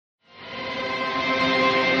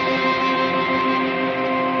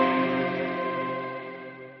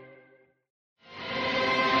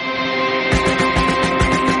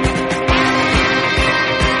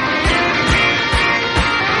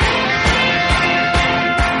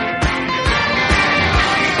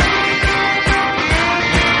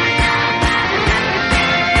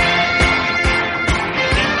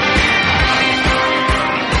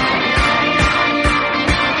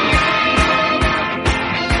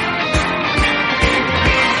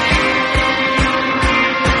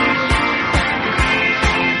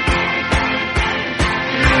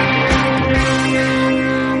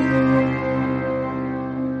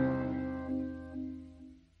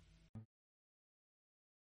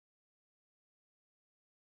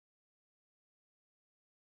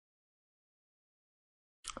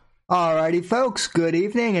Alrighty, folks, good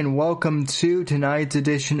evening and welcome to tonight's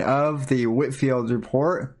edition of the Whitfield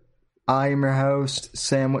Report. I am your host,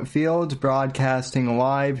 Sam Whitfield, broadcasting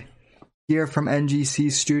live here from NGC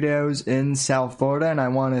Studios in South Florida, and I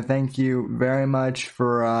want to thank you very much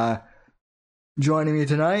for joining me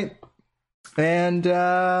tonight. And,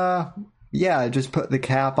 I just put the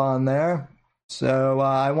cap on there. So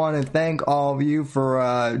I want to thank all of you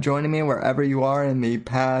for joining me wherever you are in the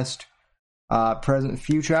past, present,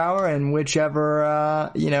 future hour, and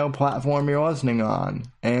whichever, platform you're listening on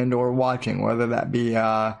and or watching, whether that be,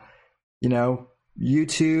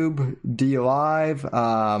 YouTube, D Live,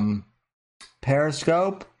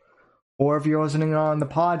 Periscope, or if you're listening on the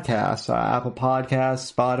podcast, Apple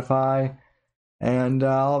Podcasts, Spotify, and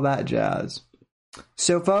all that jazz.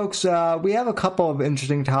 So, folks, we have a couple of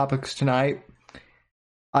interesting topics tonight.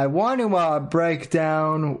 I want to break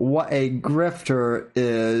down what a grifter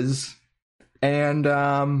is. And,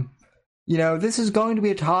 this is going to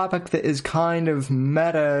be a topic that is kind of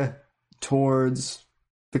meta towards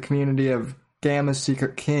the community of Gamma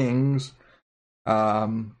Secret Kings,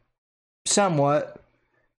 somewhat,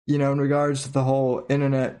 in regards to the whole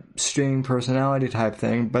internet streaming personality type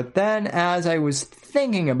thing. But then as I was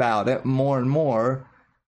thinking about it more and more,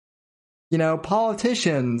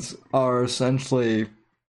 politicians are essentially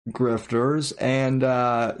grifters, and,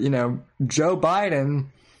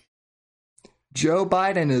 Joe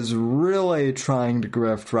Biden is really trying to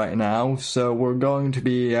grift right now, so we're going to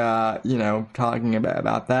be, talking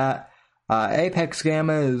about that. Apex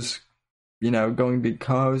Gamma is, going to be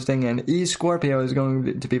co-hosting, and Scorpio is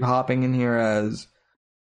going to be popping in here as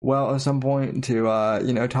well at some point to,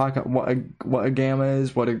 talk about what a Gamma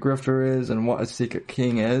is, what a grifter is, and what a Secret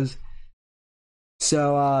King is.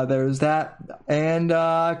 So, there's that. And,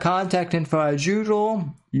 contact info as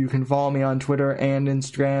usual. You can follow me on Twitter and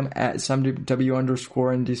Instagram at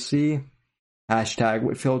SamW_NDC, hashtag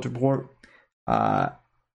Whitfield Report, at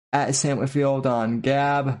Sam Whitfield on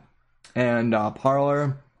Gab and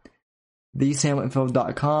Parler,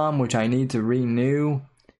 thesamwhitfield.com, which I need to renew,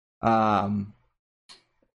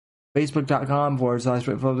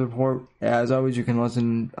 Facebook.com/Whitfield Report. As always, you can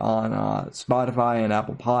listen on Spotify and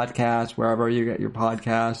Apple Podcasts, wherever you get your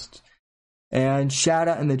podcasts. And shout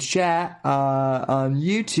out in the chat on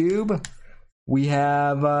YouTube, we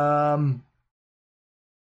have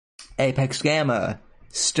Apex Gamma,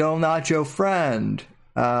 Still Not Your Friend,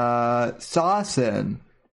 Saucin,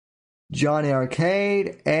 Johnny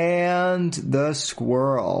Arcade, and The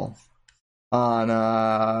Squirrel on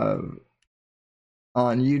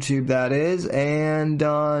YouTube, that is. And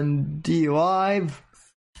on D Live,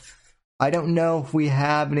 I don't know if we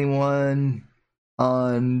have anyone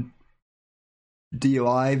on D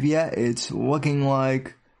Live yet. It's looking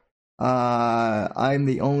like I'm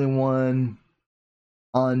the only one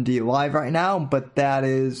on D Live right now, but that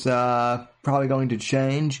is probably going to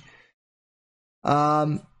change.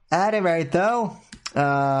 At any rate, though,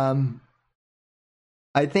 I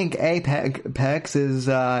think Apex is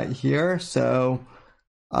here, so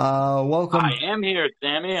welcome. I am here,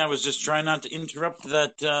 Sammy. I was just trying not to interrupt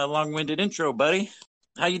that long-winded intro, buddy.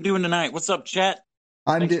 How you doing tonight? What's up, chat?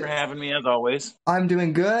 Thanks for having me, as always. I'm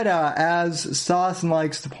doing good. As Saucin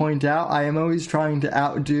likes to point out, I am always trying to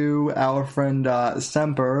outdo our friend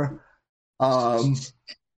Semper, in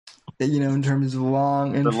terms of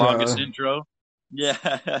long intro. The longest intro? Yeah.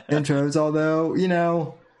 Intros, although,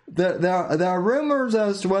 there are rumors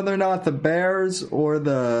as to whether or not the Bears or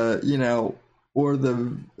the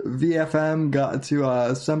VFM got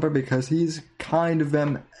to Semper, because he's kind of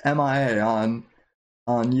MIA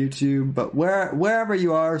on YouTube, but wherever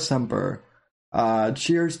you are, Semper,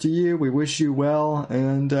 cheers to you. We wish you well,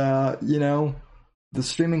 and the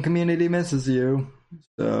streaming community misses you.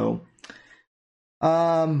 So,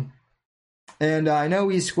 and I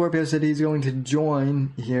know Scorpio said he's going to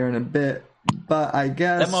join here in a bit, but I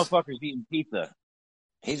guess that motherfucker's eating pizza.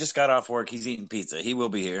 He just got off work. He's eating pizza. He will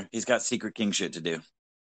be here. He's got Secret King shit to do.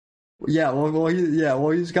 He's got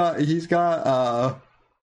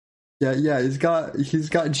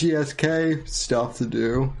GSK stuff to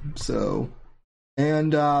do. So,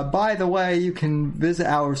 and by the way, you can visit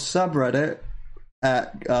our subreddit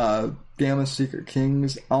at Gamma Secret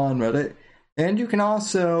Kings on Reddit, and you can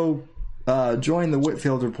also join the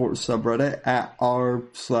Whitfield Report subreddit at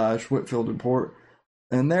r/Whitfield Report.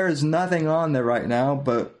 And there is nothing on there right now,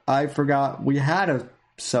 but I forgot we had a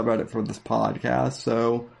subreddit for this podcast.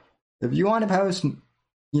 So if you want to post,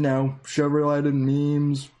 show-related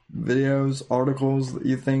memes, videos, articles that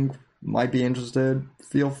you think might be interested,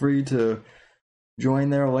 feel free to join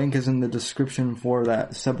there. Link is in the description for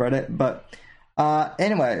that subreddit. But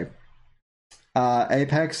anyway,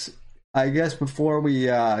 Apex I guess before we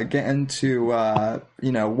get into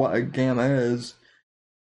what a gamma is,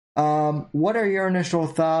 what are your initial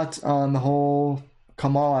thoughts on the whole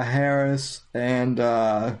Kamala Harris and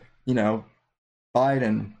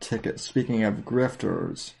Biden ticket? Speaking of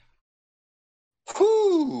grifters,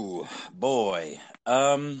 Whoo, boy.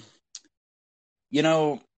 You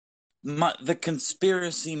know, the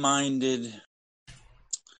conspiracy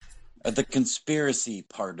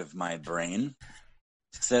part of my brain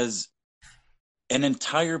says an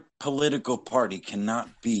entire political party cannot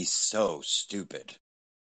be so stupid.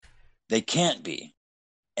 They can't be.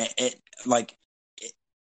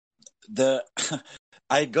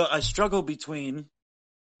 I struggle between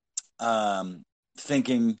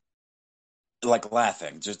thinking, like,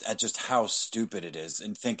 laughing just at just how stupid it is,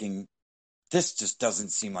 and thinking this just doesn't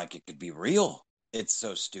seem like it could be real. It's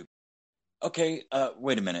so stupid. Okay,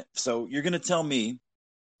 wait a minute. So you're going to tell me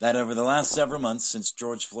that over the last several months since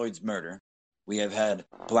George Floyd's murder, we have had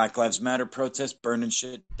Black Lives Matter protests, burning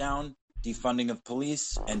shit down, defunding of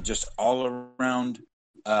police, and just all around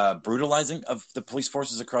brutalizing of the police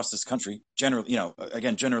forces across this country.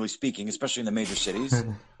 Generally speaking, especially in the major cities.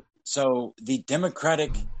 So the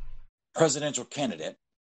Democratic presidential candidate,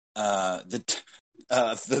 the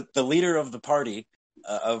leader of the party,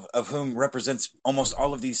 of whom represents almost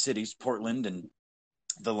all of these cities, Portland and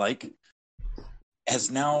the like,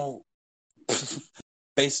 has now,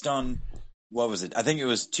 based on, what was it? I think it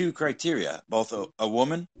was 2 criteria, both a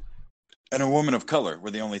woman and a woman of color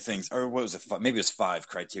were the only things, or what was it? Maybe it was 5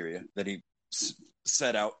 criteria that he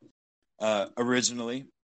set out originally,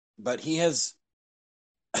 but he has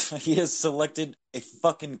selected a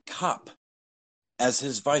fucking cop as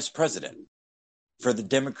his vice president for the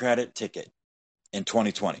Democratic ticket in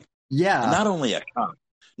 2020. Yeah. And not only a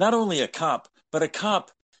cop, but a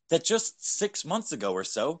cop that just 6 months ago or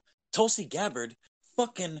so, Tulsi Gabbard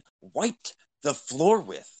fucking wiped the floor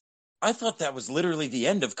with. I thought that was literally the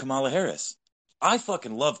end of Kamala Harris. I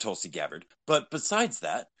fucking love Tulsi Gabbard, but besides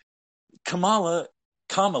that, Kamala,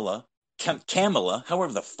 however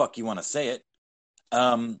the fuck you want to say it,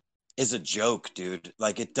 is a joke, dude.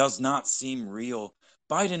 Like, it does not seem real.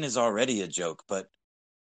 Biden is already a joke, but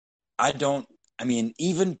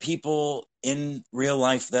even people in real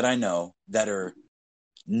life that I know that are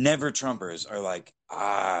never Trumpers are like,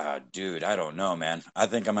 dude, I don't know, man. I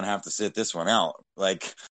think I'm going to have to sit this one out.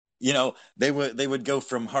 Like, they would go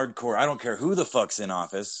from hardcore, I don't care who the fuck's in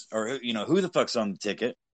office, or, who the fuck's on the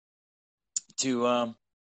ticket, to, I'm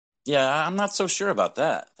not so sure about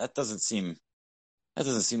that. That doesn't seem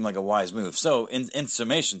like a wise move. So in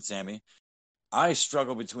summation, Sammy, I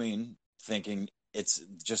struggle between thinking it's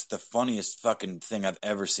just the funniest fucking thing I've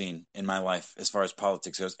ever seen in my life as far as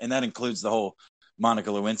politics goes. And that includes the whole Monica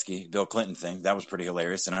Lewinsky, Bill Clinton thing. That was pretty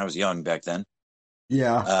hilarious. And I was young back then.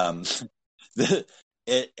 Yeah.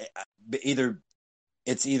 It's either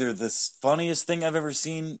the funniest thing I've ever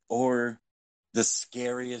seen or the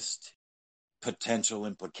scariest potential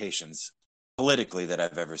implications politically that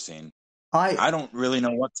I've ever seen. I don't really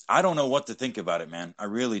know what to think about it, man. I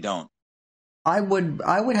really don't. I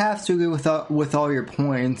would have to agree with all your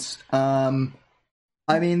points. There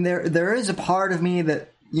is a part of me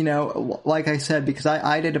that, like I said, because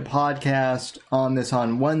I did a podcast on this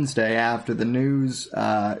on Wednesday after the news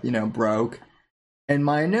broke, and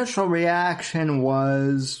my initial reaction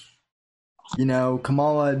was,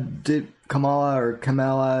 Kamala,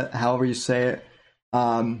 however you say it,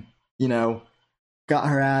 got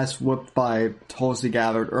her ass whooped by Tulsi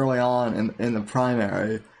Gabbard early on in the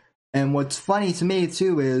primary. And what's funny to me,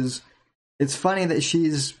 too, is it's funny that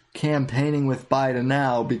she's campaigning with Biden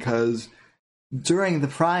now, because during the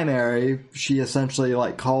primary, she essentially,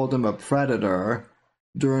 called him a predator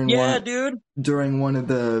during one of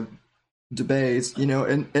the debates,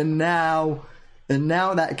 and now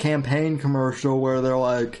that campaign commercial where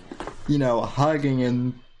they're hugging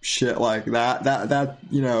and shit like that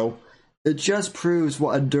it just proves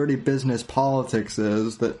what a dirty business politics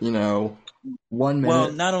is, that, 1 minute.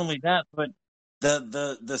 Well, not only that, but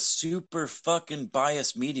the super fucking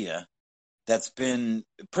biased media that's been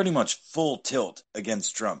pretty much full tilt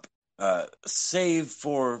against Trump, save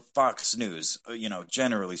for Fox News,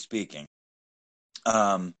 generally speaking.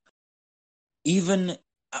 Even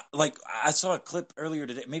I saw a clip earlier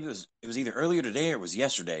today, maybe it was either earlier today or it was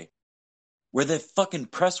yesterday, where the fucking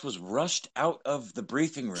press was rushed out of the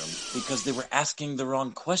briefing room because they were asking the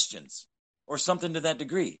wrong questions or something to that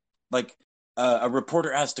degree. A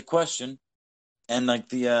reporter asked a question, and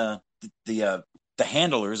the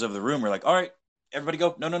handlers of the room were like, "All right, everybody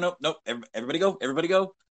go. No. Everybody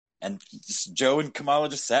go. And Joe and Kamala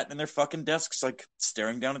just sat in their fucking desks, like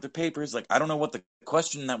staring down at their papers. Like, I don't know what the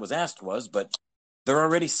question that was asked was, but they're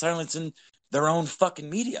already silencing their own fucking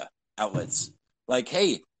media outlets. Like,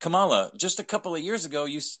 hey, Kamala, just a couple of years ago,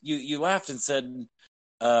 you laughed and said,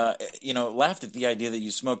 laughed at the idea that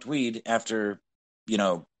you smoked weed after,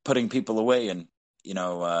 putting people away and,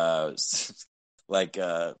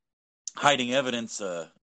 hiding evidence,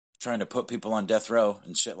 trying to put people on death row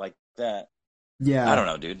and shit like that. Yeah. I don't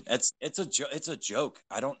know, dude. It's a joke.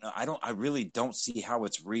 I really don't see how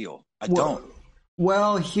it's real. I don't.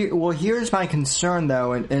 Well, here's my concern,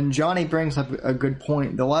 though, and Johnny brings up a good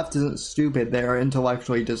point. The left isn't stupid; they are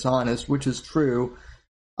intellectually dishonest, which is true.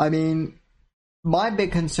 I mean, my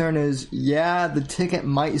big concern is, the ticket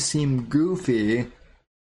might seem goofy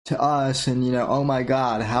to us, and oh my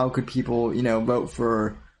God, how could people, vote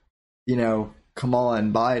for, Kamala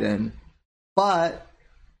and Biden? But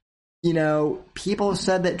people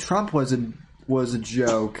said that Trump was a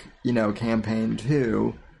joke, campaign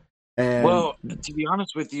too. And, well, to be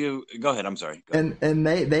honest with you, go ahead. I'm sorry. And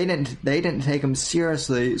they didn't take him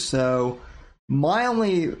seriously. So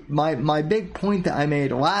my big point that I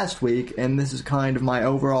made last week, and this is kind of my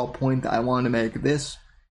overall point that I want to make this,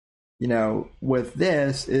 with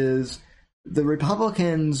this, is the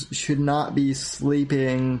Republicans should not be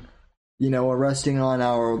sleeping, or resting on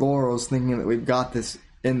our laurels, thinking that we've got this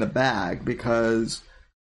in the bag, because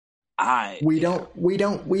we don't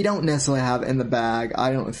necessarily have it in the bag,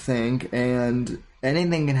 I don't think, and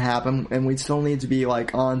anything can happen, and we still need to be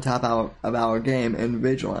like on top of our game and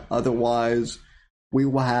vigilant. Otherwise, we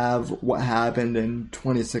will have what happened in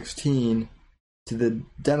 2016 to the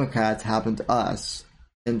Democrats happen to us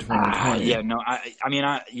in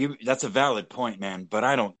 2020. That's a valid point, man. But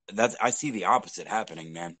I see the opposite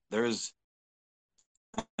happening, man.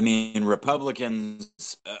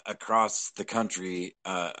 Republicans across the country,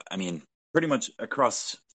 pretty much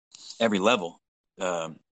across every level,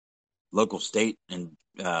 local, state, and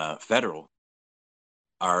federal,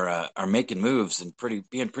 are making moves and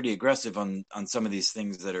being pretty aggressive on some of these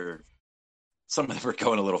things some of them are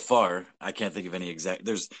going a little far. I can't think of any exact.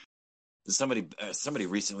 There's somebody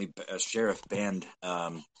recently, a sheriff banned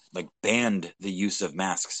the use of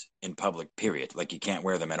masks in public, period. Like, you can't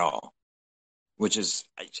wear them at all. Which is,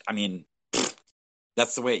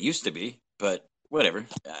 that's the way it used to be, but whatever.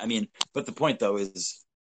 But the point though is,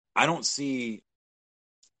 I don't see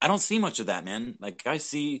much of that, man. Like, I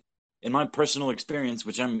see in my personal experience,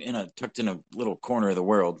 which I'm tucked in a little corner of the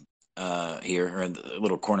world, here, or in a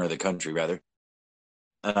little corner of the country rather,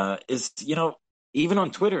 is, even on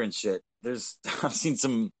Twitter and shit, I've seen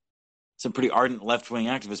some pretty ardent left-wing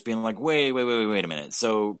activists being like, wait a minute.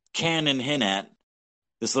 So Ken and Hinat,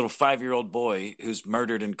 this little 5-year-old boy who's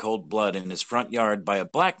murdered in cold blood in his front yard by a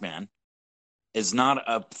black man, is not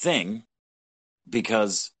a thing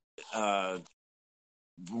because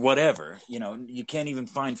whatever. You can't even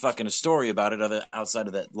find fucking a story about it outside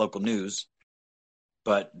of that local news.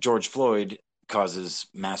 But George Floyd causes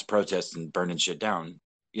mass protests and burning shit down.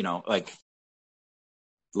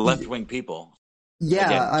 Left-wing people.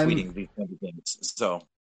 Yeah, tweeting these kinds of things. So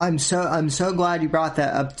I'm so glad you brought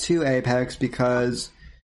that up too, Apex, because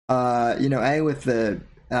with the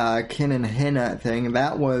Ken and Hannah thing,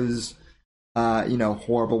 that was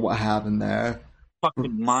horrible what happened there.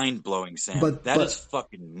 Fucking mind-blowing, Sam. That is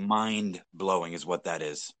fucking mind-blowing is what that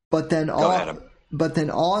is. But then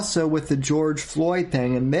also with the George Floyd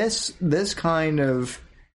thing, and this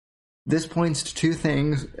points to two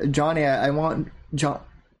things. Johnny,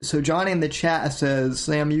 so Johnny in the chat says,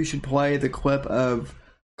 Sam, you should play the clip of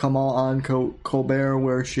Kamal on Colbert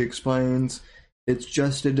where she explains it's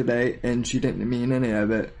just a debate and she didn't mean any of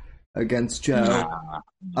it against Joe.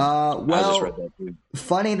 I just read that too.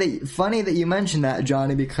 Funny that you mentioned that,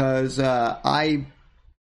 Johnny, because I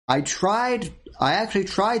actually tried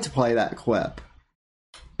to play that clip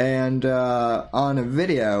and on a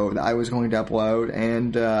video that I was going to upload,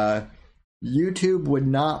 and YouTube would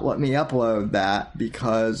not let me upload that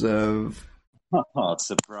because of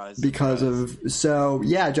surprise. So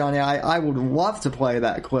yeah, Johnny, I would love to play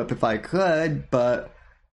that clip if I could, but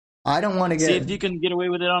I don't want to get. See if you can get away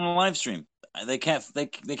with it on a live stream. They can't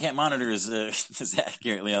monitor as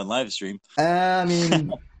accurately on live stream. They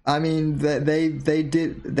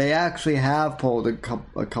actually have pulled a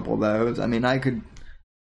couple of those.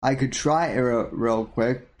 I could try it real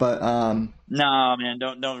quick, but no, man,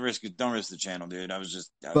 don't risk it. Don't risk the channel, dude.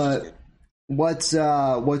 But what's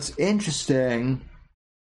interesting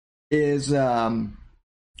is so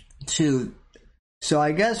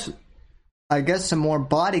I guess some more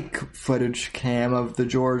body footage cam of the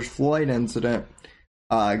George Floyd incident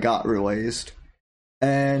got released,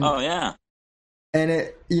 And Oh yeah. and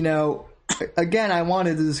it, again, I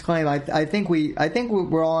wanted to disclaim. I think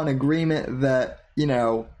we're all in agreement that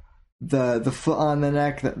the foot on the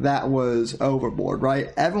neck, that was overboard,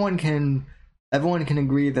 right? Everyone can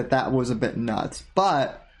agree that was a bit nuts,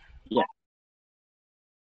 but Yeah.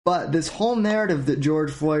 but this whole narrative that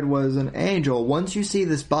George Floyd was an angel, once you see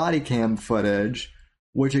this body cam footage,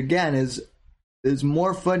 which again is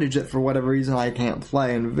more footage that for whatever reason I can't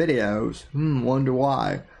play in videos. Wonder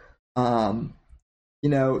why. The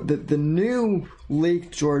new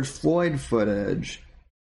leaked George Floyd footage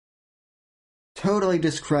totally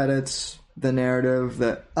discredits the narrative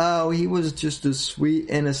that, oh, he was just a sweet,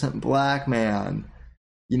 innocent black man,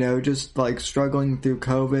 just like struggling through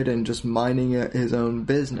COVID and just minding his own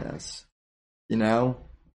business,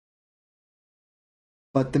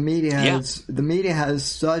 But the media has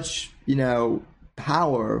such,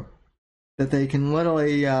 power that they can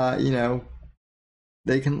literally,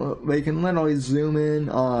 they can literally zoom in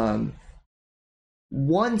on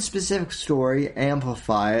one specific story,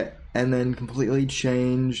 amplify it, and then completely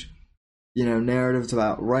change, narratives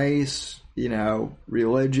about race,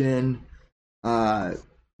 religion, local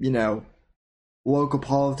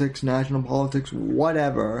politics, national politics,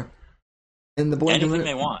 whatever. In the blink anything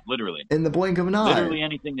they want, literally. In the blink of an eye, literally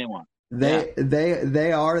anything they want.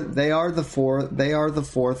 They are the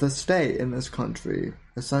fourth estate in this country,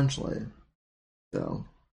 essentially. So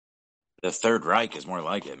the Third Reich is more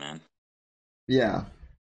like it, man. Yeah.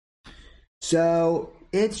 So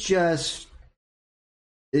it's just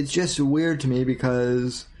weird to me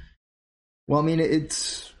because, well, I mean,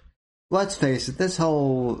 let's face it, this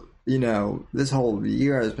whole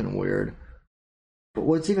year has been weird. But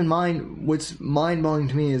what's mind-blowing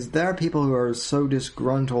to me is there are people who are so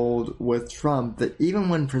disgruntled with Trump that even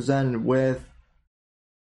when presented with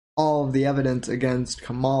all of the evidence against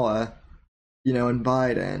Kamala, and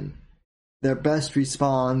Biden, their best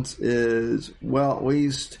response is, well, at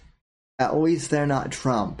least they're not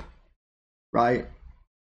Trump, right?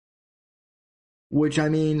 Which I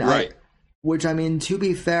mean, right. To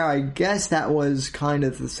be fair, I guess that was kind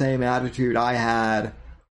of the same attitude I had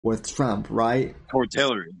with Trump, right? Towards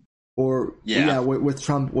Hillary. Or with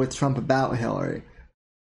Trump about Hillary.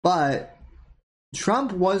 But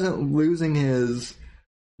Trump wasn't losing his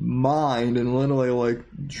mind and literally like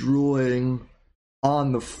drooling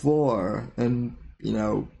on the floor and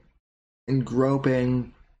and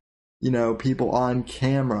groping people on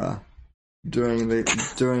camera during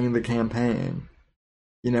the campaign,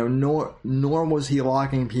 nor was he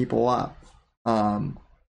locking people up.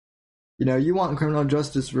 You want criminal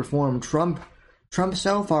justice reform. Trump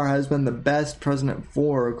so far has been the best president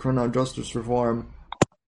for criminal justice reform,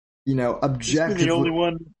 objectively, the only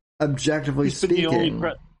one, objectively speaking.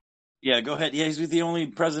 Go ahead. Yeah, he's the only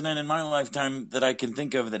president in my lifetime that I can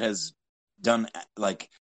think of that has done like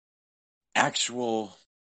actual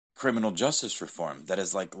criminal justice reform, that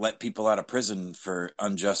has like let people out of prison for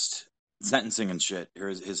unjust sentencing and shit.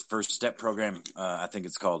 His First Step program, I think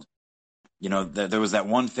it's called. There was that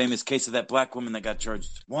one famous case of that black woman that got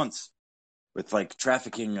charged once with like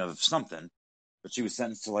trafficking of something, but she was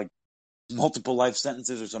sentenced to like multiple life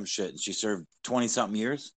sentences or some shit, and she served 20-something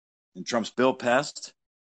years, and Trump's bill passed,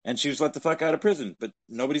 and she was let the fuck out of prison. But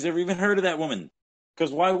nobody's ever even heard of that woman.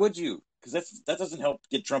 Because why would you? Because that doesn't help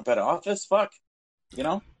get Trump out of office. Fuck,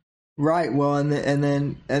 Right. Well, and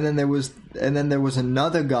then there was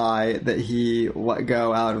another guy that he let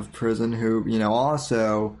go out of prison who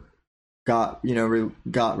also got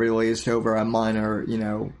released over a minor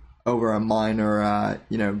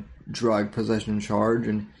drug possession charge,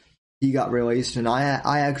 and he got released. And I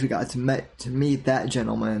actually got to meet that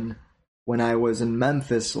gentleman when I was in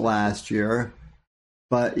Memphis last year.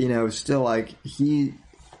 But still, like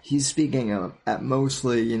he's speaking at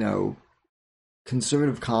mostly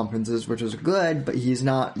conservative conferences, which is good, but he's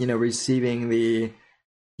not he's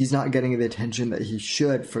not getting the attention that he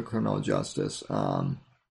should for criminal justice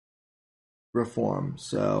reform.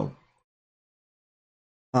 So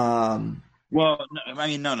well,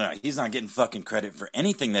 no, he's not getting fucking credit for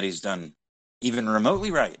anything that he's done even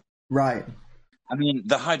remotely right. I mean,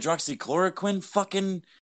 the hydroxychloroquine fucking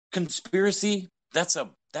conspiracy, that's a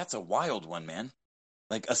wild one, man.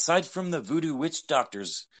 Like, aside from the voodoo witch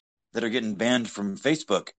doctors that are getting banned from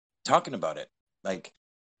Facebook talking about it, like,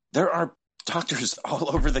 there are doctors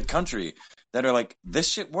all over the country that are like, this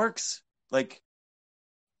shit works. Like,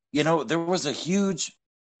 there was a huge,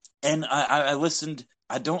 and I listened,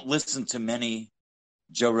 I don't listen to many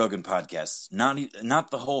Joe Rogan podcasts,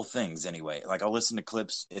 not the whole things anyway. Like, I'll listen to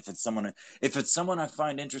clips. If it's someone I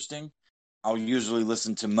find interesting, I'll usually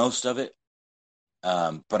listen to most of it.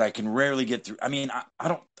 But I can rarely get through. I mean, I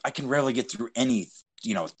don't. I can rarely get through any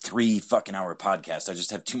 3 fucking hour podcast. I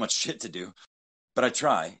just have too much shit to do. But I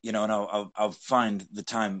try, and I'll find the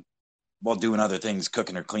time while doing other things,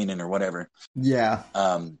 cooking or cleaning or whatever. Yeah.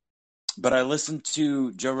 But I listened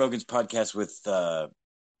to Joe Rogan's podcast with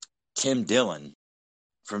Tim Dillon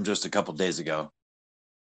from just a couple days ago.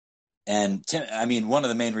 And one of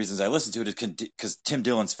the main reasons I listened to it is because Tim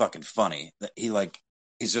Dillon's fucking funny.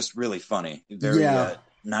 He's just really funny. Very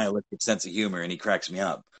nihilistic sense of humor, and he cracks me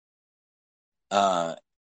up.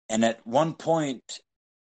 And at one point,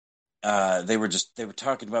 they were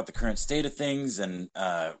talking about the current state of things and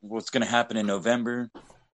what's going to happen in November.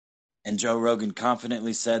 And Joe Rogan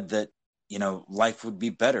confidently said that life would be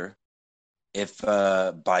better if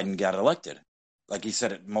Biden got elected. Like he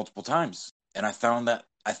said it multiple times, and I found that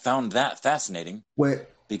fascinating. Wait,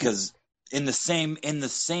 because in the same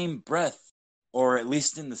breath, or at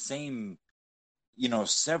least in the same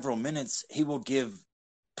several minutes, he will give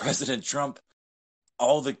President Trump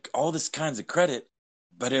all this kinds of credit,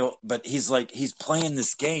 but he's playing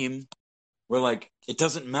this game where it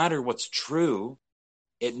doesn't matter what's true,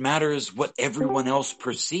 it matters what everyone else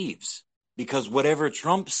perceives, because whatever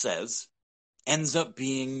Trump says ends up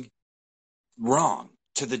being wrong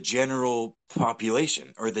to the general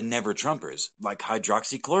population or the never Trumpers, like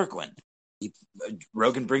hydroxychloroquine.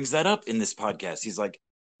 Rogan brings that up in this podcast.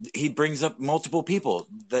 He brings up multiple people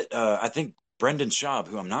that I think Brendan Schaub,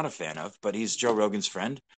 who I'm not a fan of, but he's Joe Rogan's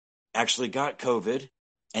friend, actually got COVID,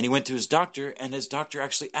 and he went to his doctor, and his doctor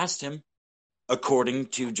actually asked him, according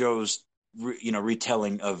to Joe's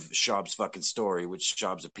retelling of Schaub's fucking story, which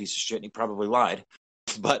Schaub's a piece of shit and he probably lied.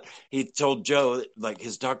 But he told Joe,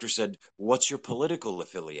 his doctor said, "What's your political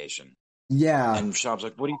affiliation?" Yeah. And Schaub's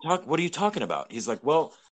like, What are you talking about? He's like,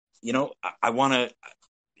 "Well, I want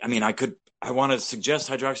to suggest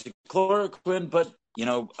hydroxychloroquine, but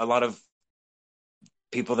a lot of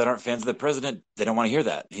people that aren't fans of the president, they don't want to hear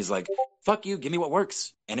that." He's like, "Fuck you, give me what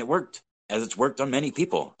works." And it worked, as it's worked on many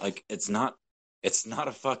people. It's not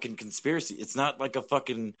a fucking conspiracy. It's not like a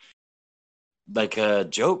fucking a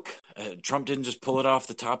joke. Trump didn't just pull it off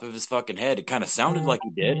the top of his fucking head. It kind of sounded like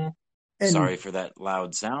he did. Sorry for that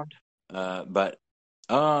loud sound. But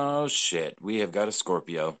oh shit, we have got a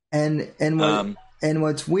Scorpio. And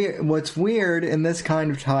what's weird, and this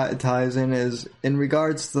kind of ties in, is in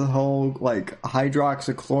regards to the whole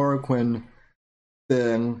hydroxychloroquine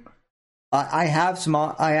thing. I have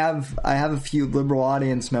a few liberal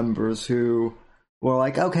audience members who were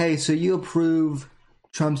like, okay, so you approve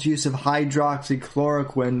Trump's use of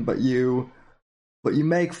hydroxychloroquine, but you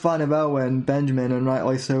make fun of Owen Benjamin, and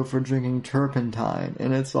rightly so, for drinking turpentine.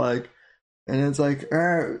 And it's like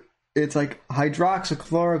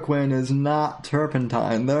hydroxychloroquine is not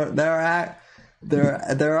turpentine. They're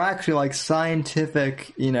actually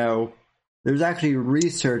scientific. There's actually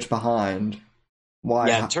research behind why.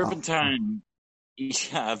 Yeah, turpentine.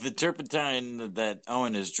 Yeah, the turpentine that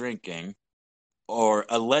Owen is drinking, or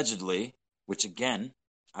allegedly, which again,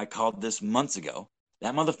 I called this months ago.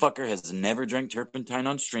 That motherfucker has never drank turpentine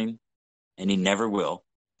on stream, and he never will,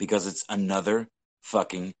 because it's another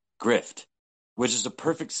fucking grift. Which is a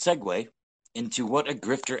perfect segue into what a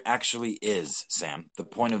grifter actually is, Sam. The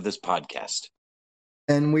point of this podcast.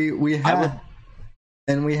 And we have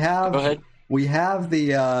Go ahead. we have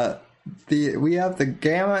the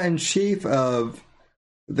Gamma in Chief of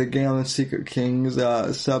the Gamma Secret Kings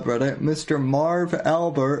subreddit, Mr. Marv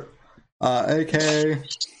Albert, aka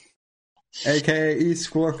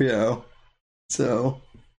Scorpio. So,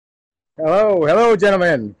 hello,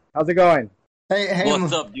 gentlemen. How's it going? Hey,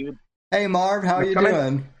 what's up, dude? Hey, Marv, how you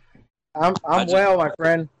doing? I'm well, my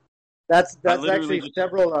friend. That's actually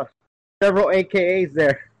several AKAs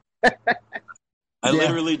there. I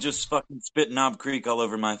literally just fucking spit Knob Creek all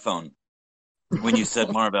over my phone when you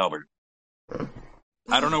said Marv Albert.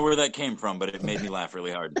 I don't know where that came from, but it made me laugh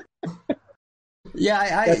really hard.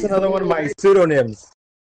 Yeah, that's another one of my pseudonyms.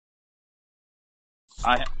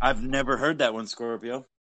 I've never heard that one, Scorpio.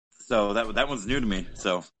 So that one's new to me.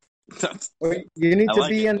 So you need to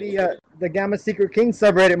be in the Gamma Secret King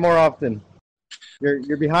subreddit more often.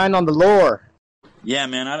 You're behind on the lore. Yeah,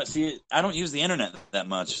 man. I don't use the internet that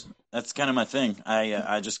much. That's kind of my thing.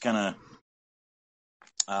 I just kind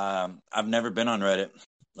of I've never been on Reddit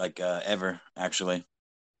ever, actually.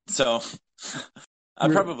 So I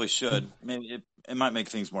probably should. Maybe it might make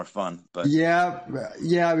things more fun. But yeah. I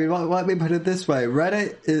mean, let me put it this way: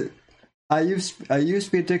 Reddit. I used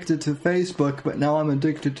to be addicted to Facebook, but now I'm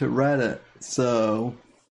addicted to Reddit. So,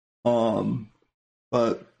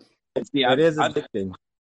 but it is addicting.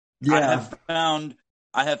 Yeah,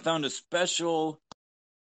 I have found a special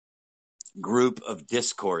group of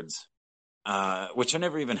Discords, which I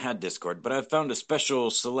never even had Discord, but I've found a special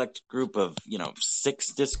select group of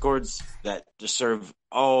 6 Discords that just serve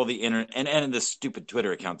all the internet and the stupid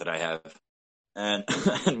Twitter account that I have, and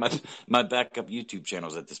and my backup YouTube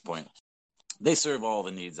channels at this point. They serve all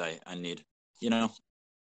the needs I need.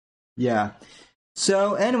 Yeah.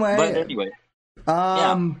 So anyway. But anyway.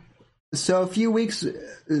 So a few weeks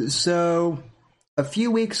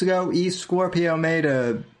ago, Scorpio made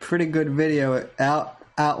a pretty good video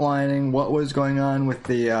outlining what was going on with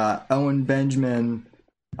the Owen Benjamin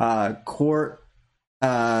court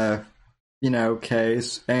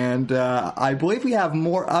case, and I believe we have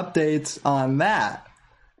more updates on that.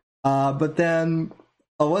 But then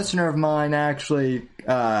a listener of mine actually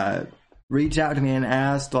reached out to me and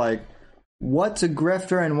asked, like, what's a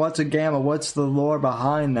grifter and what's a gamma? What's the lore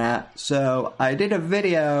behind that? So I did a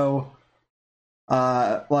video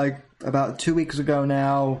about 2 weeks ago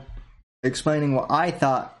now explaining what I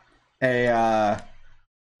thought a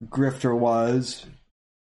grifter was.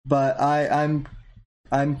 But I'm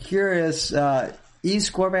curious.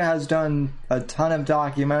 Scorpio has done a ton of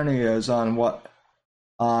documentaries on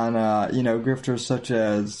grifters such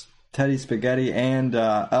as Teddy Spaghetti and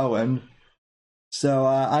Owen. So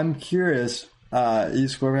I'm curious,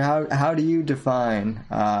 Scorpio, how do you define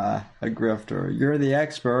a grifter? You're the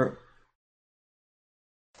expert.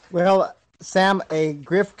 Well, Sam, a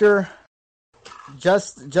grifter,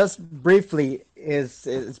 just briefly,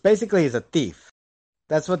 is basically a thief.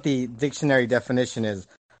 That's what the dictionary definition is.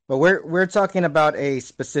 But we're talking about a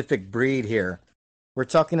specific breed here. We're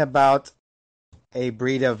talking about a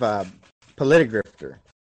breed of politigrifter.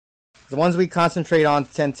 The ones we concentrate on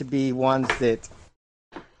tend to be ones that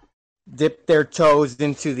dip their toes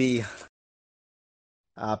into the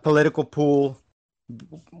political pool,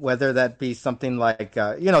 whether that be something like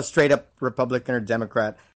straight up Republican or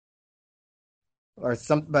Democrat,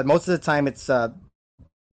 but most of the time it's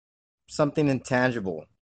something intangible.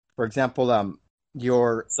 For example,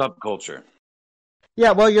 your subculture.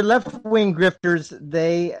 Yeah, well, your left wing grifters,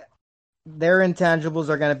 their intangibles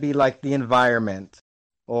are going to be like the environment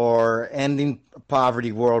or ending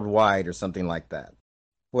poverty worldwide or something like that.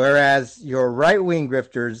 Whereas your right-wing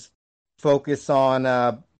grifters focus on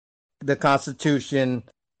the Constitution,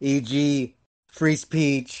 e.g., free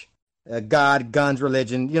speech, God, guns,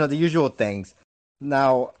 religion, the usual things.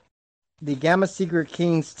 Now, the Gamma Secret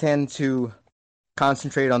Kings tend to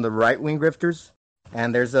concentrate on the right-wing grifters,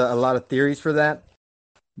 and there's a lot of theories for that.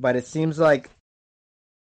 But it seems like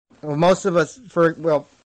most of us,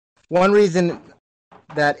 one reason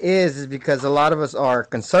that is because a lot of us are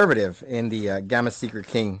conservative in the Gamma Secret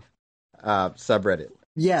King subreddit.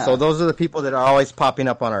 Yeah. So those are the people that are always popping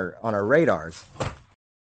up on our radars.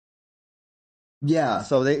 Yeah.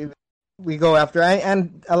 So we go after,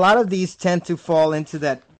 and a lot of these tend to fall into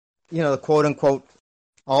that, the quote unquote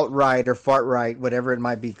alt right or fart right, whatever it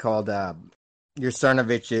might be called. Your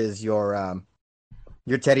Cernoviches, your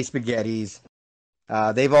Teddy Spaghettis.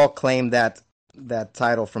 They've all claimed that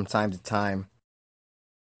title from time to time.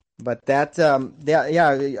 But that,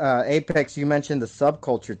 Apex, you mentioned the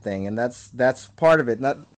subculture thing, and that's part of it.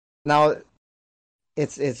 Now,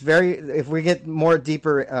 it's very. If we get more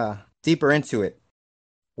deeper into it,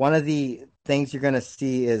 one of the things you're going to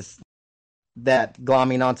see is that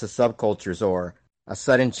glomming onto subcultures or a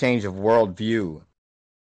sudden change of worldview.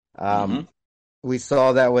 We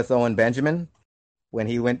saw that with Owen Benjamin when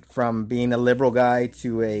he went from being a liberal guy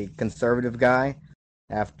to a conservative guy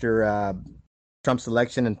after Trump's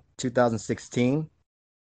election in 2016.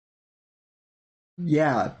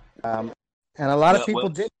 Yeah. And a lot of people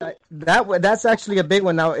did that. That's actually a big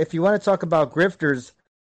one. Now, if you want to talk about grifters,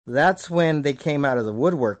 that's when they came out of the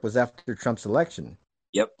woodwork, was after Trump's election.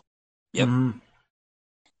 Yep. Mm-hmm.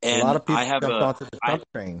 And a lot of people jumped onto the Trump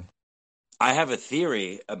train. I have a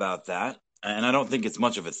theory about that, and I don't think it's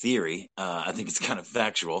much of a theory. I think it's kind of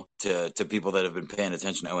factual to people that have been paying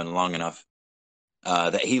attention to Owen long enough,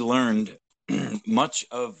 that he learned much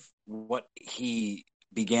of what he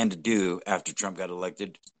began to do after Trump got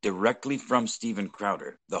elected directly from Steven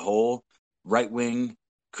Crowder. The whole right-wing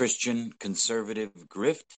Christian conservative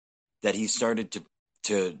grift that he started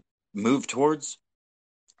to move towards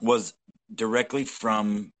was directly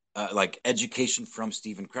from education from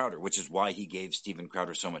Steven Crowder, which is why he gave Steven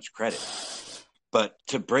Crowder so much credit. But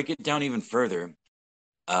to break it down even further,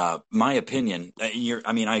 my opinion, I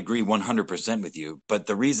agree 100% with you, but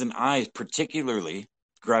the reason I particularly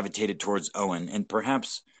gravitated towards Owen, and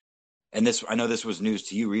perhaps, and this, I know this was news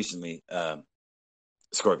to you recently,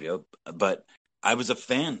 Scorpio, but I was a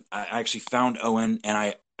fan. I actually found Owen and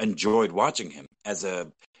I enjoyed watching him as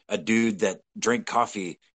a dude that drank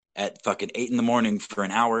coffee at fucking 8 in the morning for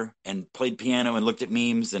an hour and played piano and looked at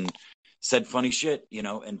memes and said funny shit,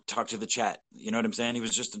 and talked to the chat. You know what I'm saying?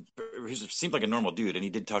 He seemed like a normal dude, and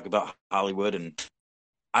he did talk about Hollywood. And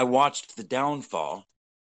I watched the downfall,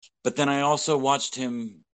 but then I also watched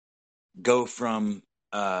him go from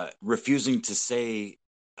refusing to say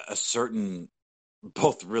a certain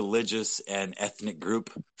both religious and ethnic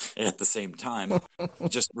group at the same time,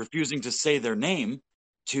 just refusing to say their name,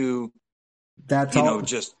 to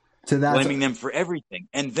just blaming them for everything.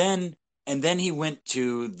 And then he went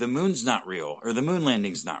to the moon's not real, or the moon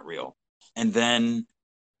landing's not real. And then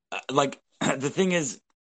the thing is,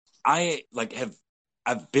 I've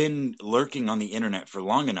been lurking on the internet for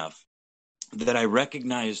long enough that I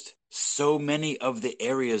recognized so many of the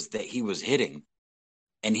areas that he was hitting,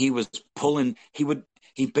 and he was pulling.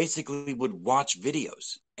 He basically would watch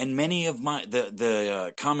videos, and many of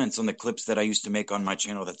the comments on the clips that I used to make on my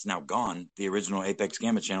channel that's now gone, the original Apex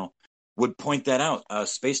Gamma channel, would point that out.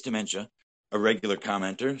 Space Dementia, a regular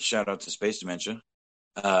commenter, shout out to Space Dementia,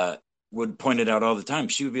 would point it out all the time.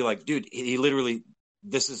 She would be like, dude, he literally,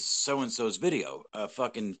 this is so-and-so's video, a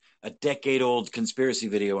decade-old conspiracy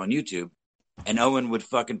video on YouTube. And Owen would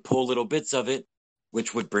fucking pull little bits of it,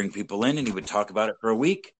 which would bring people in, and he would talk about it for a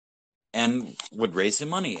week and would raise him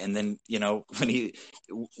money. And then,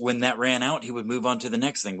 when that ran out, he would move on to the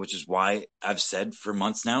next thing, which is why I've said for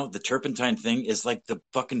months now, the turpentine thing is like the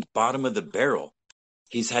fucking bottom of the barrel.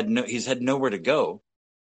 He's had nowhere to go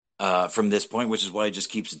from this point, which is why he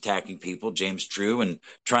just keeps attacking people, James True, and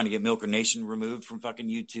trying to get Milker Nation removed from fucking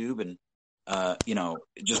YouTube, and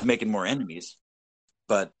just making more enemies.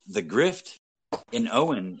 But the grift in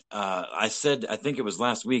Owen, I think it was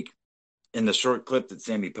last week in the short clip that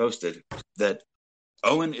Sammy posted, that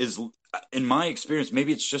Owen is, in my experience,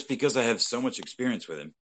 maybe it's just because I have so much experience with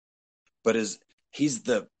him, but he's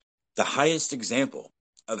the highest example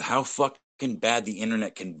of how fucking bad the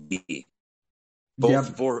internet can be,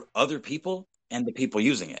 both for other people and the people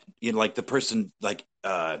using it. Like the person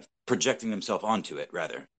projecting themselves onto it,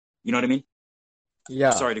 rather. You know what I mean?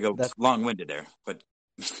 Yeah. Sorry to go long-winded there, but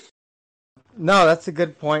no, that's a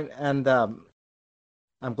good point, and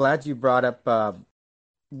I'm glad you brought up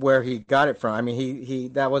where he got it from. I mean, he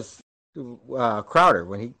that was Crowder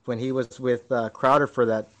when he was with Crowder for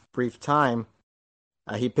that brief time.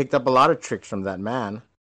 He picked up a lot of tricks from that man,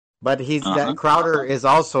 but that Crowder is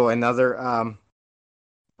also another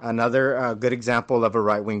good example of a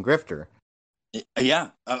right-wing grifter. Yeah,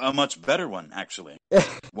 a much better one, actually.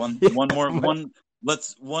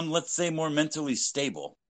 Let's say more mentally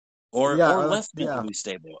stable, or less mentally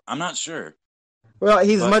stable. I'm not sure. Well,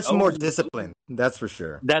 he's much more disciplined. That's for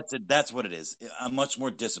sure. That's it. That's what it is. I'm much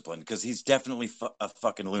more disciplined, because he's definitely a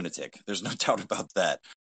fucking lunatic. There's no doubt about that.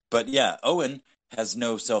 But yeah, Owen has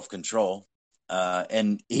no self-control,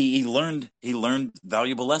 and he learned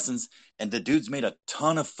valuable lessons. And the dude's made a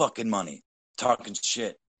ton of fucking money talking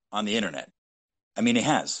shit on the internet. I mean, he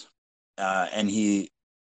has, and he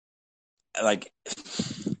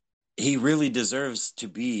really deserves to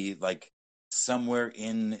be somewhere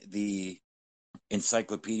in the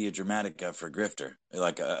Encyclopedia Dramatica for Grifter,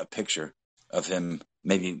 like a picture of him,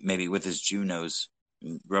 maybe with his Jew nose,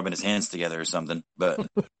 rubbing his hands together or something. But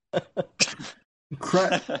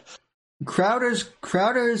Crowder's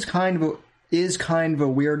kind of a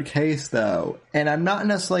weird case, though, and I'm not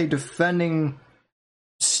necessarily defending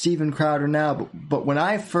Steven Crowder now, but when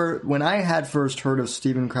I had first heard of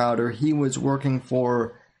Steven Crowder, he was working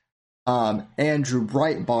for Andrew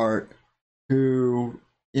Breitbart, who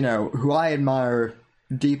I admire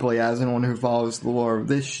deeply, as anyone who follows the lore of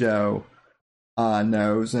this show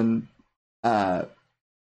knows. And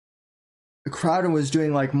Crowder was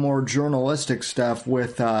doing more journalistic stuff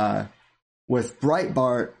with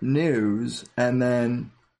Breitbart News, and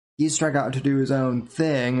then he struck out to do his own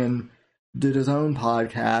thing and did his own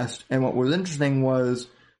podcast. And what was interesting was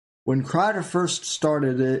when Crowder first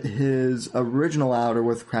started his original outer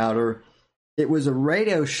with Crowder, it was a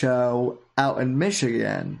radio show out in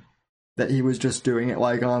Michigan that he was just doing it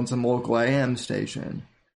on some local AM station.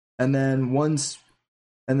 And then once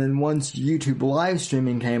YouTube live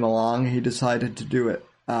streaming came along, he decided to do it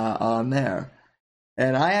on there.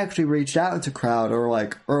 And I actually reached out to Crowder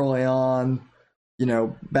early on,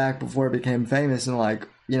 back before it became famous, and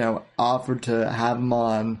offered to have him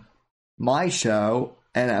on my show.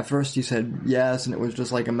 And at first he said yes, and it was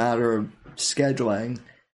just a matter of scheduling.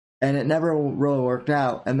 And it never really worked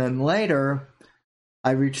out. And then later,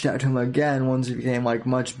 I reached out to him again once he became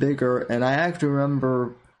much bigger. And I actually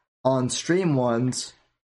remember on stream once,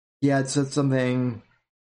 he had said something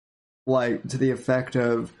to the effect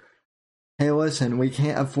of, "Hey, listen, we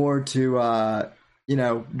can't afford to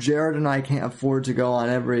Jared and I can't afford to go on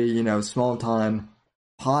every, small time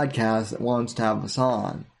podcast that wants to have us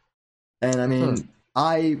on. And I mean,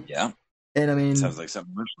 sounds like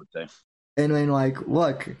something Rich would say. And I mean, like,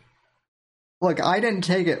 look, I didn't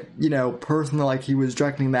take it, personally, like he was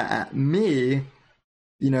directing that at me,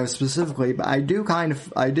 specifically, but I did kind of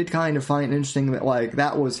find it interesting that, like,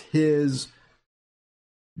 that was his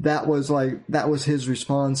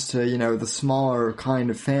response to, the smaller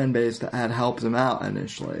kind of fan base that had helped him out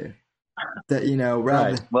initially. That,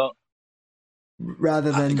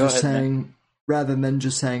 rather than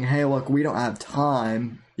just saying, hey, look, we don't have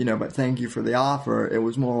time, but thank you for the offer. It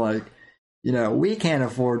was more like, we can't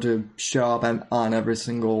afford to show up on every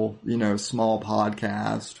single, small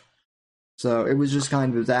podcast. So it was just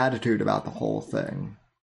kind of his attitude about the whole thing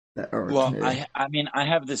that irked me. I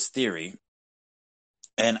have this theory,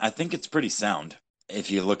 and I think it's pretty sound if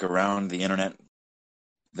you look around the internet,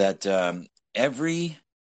 that every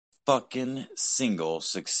fucking single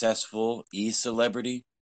successful e-celebrity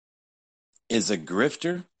is a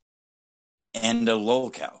grifter and a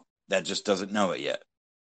lolcow that just doesn't know it yet.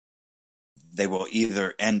 They will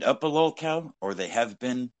either end up a lolcow or they have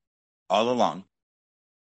been all along.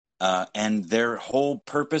 And their whole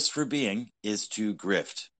purpose for being is to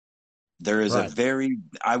grift. There is I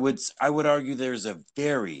would argue there's a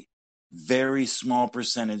very, very small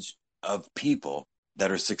percentage of people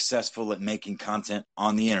that are successful at making content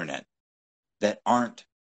on the internet that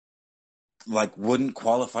wouldn't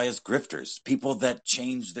qualify as grifters. People that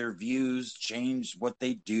change their views, change what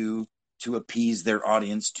they do to appease their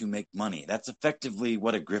audience to make money. That's effectively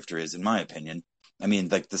what a grifter is, in my opinion. I mean,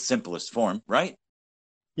 like the simplest form, right?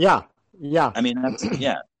 Yeah. I mean,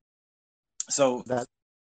 so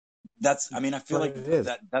that's. I mean, I feel like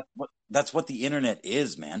that's what the internet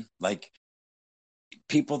is, man. Like,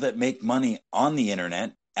 people that make money on the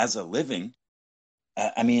internet as a living,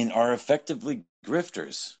 are effectively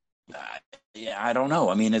grifters. I don't know.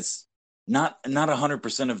 I mean, it's not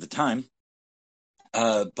 100% of the time,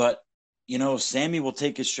 but. Sammy will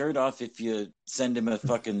take his shirt off if you send him a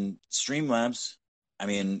fucking Streamlabs. I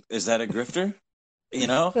mean, is that a grifter?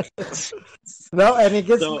 No, and it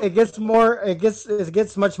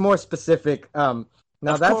gets much more specific. Now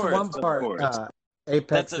that's one part.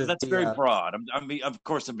 Apex. That's very broad. I'm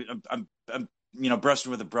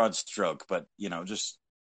brushing with a broad stroke, but just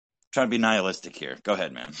trying to be nihilistic here. Go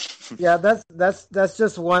ahead, man. Yeah, that's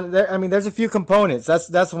just one. I mean, there's a few components.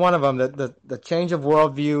 That's one of them. The change of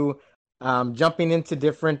worldview. Jumping into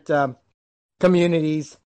different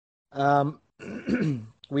communities.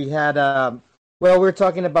 We had, we were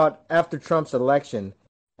talking about after Trump's election,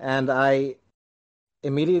 and I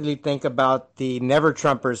immediately think about the Never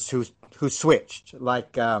Trumpers who switched.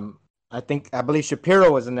 Like, I believe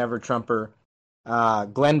Shapiro was a Never Trumper.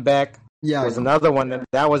 Glenn Beck was another one.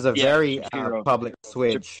 That was a very public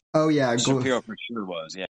switch. Oh, yeah. Shapiro for sure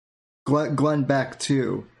was, yeah. Glenn Beck,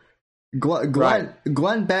 too.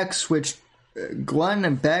 Glenn Beck's switch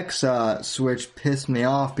pissed me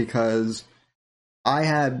off because I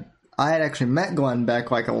had actually met Glenn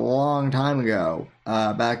Beck like a long time ago,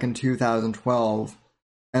 back in 2012,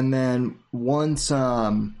 and then once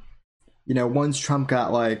Trump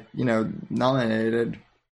got nominated,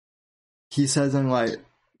 he said something like,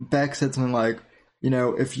 Beck said something like,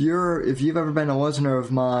 if you've ever been a listener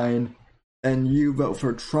of mine and you vote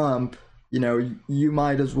for Trump, you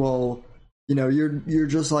might as well. You're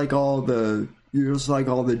just like all the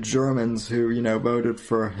Germans who voted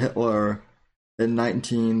for Hitler in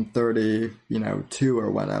 1932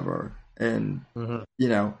 or whatever, and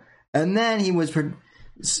and then he was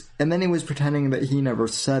pretending that he never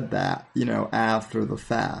said that after the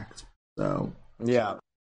fact. So yeah,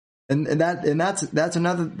 and that's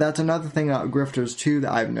another thing about grifters too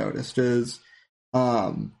that I've noticed is,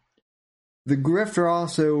 the grifter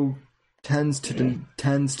also tends to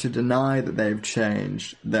deny that they've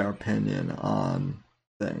changed their opinion on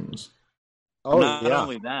things. Not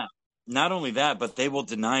only that, but they will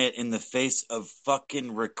deny it in the face of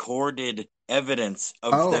fucking recorded evidence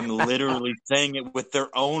of them literally saying it with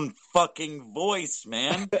their own fucking voice,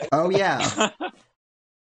 man. Oh yeah.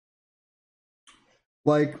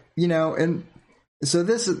 And so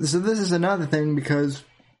this is another thing because,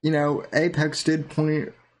 Apex did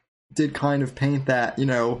kind of paint that,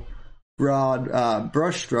 broad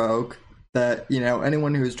brushstroke that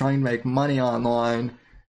anyone who is trying to make money online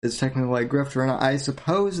is technically a grifter, and I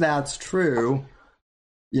suppose that's true,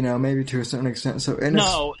 maybe to a certain extent. So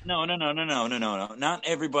no, not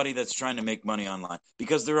everybody that's trying to make money online,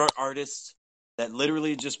 because there are artists that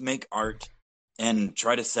literally just make art and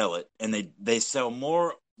try to sell it, and they sell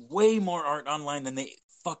way more art online than they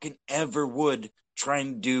fucking ever would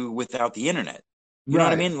trying to do without the internet. You know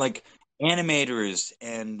what I mean? Like animators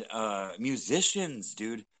and musicians,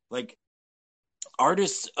 dude. Like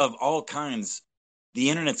artists of all kinds, the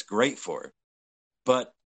internet's great for.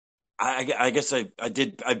 But I guess I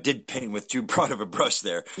did paint with too broad of a brush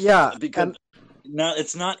there. Yeah, because now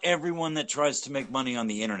it's not everyone that tries to make money on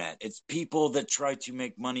the internet. It's people that try to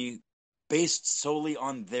make money based solely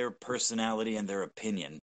on their personality and their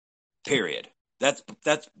opinion. Period. That's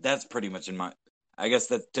pretty much in my. I guess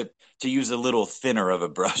that to use a little thinner of a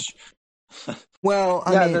brush. Well,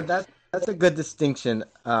 I mean, that's a good distinction.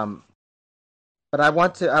 But I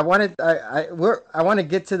want to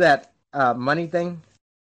get to that money thing,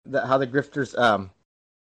 how the grifters,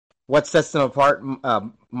 what sets them apart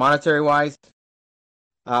monetary wise.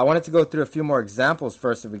 I wanted to go through a few more examples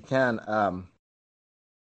first, if we can.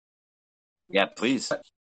 Yeah, please.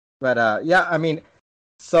 But yeah, I mean,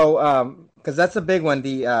 so because that's a big one.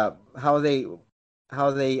 The how they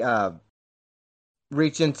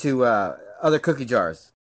reach into other cookie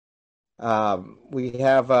jars. We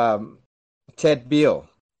have Ted Beal,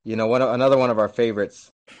 another one of our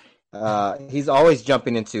favorites. He's always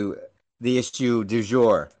jumping into the issue du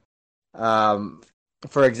jour.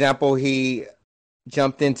 For example, he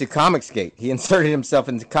jumped into Comicsgate. He inserted himself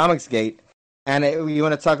into Comicsgate, and you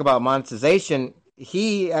want to talk about monetization?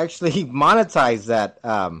 He actually monetized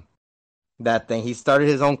that thing. He started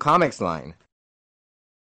his own comics line.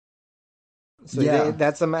 So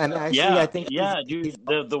that's a man. Actually, I think dude.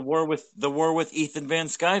 The war with Ethan Van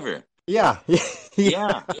Sciver. Yeah.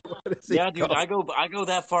 Yeah, dude. I go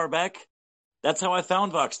that far back. That's how I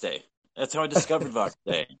found Vox Day. That's how I discovered Vox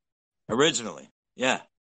Day originally. Yeah.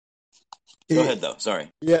 Go ahead though.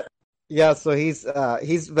 Sorry. Yeah. So he's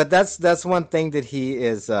but that's one thing that he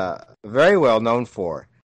is very well known for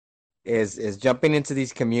is jumping into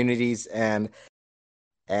these communities and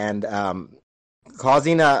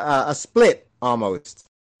causing a split almost,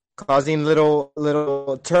 causing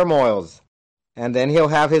little turmoils, and then he'll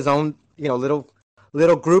have his own little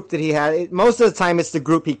group that he had. Most of the time, it's the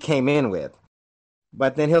group he came in with,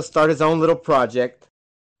 but then he'll start his own little project.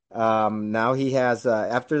 Now he has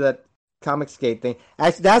after that Comicsgate thing.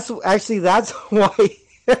 That's why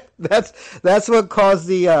that's what caused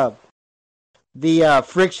the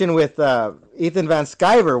friction with Ethan Van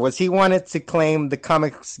Sciver. Was he wanted to claim the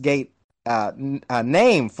Comicsgate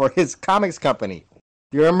name for his comics company.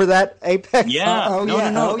 Do you remember that, Apex? Yeah. No.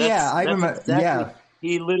 I remember. Exactly. Yeah.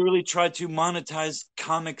 He literally tried to monetize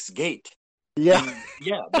Comicsgate. Yeah.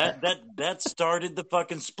 And that started the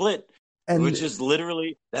fucking split. Which is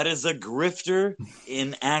literally, that is a grifter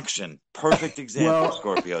in action. Perfect example,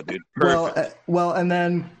 Scorpio, dude. Perfect. Well, and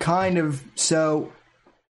then kind of, so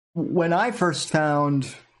when I first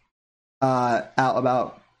found out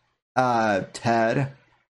about Ted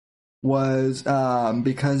was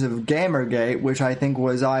because of Gamergate, which I think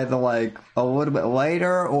was either like a little bit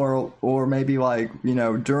later or maybe like,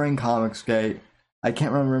 during Comicsgate. I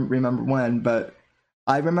can't remember when, but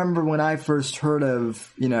I remember when I first heard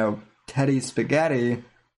of, Teddy Spaghetti,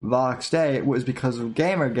 Vox Day, it was because of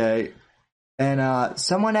Gamergate. And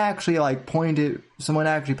someone actually posted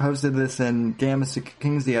this in Gamma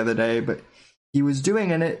Kings the other day, but he was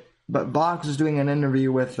doing but Vox was doing an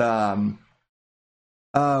interview with some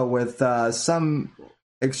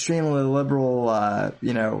extremely liberal,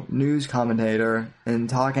 news commentator and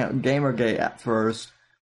talking about Gamergate at first.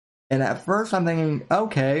 And at first I'm thinking,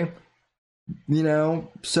 okay,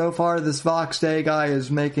 so far this Vox Day guy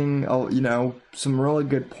is making, some really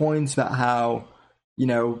good points about how,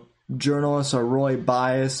 journalists are really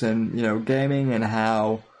biased in, gaming, and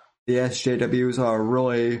how the SJWs are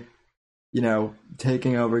really,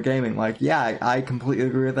 taking over gaming. Like, yeah, I completely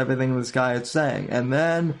agree with everything this guy is saying. And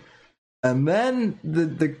then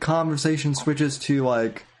the conversation switches to,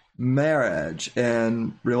 like, marriage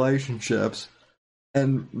and relationships.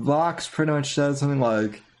 And Vox pretty much says something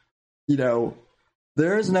like,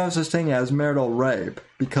 there is no such thing as marital rape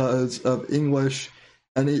because of English,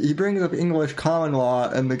 and he brings up English common law,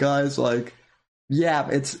 and the guy's like, yeah,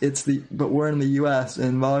 but we're in the US,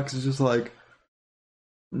 and Vox is just like,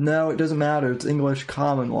 no, it doesn't matter, it's English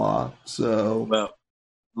common law. So, well,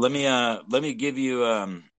 let me give you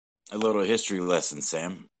a little history lesson,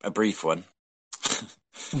 Sam, a brief one.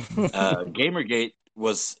 Gamergate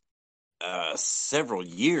was several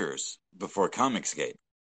years before Comicsgate,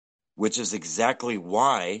 which is exactly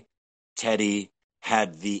why Teddy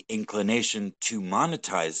had the inclination to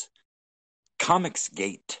monetize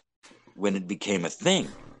Comicsgate when it became a thing,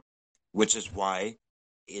 which is why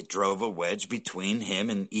it drove a wedge between him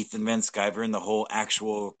and Ethan Van Sciver and the whole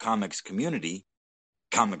actual Comicsgate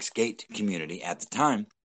community at the time.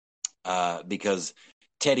 because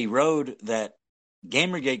Teddy rode that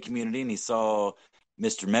Gamergate community and he saw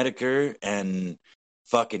Mr. Medicare and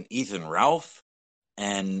fucking Ethan Ralph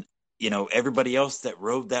and, everybody else that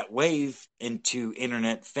rode that wave into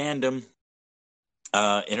internet fandom,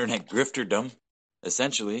 internet grifterdom,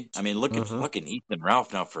 essentially. I mean, look at fucking Ethan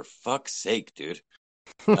Ralph now, for fuck's sake, dude.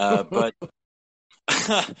 But,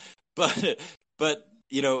 but,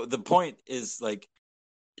 the point is, like,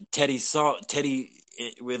 Teddy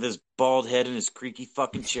with his bald head and his creaky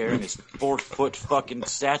fucking chair and his 4-foot fucking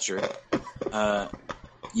stature, saw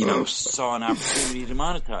an opportunity to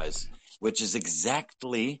monetize, which is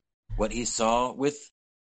exactly what he saw with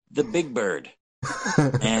the Big Bird.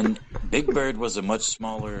 And Big Bird was a much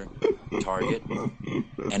smaller target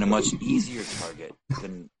and a much easier target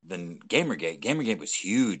than Gamergate. Gamergate was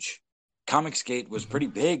huge. Comicsgate was pretty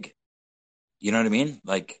big. You know what I mean?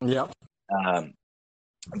 Like, yeah.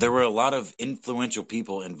 There were a lot of influential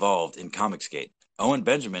people involved in Comicsgate. Owen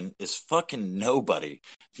Benjamin is fucking nobody.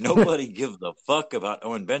 Nobody gives a fuck about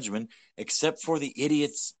Owen Benjamin except for the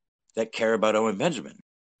idiots that care about Owen Benjamin.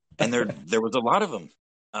 And there was a lot of them.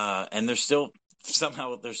 And there still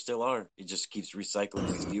are. He just keeps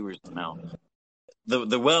recycling his viewers somehow.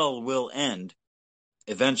 The well will end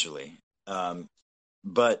eventually.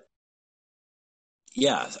 But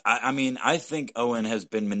yeah, I mean, I think Owen has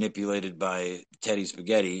been manipulated by Teddy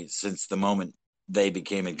Spaghetti since the moment they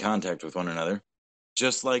became in contact with one another.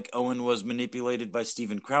 Just like Owen was manipulated by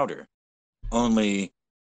Steven Crowder. Only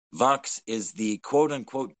Vox is the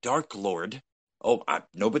quote-unquote Dark Lord. Oh, I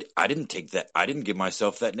didn't take that. I didn't give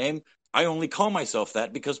myself that name. I only call myself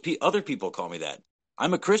that because other people call me that.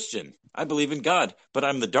 I'm a Christian. I believe in God, but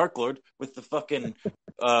I'm the Dark Lord with the fucking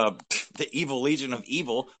the evil legion of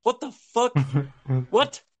evil. What the fuck?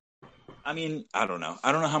 What? I mean, I don't know.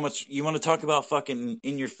 I don't know how much you want to talk about fucking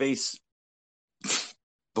in your face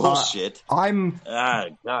bullshit. God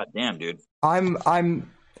damn, dude. I'm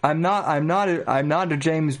not a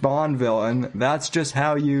James Bond villain. That's just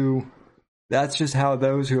how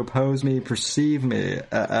those who oppose me perceive me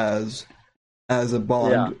as a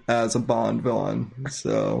Bond villain.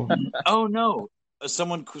 So oh no,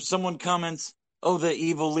 someone comments, oh, the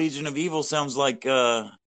evil legion of evil sounds like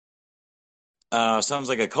a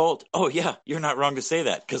cult. Oh yeah, you're not wrong to say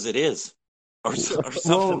that, because it is, or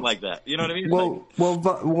something like that. You know what I mean?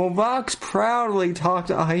 Well, Vox proudly talked.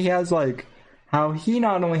 He has how he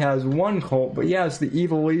not only has one cult, but he has the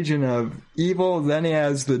evil legion of evil. Then he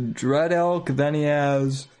has the Dread Elk. Then he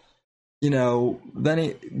has, so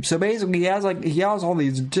basically he has all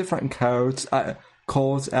these different cults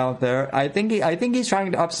out there. I think he's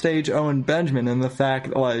trying to upstage Owen Benjamin in the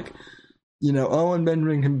fact that Owen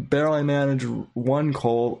Benjamin can barely manage one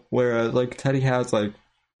cult, whereas Teddy has 5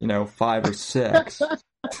 or 6.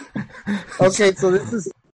 Okay, so this is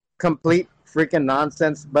complete freaking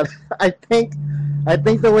nonsense, but I think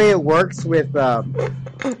the way it works with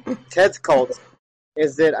Ted's cult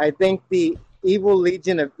is that I think the evil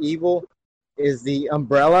legion of evil is the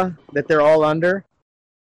umbrella that they're all under,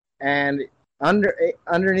 and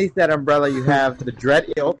underneath that umbrella you have the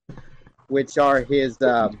Dread Ilk, which are his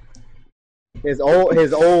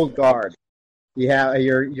old guard. You have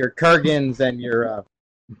your Kurgans and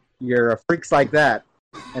your freaks like that,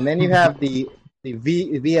 and then you have the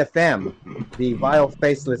VFM, the Vile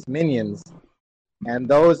Faceless Minions, and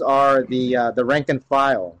those are the rank and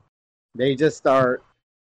file. They just are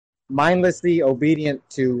mindlessly obedient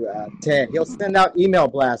to Ted. He'll send out email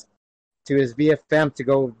blasts to his VFM to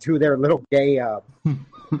go do their little gay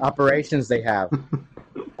operations they have.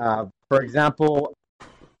 For example,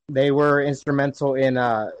 they were instrumental in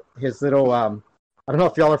his little, I don't know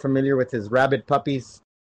if y'all are familiar with his rabid puppies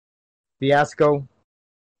fiasco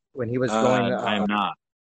when he was going. I'm not.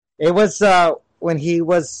 It was when he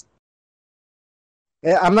was.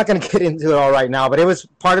 I'm not going to get into it all right now, but it was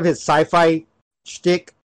part of his sci-fi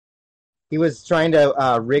shtick. He was trying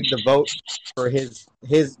to rig the vote for his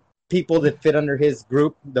people that fit under his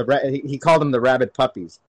group. He called them the rabid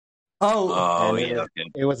puppies. It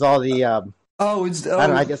was all the. I don't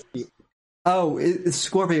know. I guess. It's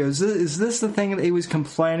Scorpio. Is this the thing that he was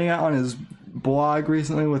complaining on his blog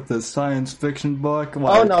recently with the science fiction book?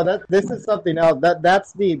 This is something else.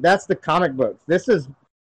 That's the comic books. This is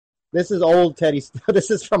old Teddy stuff. This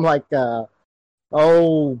is from 5-6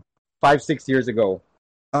 years ago.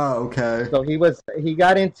 Oh, okay. So he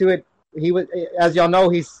got into it. He was, as y'all know,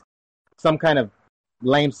 he's some kind of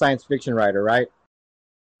lame science fiction writer, right?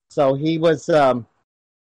 So he was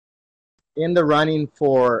in the running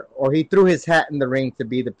or he threw his hat in the ring to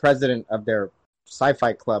be the president of their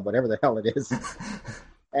sci-fi club, whatever the hell it is.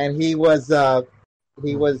 And he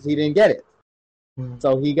didn't get it.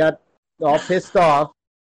 So he got all pissed off,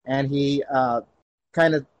 and he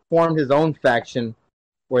kind of formed his own faction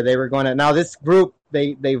where they were going to. Now this group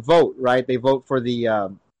they vote, right? They vote for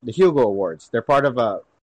the Hugo Awards. They're part of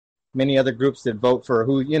many other groups that vote for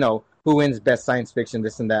who wins best science fiction,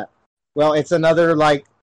 this and that. Well, it's another like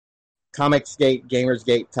Comicsgate,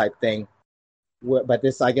 Gamersgate type thing. But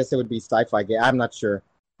this, I guess it would be Sci-Fi Gate. I'm not sure.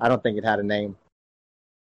 I don't think it had a name.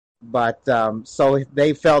 But so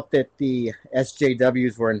they felt that the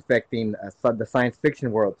SJWs were infecting the science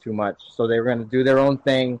fiction world too much. So they were going to do their own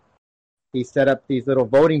thing. He set up these little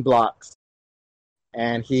voting blocks.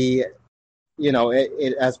 And he,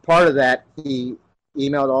 as part of that, he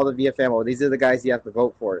emailed all the VFM, oh, these are the guys you have to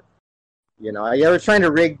vote for. They were trying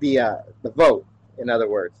to rig the vote, in other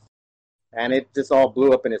words. And it just all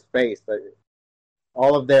blew up in his face.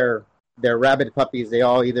 All of their rabid puppies, they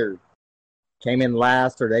all either came in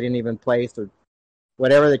last or they didn't even place or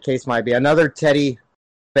whatever the case might be. Another Teddy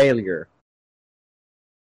failure.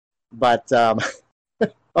 But,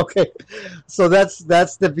 okay, so that's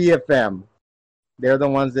the VFM. They're the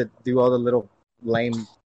ones that do all the little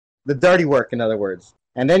the dirty work, in other words.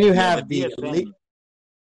 And then you have the VFM.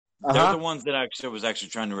 They're the ones that I was actually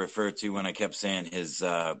trying to refer to when I kept saying his,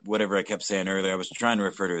 whatever I kept saying earlier. I was trying to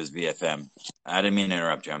refer to his VFM. I didn't mean to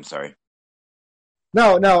interrupt you. I'm sorry.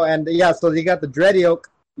 No, and yeah, so you got the Dread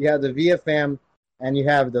Oak, you have the VFM, and you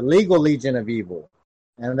have the Legal Legion of Evil.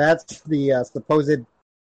 And that's the supposed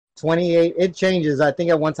 28. It changes. I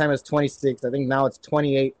think at one time it was 26. I think now it's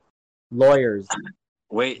 28 lawyers.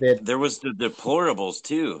 Wait, there was the deplorables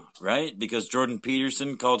too, right? Because Jordan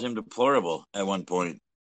Peterson called him deplorable at one point.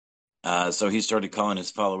 So he started calling his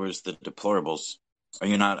followers the deplorables. Are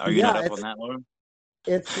you not up on that, Lauren?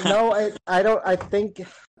 It's no, I don't. I think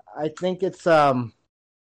it's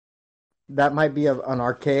that might be an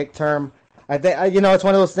archaic term. I think it's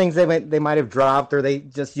one of those things they might have dropped or they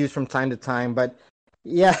just use from time to time. But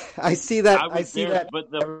yeah, I see that. I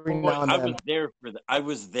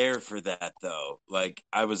was there for that though. Like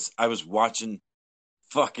I was watching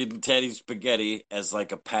fucking Teddy Spaghetti as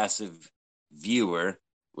like a passive viewer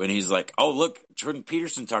when he's like, "Oh look, Jordan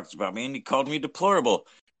Peterson talks about me and he called me deplorable.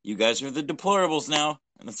 You guys are the deplorables now."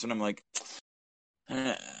 And that's when I'm like,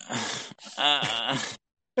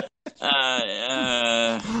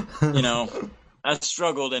 I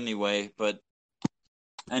struggled anyway, but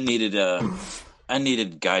I needed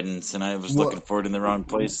guidance, and I was looking for it in the wrong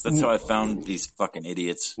place. That's how I found these fucking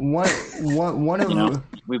idiots. We've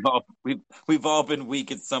all been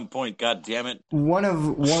weak at some point. God damn it! One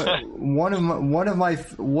of my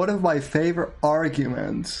favorite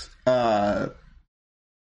arguments.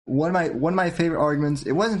 One of my favorite arguments.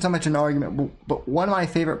 It wasn't so much an argument, but one of my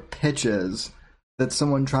favorite pitches that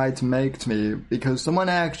someone tried to make to me, because someone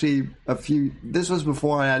actually this was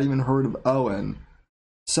before I had even heard of Owen.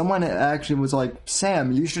 Someone actually was like,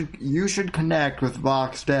 "Sam, you should connect with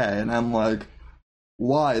Vox Day," and I'm like,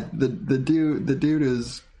 "Why? The dude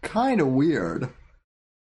is kind of weird."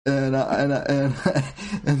 And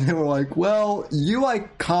they were like, "Well, you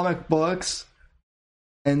like comic books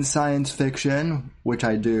and science fiction, which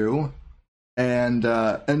I do, and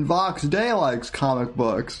Vox Day likes comic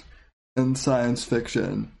books and science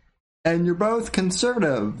fiction, and you're both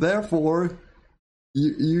conservative, therefore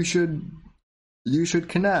you should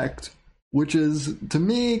connect," which is to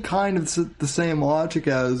me kind of the same logic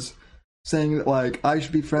as saying that like I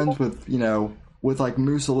should be friends with like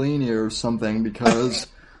Mussolini or something because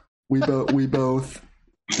we both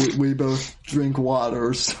drink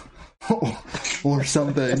waters or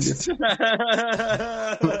something.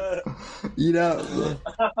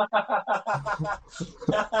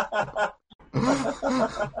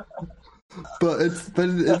 But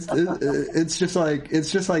it's just like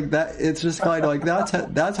that. It's just kind of like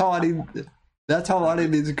that's how a lot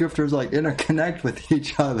of these grifters like interconnect with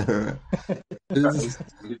each other. Jesus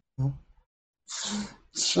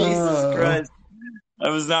Christ! I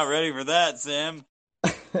was not ready for that, Sam.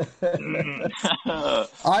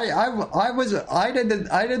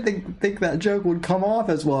 I didn't think that joke would come off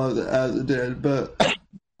as well as it did, but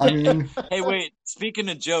I mean. Hey, wait! Speaking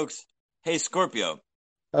of jokes, hey Scorpio.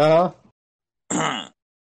 How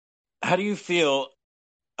do you feel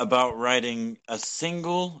about writing a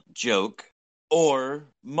single joke or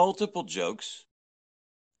multiple jokes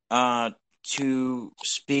to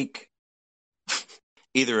speak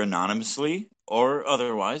either anonymously or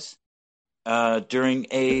otherwise during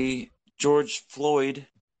a George Floyd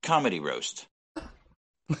comedy roast?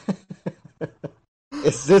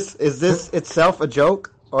 Is this itself a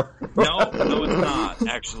joke? Or No, it's not.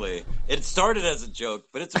 Actually, it started as a joke,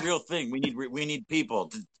 but it's a real thing. We need people.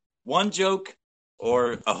 One joke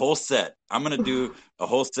or a whole set. I'm gonna do a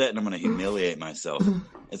whole set, and I'm gonna humiliate myself.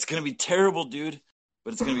 It's gonna be terrible, dude,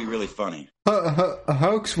 but it's gonna be really funny.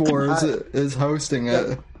 Hoax Wars is hosting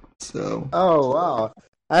it. So. Oh wow,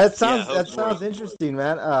 that Hoax sounds Wars. interesting,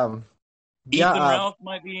 man. Ralph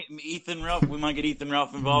might be Ethan Ralph. We might get Ethan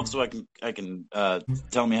Ralph involved, so I can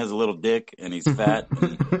tell him he has a little dick and he's fat.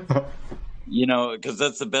 And, you know, because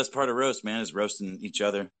that's the best part of roast, man, is roasting each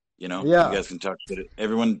other. You know, Yeah. You guys can talk shit.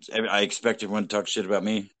 I expect everyone to talk shit about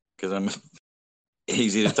me because I'm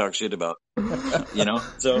easy to talk shit about. You know,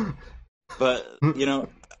 so, but you know,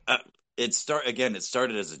 it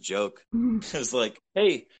started as a joke. It's like,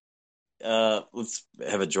 hey, let's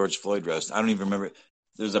have a George Floyd roast. I don't even remember.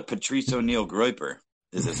 There's a Patrice O'Neill Groiper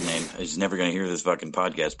is his name. He's never going to hear this fucking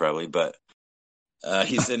podcast probably, but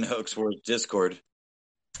he's in Hoax Wars Discord.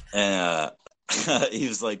 And he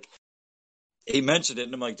was like, he mentioned it,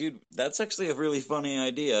 and I'm like, dude, that's actually a really funny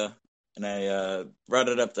idea. And I brought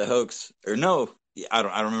it up to Hoax, or no, I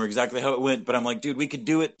don't remember exactly how it went, but I'm like, dude, we could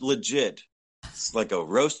do it legit. It's like a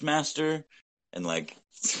roast master, and like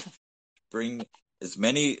bring as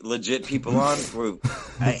many legit people on.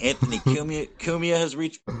 Anthony Cumia has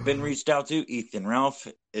been reached out to. Ethan Ralph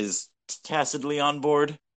is tacitly on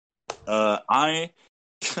board. I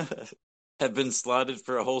have been slotted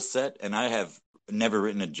for a whole set, and I have never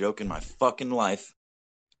written a joke in my fucking life.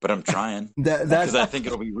 But I'm trying because I think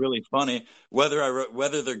it'll be really funny,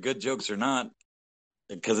 whether they're good jokes or not,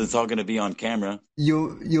 because it's all going to be on camera.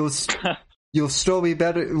 You'll still be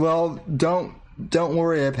better. Well, don't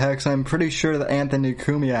worry, Apex. I'm pretty sure that Anthony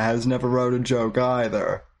Cumia has never wrote a joke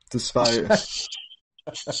either, despite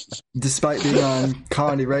being on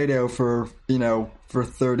comedy radio for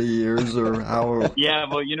 30 years or however. Yeah,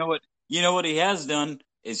 well, you know what he has done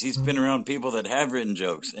is he's been around people that have written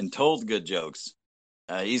jokes and told good jokes.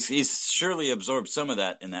 He's surely absorbed some of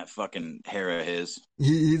that in that fucking hair of his.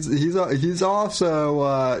 He's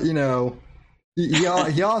also he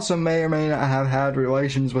also may or may not have had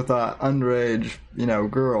relations with underage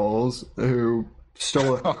girls who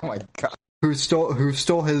stole. Oh my god! Who stole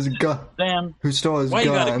his gun? Sam, who stole his why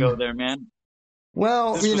gun? Why you gotta go there, man?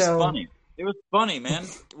 Well, this was funny. It was funny, man.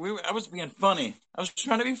 I was being funny. I was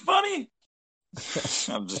trying to be funny.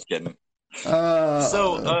 I'm just kidding.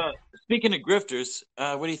 Speaking of grifters,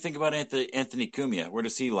 what do you think about Anthony Cumia? Where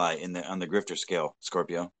does he lie on the grifter scale,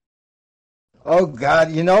 Scorpio? Oh God,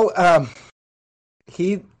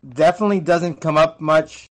 he definitely doesn't come up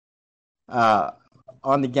much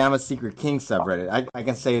on the Gamma Secret King subreddit. I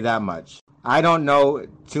can say that much. I don't know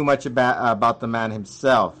too much about the man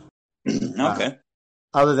himself. Okay.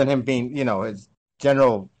 Other than him being, his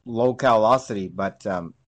general localosity, but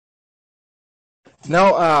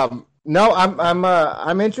no,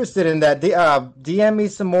 I'm interested in that. DM me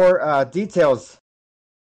some more details,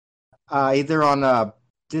 either on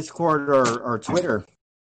Discord or Twitter.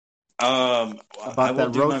 I will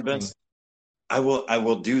do my best. I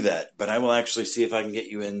will do that, but I will actually see if I can get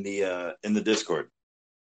you in the Discord.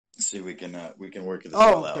 See if we can work this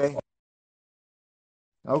all out.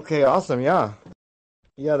 Okay, awesome.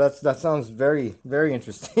 Yeah, that sounds very, very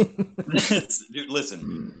interesting. Dude,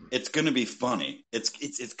 listen, it's gonna be funny.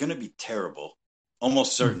 It's gonna be terrible,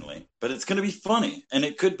 almost certainly, but it's gonna be funny, and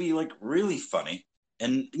it could be like really funny,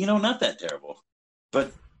 and not that terrible.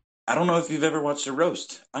 But I don't know if you've ever watched a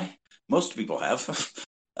roast. Most people have.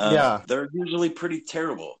 Yeah, they're usually pretty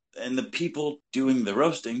terrible, and the people doing the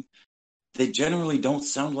roasting, they generally don't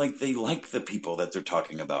sound like they like the people that they're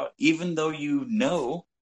talking about, even though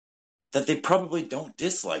that they probably don't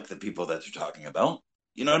dislike the people that they're talking about.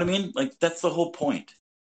 You know what I mean? Like, that's the whole point.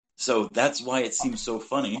 So that's why it seems so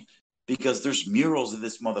funny, because there's murals of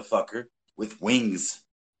this motherfucker with wings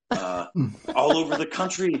all over the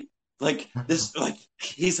country. Like,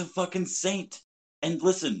 he's a fucking saint. And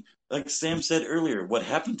listen, like Sam said earlier, what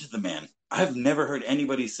happened to the man? I've never heard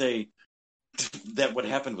anybody say that what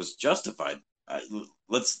happened was justified.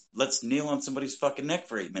 Let's kneel on somebody's fucking neck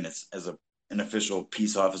for 8 minutes as an official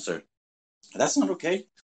peace officer. That's not okay.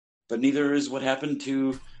 But neither is what happened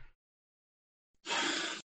to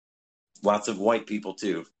lots of white people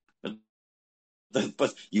too.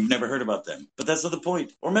 But you've never heard about them. But that's not the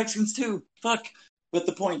point. Or Mexicans too. Fuck. But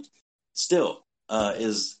the point still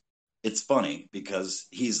is it's funny because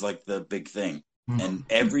he's like the big thing. And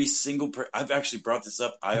every single I've actually brought this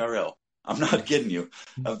up IRL. I'm not kidding you.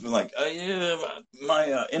 I've been like,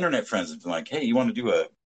 my internet friends have been like, hey, you want to do a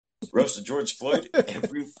roast of George Floyd?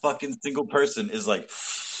 Every fucking single person is like,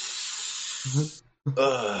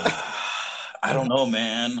 I don't know,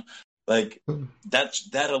 man. Like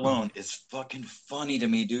that alone is fucking funny to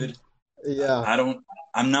me, dude. Yeah.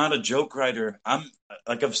 I'm not a joke writer. I'm,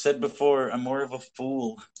 like I've said before, I'm more of a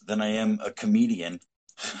fool than I am a comedian.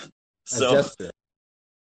 A So, jester.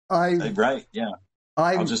 right, yeah.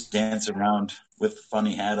 I'll I just dance around with a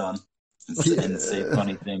funny hat on and say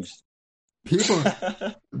funny things. people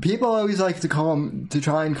people always like to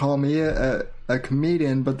try and call me a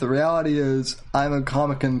comedian, but the reality is I'm a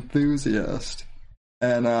comic enthusiast,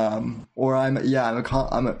 and or I'm a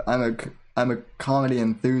comedy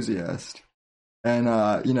enthusiast, and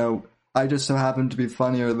I just so happen to be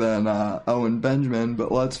funnier than Owen Benjamin.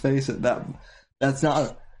 But let's face it, that's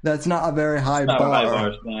not a very high Not a high bar.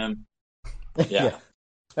 bar, Sam. Yeah.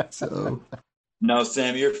 So No,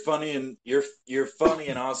 Sam, you're funny and you're funny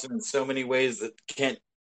and awesome in so many ways that can't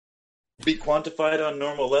be quantified on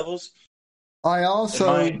normal levels. I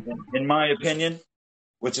also, In my opinion,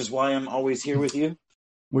 which is why I'm always here with you,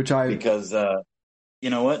 because you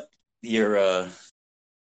know what? You're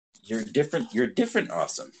different. You're different,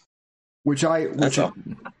 awesome. Are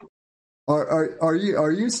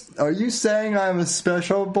you saying I'm a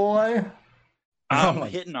special boy? I'm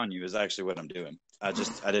hitting on you is actually what I'm doing. I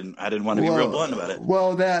didn't want to be real blunt about it.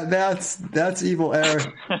 Well, that's evil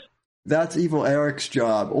Eric. That's evil Eric's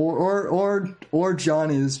job, or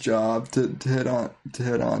Johnny's job to hit on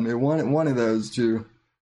me. One of those two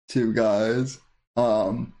guys.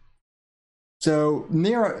 So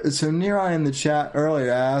Nira in the chat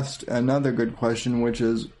earlier asked another good question, which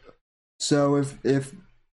is, so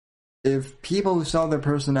if people who sell their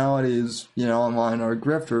personalities, online are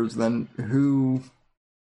grifters, then who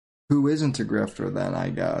isn't a grifter then, I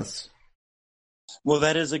guess? Well,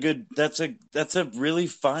 that's a really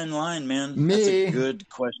fine line, man. Me, that's a good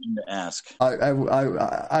question to ask.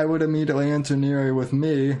 I would immediately answer Neri with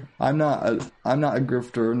me. I'm not a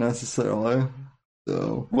grifter necessarily.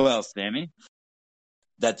 So, well, Sammy,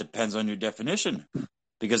 that depends on your definition.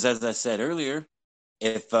 Because as I said earlier,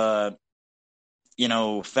 if Fat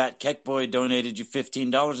Keck Boy donated you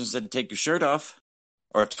 $15 and said take your shirt off,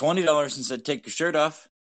 or $20 and said take your shirt off,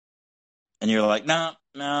 and you're like, nah,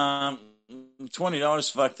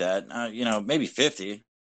 $20, fuck that. Maybe $50,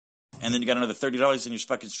 and then you got another $30 in your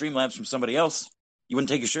fucking Streamlabs from somebody else. You wouldn't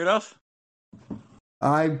take your shirt off?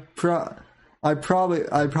 I probably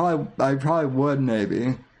would,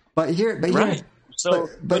 maybe. But right. So,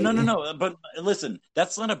 but no. But listen,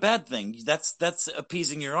 that's not a bad thing. That's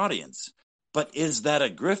appeasing your audience. But is that a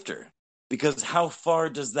grifter? Because how far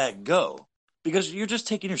does that go? Because you're just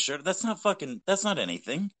taking your shirt. That's not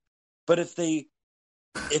anything. But if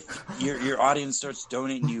your audience starts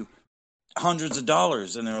donating you hundreds of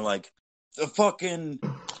dollars and they're like, the fucking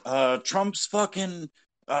Trump's fucking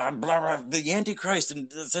blah, blah, the Antichrist,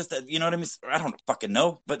 and says that, you know what I mean? I don't fucking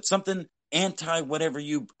know, but something anti whatever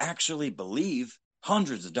you actually believe,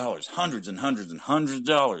 hundreds of dollars, hundreds and hundreds and hundreds of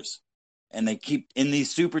dollars. And they keep in these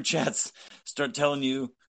super chats start telling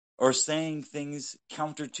you or saying things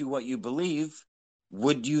counter to what you believe.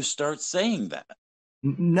 Would you start saying that?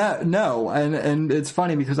 No, and it's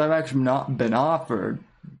funny because I've actually not been offered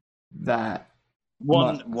that.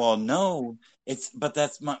 Well, no, but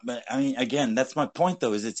I mean, again, that's my point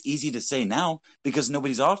though, is it's easy to say now because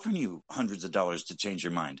nobody's offering you hundreds of dollars to change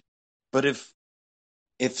your mind. But if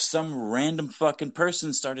some random fucking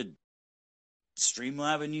person started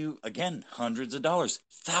Streamlabbing you, again, hundreds of dollars,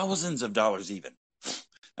 thousands of dollars even.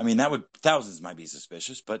 I mean, thousands might be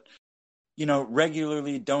suspicious, but,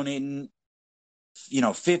 regularly donating,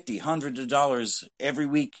 50, hundreds of dollars every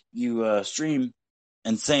week you stream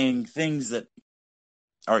and saying things that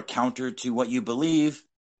are counter to what you believe,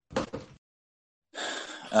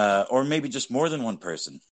 or maybe just more than one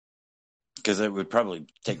person, because it would probably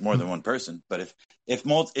take more than one person. But if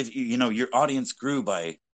your audience grew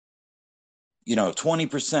by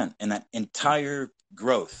 20%, and that entire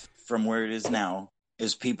growth from where it is now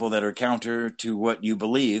is people that are counter to what you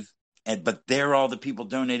believe, but they're all the people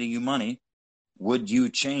donating you money, would you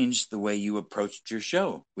change the way you approached your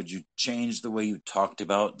show? Would you change the way you talked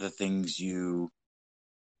about the things you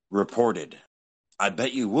reported? I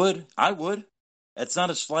bet you would. I would. That's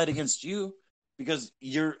not a slight against you, because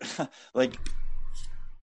you're like,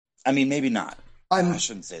 I mean, maybe not. I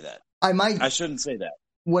shouldn't say that. I shouldn't say that.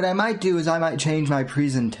 What I might do is I might change my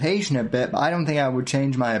presentation a bit, but I don't think I would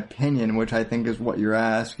change my opinion, which I think is what you're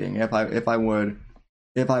asking. If I would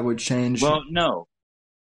change. Well,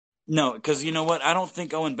 no, because you know what? I don't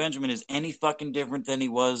think Owen Benjamin is any fucking different than he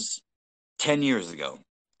was 10 years ago.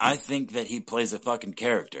 I think that he plays a fucking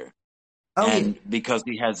character. And because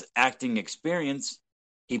he has acting experience,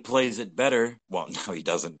 he plays it better. Well, no, he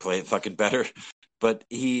doesn't play it fucking better, but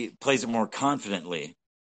he plays it more confidently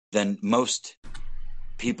than most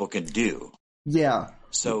people can do. Yeah.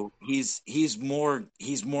 So he's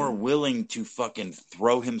more willing to fucking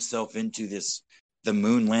throw himself into this. The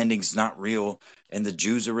moon landing's not real, and the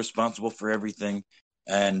Jews are responsible for everything,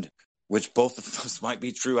 and which both of those might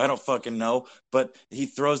be true. I don't fucking know, but he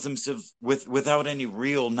throws himself without any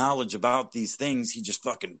real knowledge about these things. He just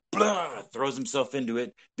fucking throws himself into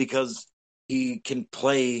it because he can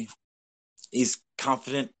play. He's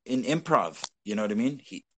confident in improv. You know what I mean?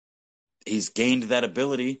 He's gained that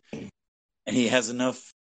ability, and he has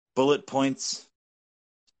enough bullet points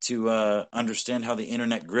to understand how the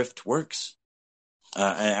internet grift works.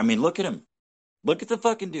 I mean, look at him. Look at the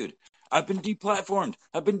fucking dude. I've been deplatformed.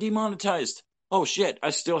 I've been demonetized. Oh shit!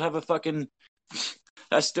 I still have a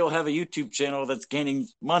YouTube channel that's gaining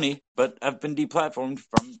money, but I've been deplatformed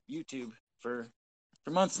from YouTube for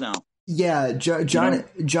months now. Yeah, Johnny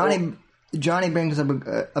brings up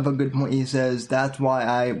a good point. He says that's why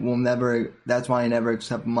I never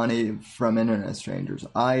accept money from internet strangers.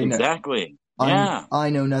 Exactly. Yeah. I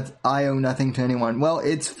owe nothing to anyone. Well,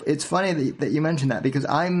 it's funny that you mentioned that, because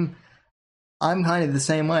I'm kind of the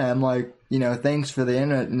same way. I'm like, thanks for the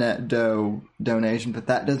internet donation, but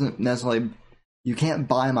that doesn't necessarily, you can't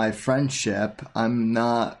buy my friendship. I'm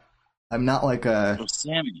not like a... Well,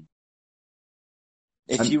 Sammy,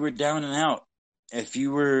 if you were down and out, if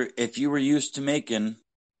you were used to making,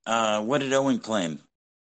 what did Owen claim?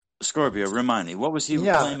 Scorpio, remind me, what was he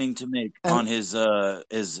claiming to make on his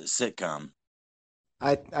sitcom?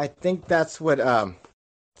 I think that's what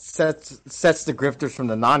sets the grifters from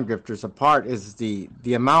the non-grifters apart, is the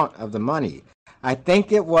amount of the money. I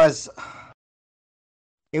think it was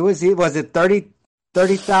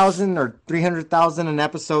 30,000 or 300,000 an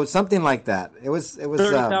episode, something like that. It was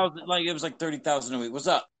 30,000, it was like 30,000 a week. What's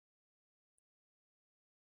up?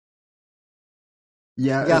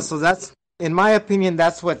 Yeah. So that's, in my opinion,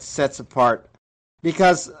 that's what sets apart,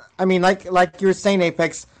 because I mean, like you were saying,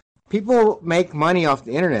 Apex, people make money off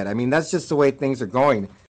the internet. I mean, that's just the way things are going.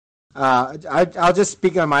 I'll just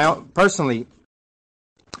speak on my own personally.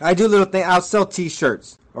 I do little things. I'll sell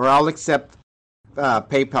T-shirts, or I'll accept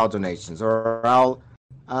PayPal donations, or I'll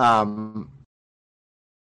I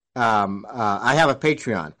have a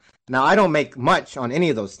Patreon. Now, I don't make much on any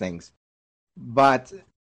of those things, but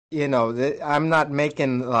I'm not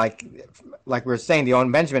making like we were saying, the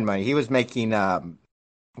Owen Benjamin money. He was making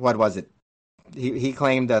what was it? He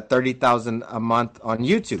claimed 30,000 a month on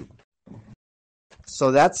YouTube.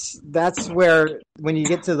 So that's where, when you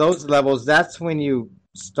get to those levels, that's when you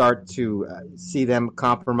start to see them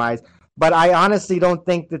compromise. But I honestly don't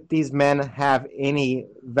think that these men have any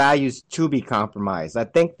values to be compromised. I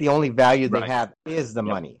think the only value they have is the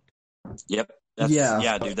money. Yep.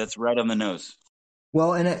 Yeah, dude, that's right on the nose.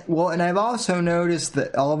 Well, and I've also noticed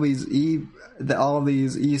that all these e-celebs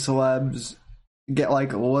get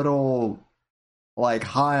like a little like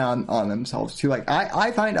high on themselves too. Like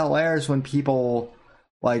I find it hilarious when people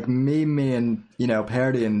like meme me and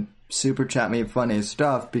parody and super chat me funny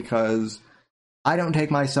stuff, because I don't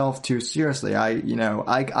take myself too seriously. I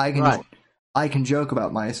can joke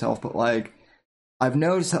about myself, but like I've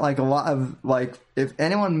noticed that like a lot of like, if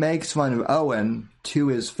anyone makes fun of Owen to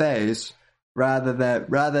his face, rather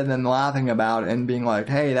than laughing about it and being like,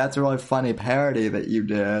 hey, that's a really funny parody that you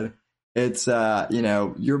did, it's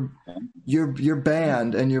you're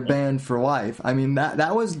banned, and you're banned for life. I mean,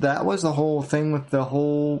 that was the whole thing with the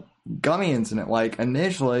whole gummy incident. Like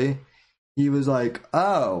initially he was like,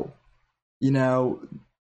 oh,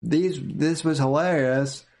 this was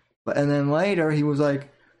hilarious, and then later he was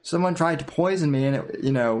like, someone tried to poison me, and it,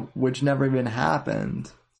 which never even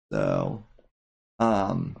happened. So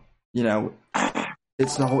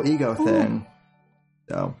it's the whole ego thing.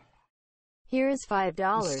 So here's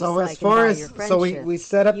 $5. So as far as we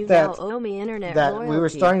set up that owe me internet that loyalty. We were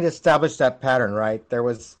starting to establish that pattern, right? There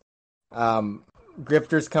was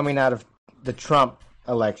grifters coming out of the Trump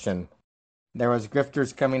election. There was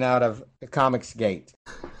grifters coming out of Comics Gate.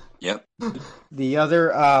 Yep. The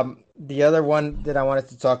other one that I wanted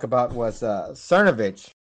to talk about was Cernovich,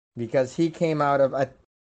 because he came out of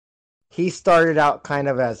he started out kind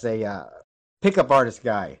of as a pickup artist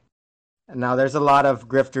guy. Now there's a lot of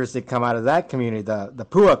grifters that come out of that community, the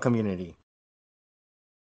Pua community.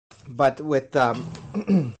 But with let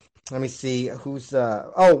me see who's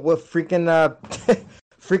freaking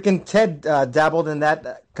freaking Ted dabbled in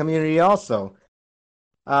that community also.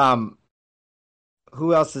 Who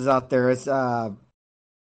else is out there? It's I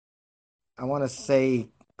want to say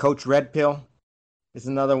Coach Red Pill is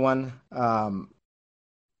another one.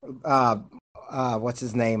 What's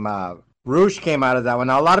his name? Roosh came out of that one.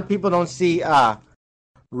 Now a lot of people don't see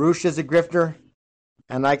Roosh as a grifter,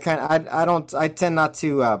 and I tend not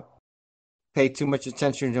to pay too much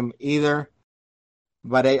attention to him either.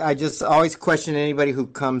 But I just always question anybody who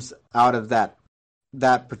comes out of that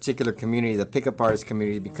particular community, the pickup artist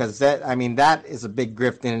community, because that is a big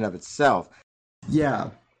grift in and of itself. Yeah.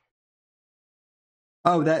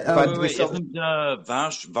 Oh, that. But Wait, isn't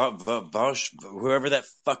Vosh, whoever that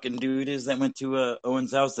fucking dude is that went to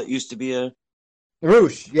Owen's house that used to be a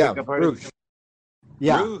Roosh, yeah, pickup artist? Roosh,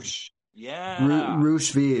 yeah, Roosh. Yeah.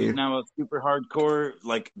 Roosh V. He's now a super hardcore,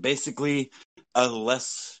 like basically a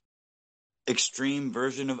less extreme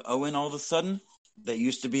version of Owen all of a sudden that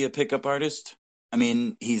used to be a pickup artist. I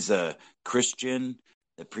mean, he's a Christian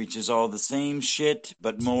that preaches all the same shit,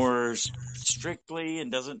 but more strictly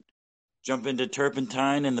and doesn't jump into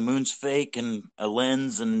turpentine and the moon's fake and a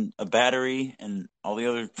lens and a battery and all the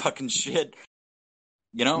other fucking shit.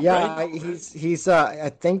 You know, yeah. right? He's. I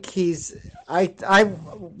think he's.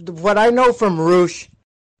 What I know from Roosh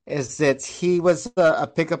is that he was a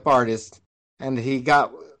pickup artist, and he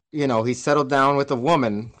got, he settled down with a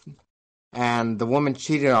woman, and the woman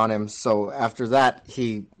cheated on him. So after that,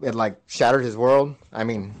 it like shattered his world. I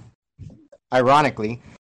mean, ironically,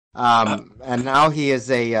 and now he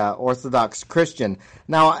is a Orthodox Christian.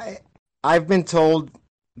 Now, I've been told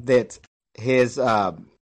that his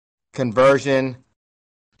conversion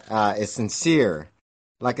is sincere.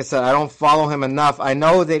 Like I said, I don't follow him enough. I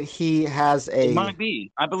know that he has It might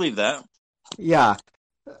be. I believe that. Yeah,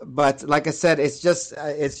 but like I said, it's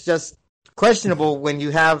just questionable when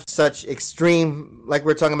you have such extreme, like we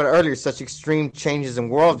were talking about earlier, such extreme changes in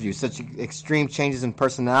worldview, such extreme changes in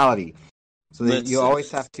personality. So that you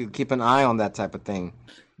always have to keep an eye on that type of thing.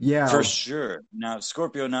 Yeah, for sure. Now,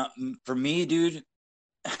 Scorpio. Now, for me, dude,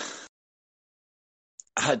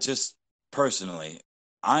 I just personally,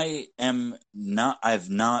 I've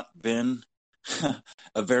not been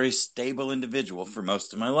a very stable individual for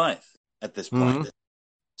most of my life at this point. Mm-hmm.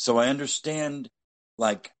 So I understand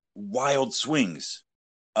like wild swings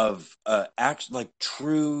of like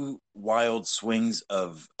true wild swings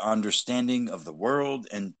of understanding of the world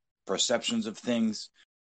and perceptions of things.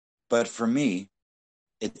 But for me,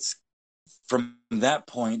 it's from that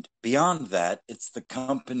point, beyond that, it's the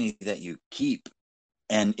company that you keep.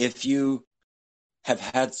 And if you have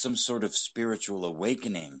had some sort of spiritual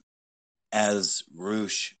awakening, as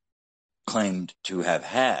Roosh claimed to have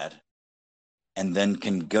had, and then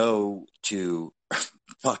can go to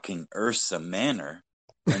fucking Ursa Manor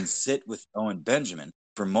and sit with Owen Benjamin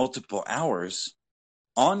for multiple hours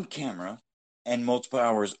on camera and multiple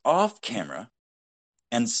hours off camera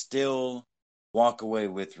and still walk away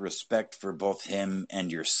with respect for both him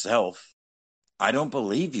and yourself, I don't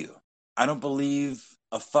believe you. I don't believe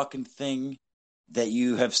a fucking thing that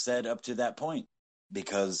you have said up to that point,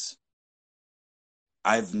 because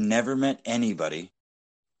I've never met anybody.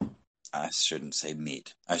 I shouldn't say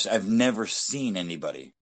meet. I've never seen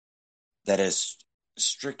anybody that has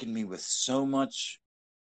stricken me with so much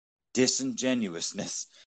disingenuousness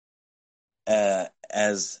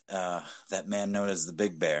as that man known as the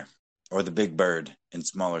Big Bear or the Big Bird in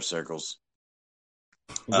smaller circles.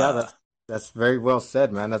 Yeah, that's very well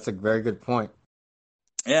said, man. That's a very good point.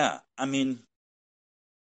 Yeah, I mean,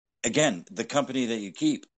 again, the company that you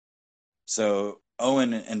keep. So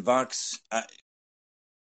Owen and Vox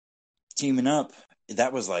teaming up,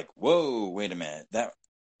 that was like, whoa, wait a minute. That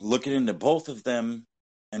looking into both of them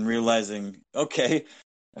and realizing, okay,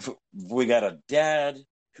 we got a dad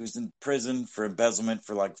who's in prison for embezzlement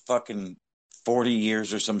for like fucking 40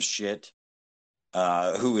 years or some shit,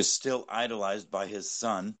 who is still idolized by his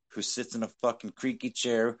son, who sits in a fucking creaky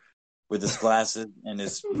chair with his glasses and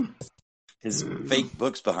his fake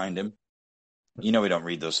books behind him. You know we don't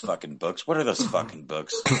read those fucking books. What are those fucking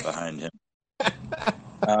books behind him?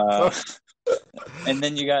 And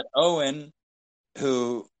then you got Owen,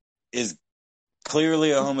 who is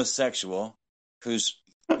clearly a homosexual, who's,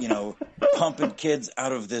 pumping kids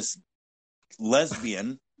out of this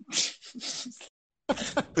lesbian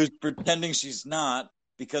who's pretending she's not,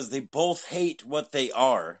 because they both hate what they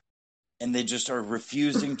are and they just are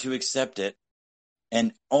refusing to accept it.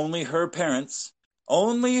 And only her parents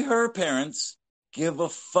give a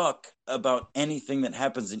fuck about anything that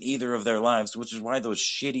happens in either of their lives, which is why those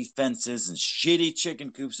shitty fences and shitty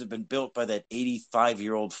chicken coops have been built by that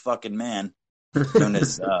 85-year-old fucking man known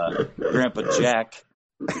as Grandpa Jack.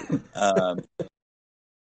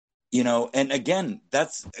 And again,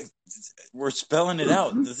 we're spelling it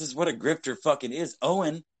out. This is what a grifter fucking is.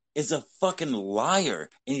 Owen is a fucking liar,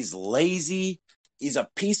 and he's lazy. He's a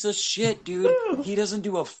piece of shit, dude. He doesn't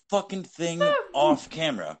do a fucking thing off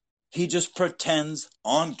camera. He just pretends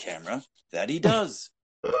on camera that he does.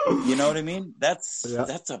 You know what I mean? That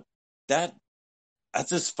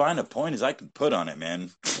that's as fine a point as I can put on it, man.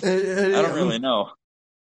 And I don't really know.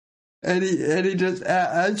 And he just,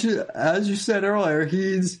 as you said earlier,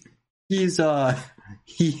 he's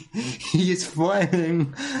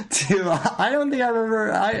planning to. I don't think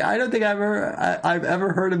I've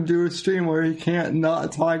ever heard him do a stream where he can't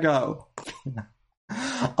not talk about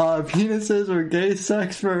penises or gay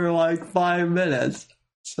sex for like 5 minutes.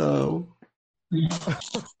 So,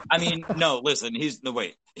 I mean, no, listen, he's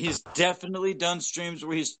definitely done streams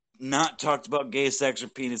where he's not talked about gay sex or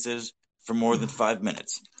penises for more than 5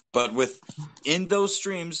 minutes. But within those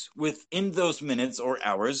streams, within those minutes or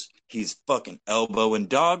hours, he's fucking elbowing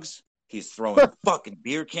dogs. He's throwing fucking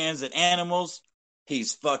beer cans at animals.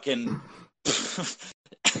 He's fucking...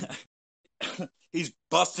 he's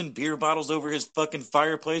busting beer bottles over his fucking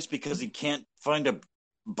fireplace because he can't find a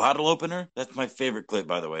bottle opener. That's my favorite clip,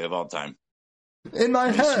 by the way, of all time. In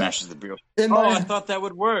my head... smashes the beer. I thought that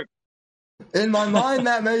would work. In my mind,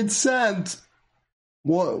 that made sense.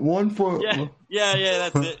 What, one for... Yeah,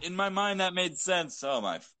 that's it. In my mind, that made sense. Oh,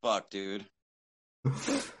 my fuck, dude.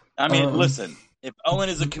 I mean, listen, if Owen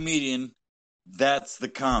is a comedian, that's the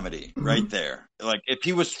comedy right there. Like, if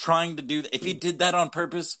he was trying to do... If he did that on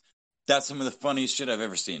purpose, that's some of the funniest shit I've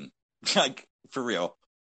ever seen. Like, for real.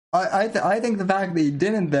 I think the fact that he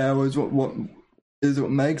didn't, though, is what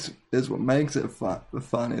makes it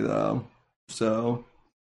funny, though. So...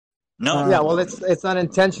 No. Yeah, well, it's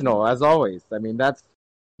unintentional, as always. I mean, that's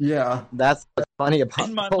what's funny about it.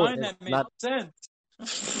 In my mind, that made sense.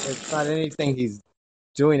 It's not anything he's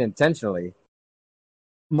doing intentionally.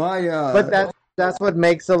 But that's what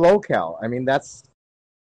makes a locale. I mean, that's...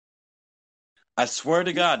 I swear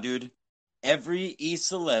to God, dude, every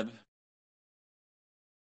e-celeb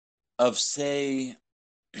of, say,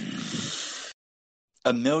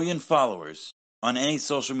 1 million followers on any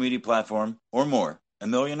social media platform or more, 1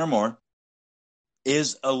 million or more,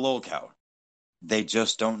 is a lolcow. They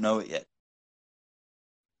just don't know it yet.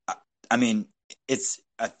 I mean,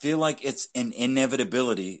 I feel like it's an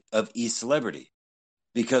inevitability of e-celebrity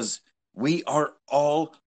because we are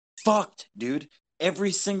all fucked, dude.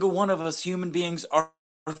 Every single one of us human beings are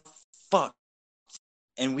fucked.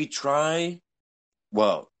 And we try,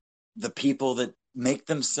 the people that make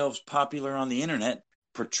themselves popular on the internet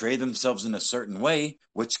portray themselves in a certain way,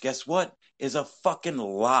 which guess what? Is a fucking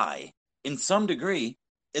lie. In some degree,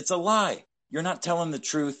 it's a lie. You're not telling the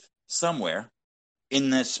truth somewhere in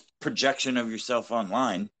this projection of yourself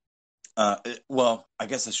online. I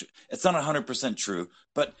guess it's not 100% true,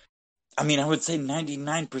 but I mean, I would say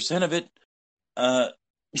 99% of it.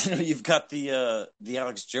 You've got the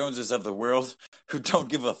Alex Joneses of the world who don't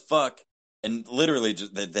give a fuck, and literally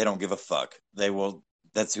just, they don't give a fuck.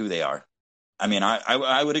 That's who they are. I mean,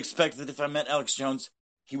 I would expect that if I met Alex Jones,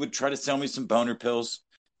 he would try to sell me some boner pills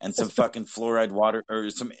and some fucking fluoride water or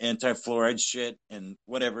some anti-fluoride shit and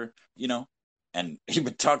whatever, and he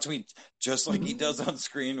would talk to me just like he does on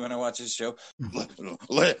screen when I watch his show.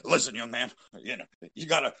 Listen, young man, you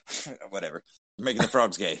gotta, whatever, making the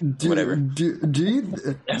frogs gay, whatever.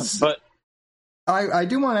 But I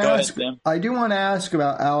do want to ask. I do want to ask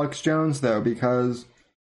about Alex Jones though, because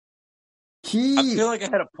I feel like I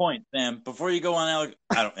had a point, Sam. Before you go on, Alex,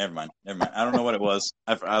 never mind. I don't know what it was.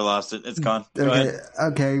 I lost it. It's gone. Go ahead.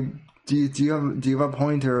 Okay. Do you have a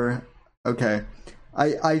point or okay?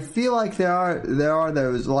 I feel like there are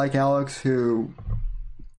those like Alex who.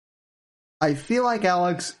 I feel like there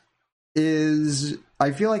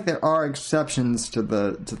are exceptions to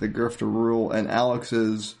the Grifter rule, and Alex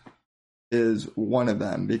is one of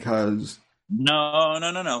them because no.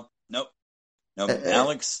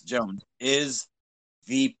 Alex Jones is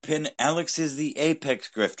the pin. Alex is the apex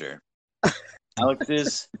grifter.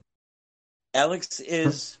 Alex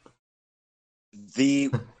is the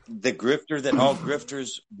grifter that all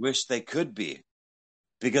grifters wish they could be,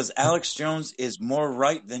 because Alex Jones is more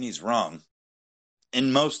right than he's wrong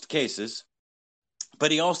in most cases,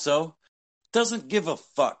 but he also doesn't give a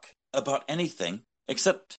fuck about anything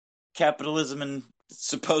except capitalism and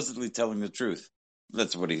supposedly telling the truth.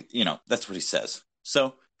 That's what he says.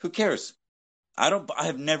 So who cares?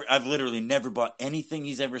 I've literally never bought anything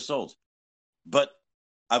he's ever sold, but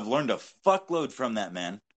I've learned a fuckload from that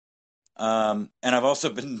man. And I've also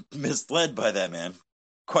been misled by that man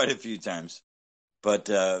quite a few times. But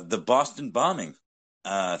the Boston bombing,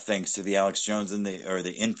 thanks to the Alex Jones and the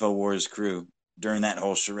InfoWars crew during that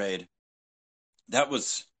whole charade, that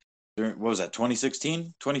was, what was that,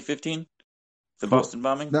 2016, 2015? The Boston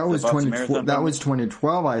bombing? That was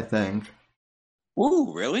 2012, I think.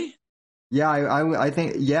 Ooh, really? Yeah, I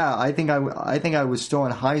think I was still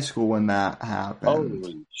in high school when that happened.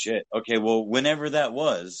 Holy shit. Okay, well, whenever that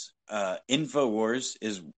was, InfoWars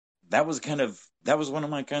that was one of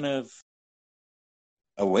my kind of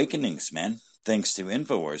awakenings, man. Thanks to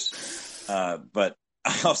InfoWars, but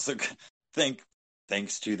I also think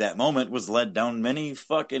thanks to that moment was led down many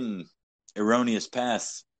fucking erroneous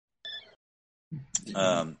paths.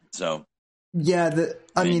 So yeah,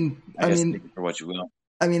 I mean, take it for what you will.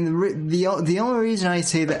 I mean, the only reason I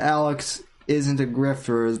say that Alex isn't a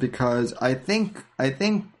grifter is because I think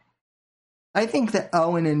that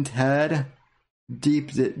Owen and Ted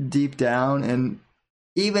deep down, and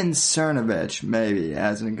even Cernovich maybe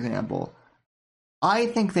as an example, I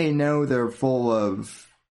think they know they're full of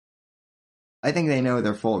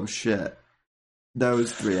shit.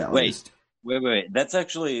 Those three at least. Wait. That's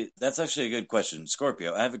actually a good question,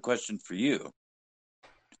 Scorpio. I have a question for you.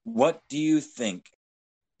 What do you think?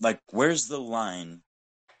 Like, where's the line?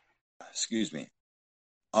 Excuse me.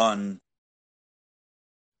 On,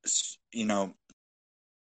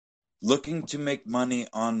 looking to make money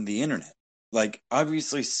on the internet. Like,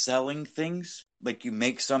 obviously selling things, like you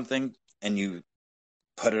make something and you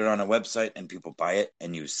put it on a website and people buy it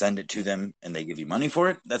and you send it to them and they give you money for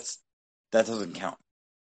it, that doesn't count.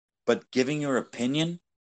 But giving your opinion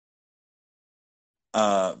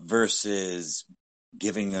versus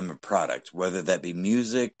giving them a product, whether that be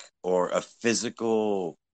music or a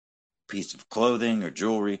physical piece of clothing or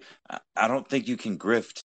jewelry, I don't think you can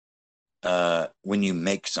grift when you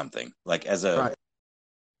make something. Like as an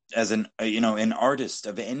an artist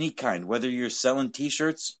of any kind, whether you're selling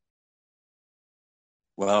t-shirts,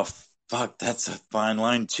 well, fuck, that's a fine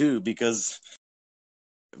line too, because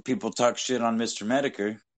people talk shit on Mr.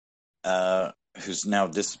 Medicare, who's now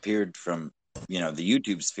disappeared from the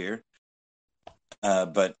YouTube sphere.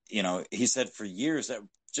 But he said for years that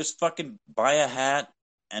just fucking buy a hat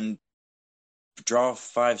and draw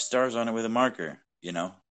 5 stars on it with a marker,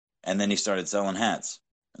 and then he started selling hats.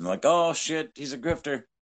 And like, oh shit, he's a grifter,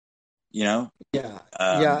 Yeah,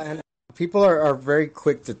 and people are very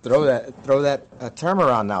quick to throw that term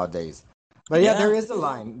around nowadays. But yeah, there is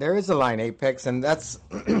a line, Apex, and that's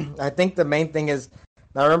I think the main thing is.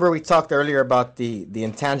 Now remember we talked earlier about the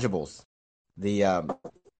intangibles, the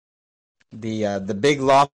big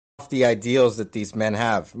lofty ideals that these men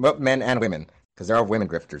have, men and women, because there are women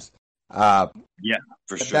grifters. For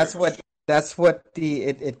sure. That's what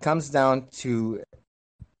it comes down to.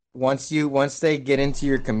 Once they get into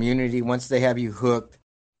your community, once they have you hooked,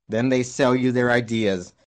 then they sell you their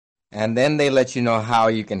ideas, and then they let you know how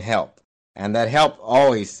you can help. And that help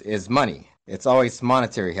always is money. It's always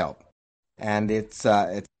monetary help, and it's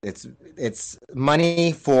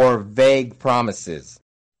money for vague promises.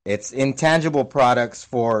 It's intangible products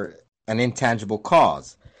for an intangible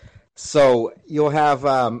cause. So you'll have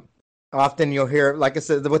often you'll hear, like I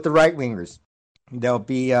said, with the right wingers, there'll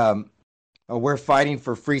be we're fighting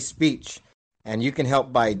for free speech, and you can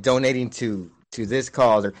help by donating to this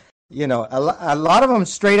cause, or a lot of them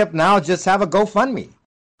straight up now just have a GoFundMe.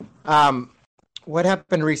 What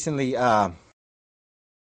happened recently?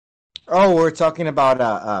 We're talking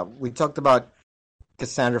about we talked about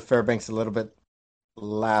Cassandra Fairbanks a little bit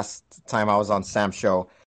last time I was on Sam's show,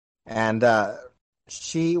 and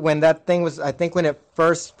when that thing was, I think when it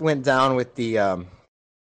first went down with the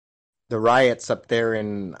riots up there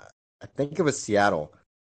in, I think it was Seattle,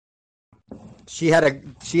 she had a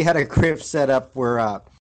grip set up where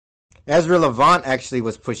Ezra Levant actually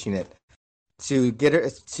was pushing it to get her.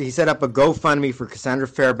 He set up a GoFundMe for Cassandra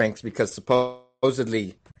Fairbanks because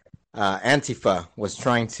supposedly Antifa was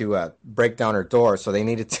trying to break down her door, so they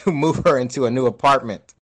needed to move her into a new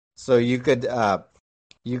apartment. So you could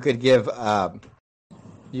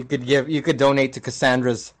donate to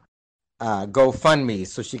Cassandra's GoFundMe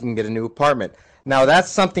so she can get a new apartment. Now that's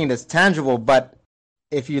something that's tangible, but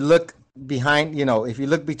if you look behind, if you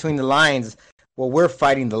look between the lines, well, we're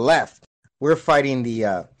fighting the left. We're fighting these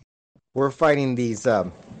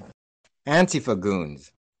Antifa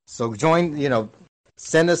goons. So join,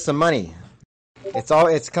 send us some money. It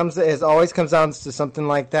always comes down to something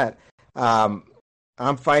like that. I'm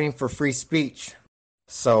fighting for free speech.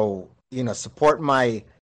 So, support my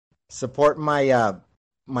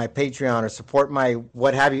Patreon or support my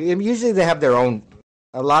what have you. And usually they have their own.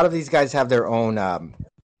 A lot of these guys have their own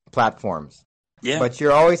platforms. Yeah. But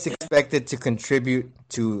you're always expected to contribute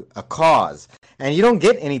to a cause, and you don't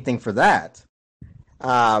get anything for that.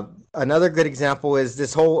 Another good example is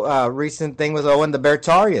this whole recent thing with Owen, the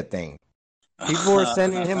Bertaria thing. People were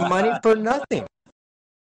sending him money for nothing.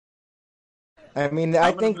 I mean,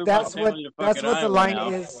 I think that's what the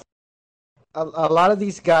line is. A lot of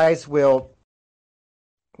these guys will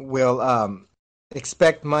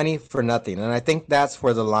expect money for nothing, and I think that's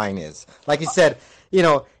where the line is. Like you said,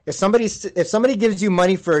 if somebody gives you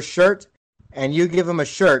money for a shirt and you give them a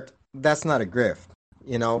shirt, that's not a grift,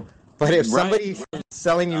 But if somebody's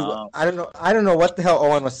selling you, I don't know what the hell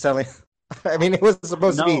Owen was selling. I mean, it was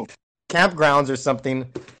supposed to be campgrounds or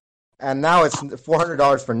something, and now it's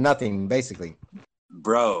 $400 for nothing, basically.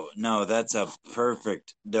 Bro, no, that's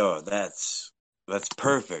perfect,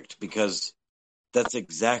 because that's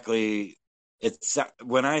exactly. It's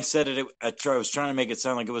when I said it, I was trying to make it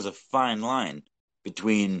sound like it was a fine line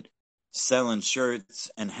between selling shirts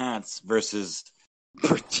and hats versus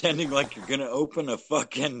pretending like you're gonna open a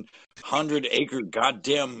fucking 100-acre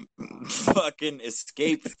goddamn fucking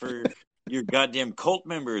escape for your goddamn cult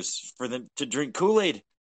members for them to drink Kool-Aid,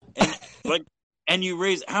 and you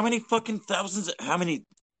raise how many fucking thousands?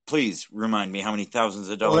 Please remind me how many thousands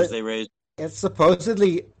of dollars they raised. It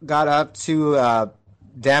supposedly got up to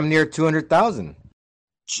damn near 200,000.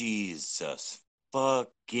 Jesus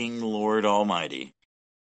fucking Lord Almighty!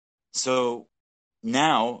 So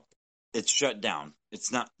now it's shut down.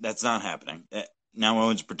 That's not happening. Now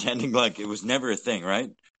Owen's pretending like it was never a thing, right?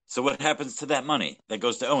 So what happens to that money? That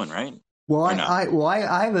goes to Owen, right? Well,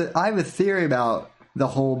 I have a theory about the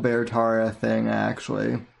whole Bertara thing,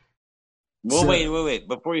 actually. Well, wait.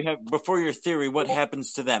 Before your theory, what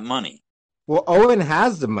happens to that money? Well, Owen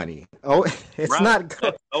has the money. It's not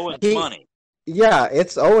That's Owen's money. Yeah,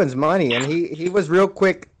 it's Owen's money, and he was real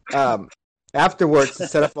quick afterwards to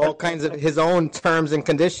set up all kinds of his own terms and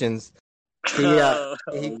conditions. He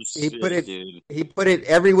put it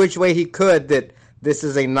every which way he could that this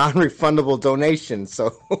is a non-refundable donation.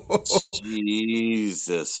 So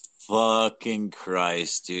Jesus fucking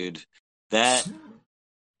Christ, dude.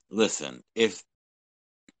 Listen, if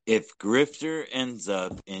Grifter ends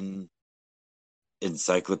up in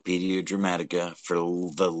Encyclopedia Dramatica, for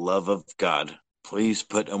the love of God, please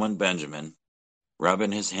put Owen Benjamin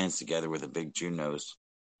rubbing his hands together with a big Jew nose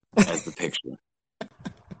as the picture.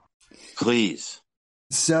 Please.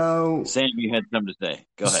 So, Sam, you had something to say.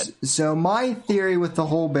 Go ahead. So my theory with the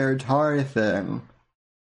whole Bertara thing,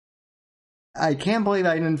 I can't believe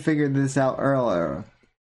I didn't figure this out earlier,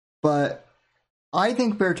 but I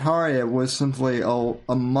think Bertara was simply a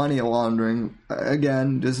money laundering.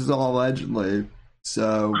 Again, this is all allegedly.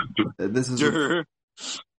 So this is, sure.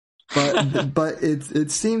 but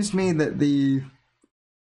it seems to me that the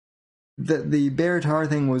Bertara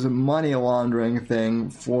thing was a money laundering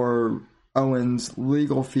thing for Owen's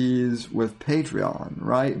legal fees with Patreon,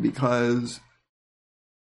 right? Because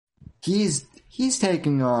he's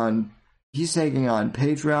taking on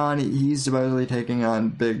Patreon. He's supposedly taking on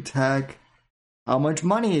big tech. How much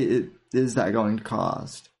money is that going to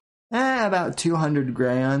cost? About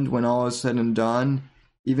 $200,000 when all is said and done.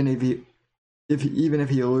 Even if he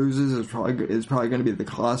loses, it's probably going to be the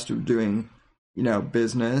cost of doing,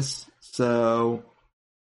 business. So,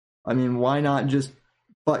 I mean, why not just?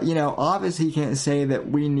 But obviously, he can't say that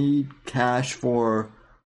we need cash for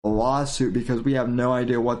a lawsuit because we have no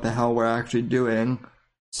idea what the hell we're actually doing.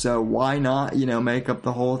 So why not, make up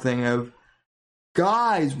the whole thing of,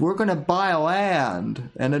 guys, we're going to buy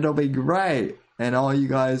land and it'll be great and all you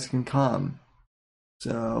guys can come.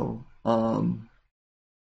 So,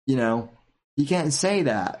 he can't say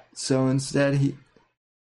that. So instead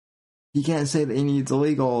he can't say that he needs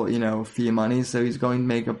illegal, fee money, so he's going to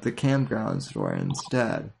make up the campground story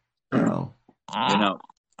instead. So, I'm not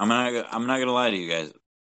gonna lie to you guys.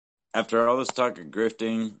 After all this talk of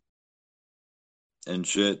grifting and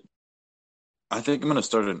shit, I think I'm gonna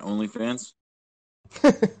start an OnlyFans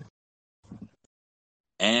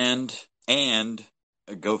and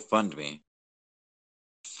a GoFundMe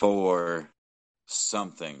for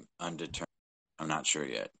something undetermined. I'm not sure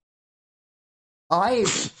yet. I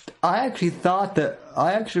actually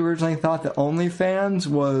originally thought that OnlyFans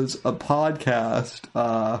was a podcast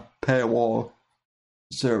paywall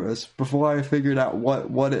service before I figured out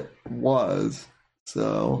what it was.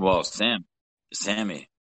 So, well, Sammy,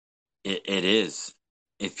 it is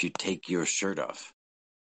if you take your shirt off.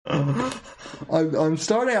 I'm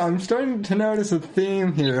starting to notice a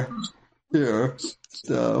theme here.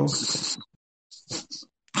 So,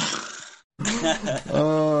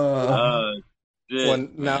 well,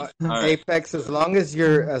 now, Apex, as long as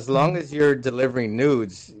you're delivering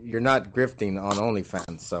nudes, you're not grifting on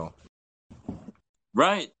OnlyFans. So,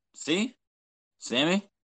 right? See, Sammy,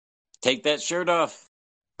 take that shirt off,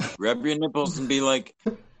 rub your nipples, and be like,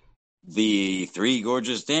 the Three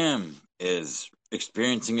Gorges Dam is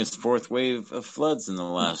experiencing its fourth wave of floods in the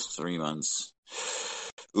last 3 months.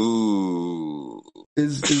 Ooh,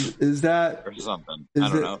 is that or something? I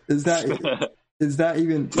don't know. Is that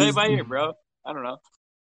even play it by ear, bro? I don't know.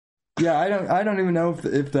 Yeah, I don't even know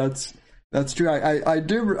if that's That's true. I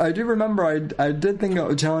do remember I did think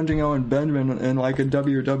of challenging Owen Benjamin in like a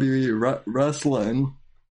WWE wrestling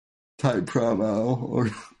type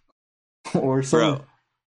promo or something.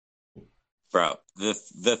 Bro,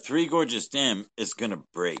 the Three Gorges Dam is gonna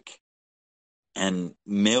break, and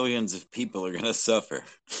millions of people are gonna suffer.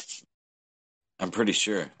 I'm pretty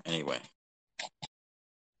sure, anyway.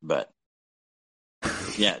 But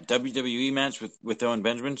yeah, WWE match with Owen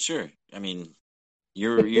Benjamin, sure. I mean,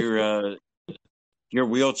 your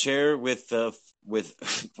wheelchair with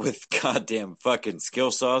goddamn fucking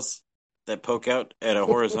skill saws that poke out at a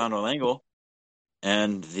horizontal angle,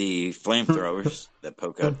 and the flamethrowers that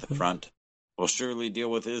poke out the front will surely deal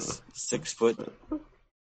with his 6 foot,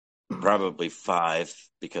 probably 5,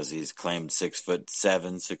 because he's claimed 6'7",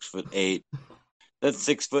 6'8". That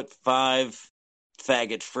 6'5"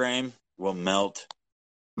 faggot frame will melt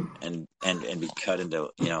and be cut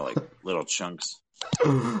into, like little chunks.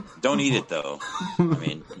 Don't eat it though. I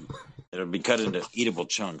mean, it'll be cut into eatable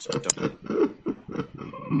chunks, but don't eat it.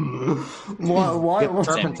 Why?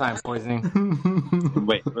 Turpentine poisoning.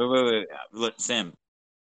 Wait. Look, Sam,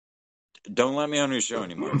 don't let me on your show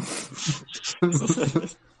anymore.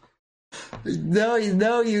 No,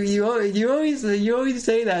 you always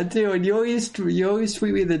say that too, and you always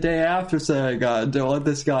tweet me the day after saying, "God, don't let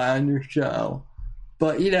this guy on your show."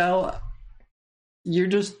 But you're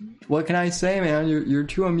just, what can I say, man? You're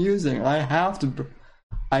too amusing. I have to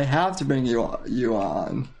bring you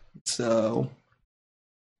on. So,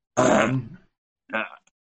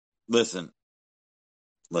 listen.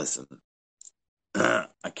 I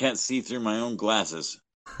can't see through my own glasses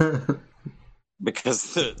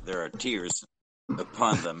because there are tears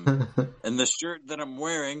upon them, and the shirt that I'm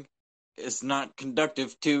wearing is not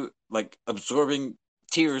conductive to like absorbing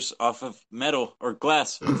tears off of metal or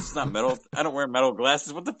glass. It's not metal. I don't wear metal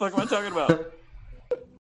glasses. What the fuck am I talking about?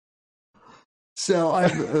 So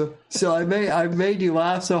I've made you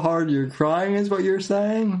laugh so hard you're crying, is what you're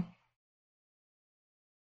saying?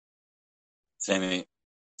 Sam,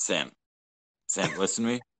 listen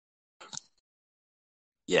to me.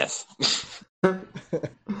 Yes.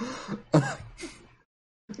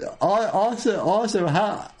 Also,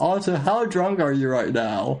 how drunk are you right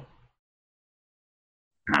now?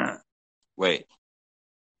 Wait,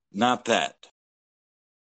 not that.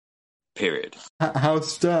 Period. How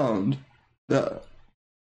stoned?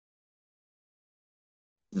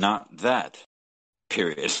 Not that.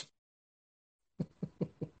 Period.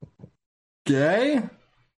 Gay?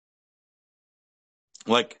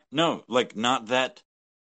 No, not that.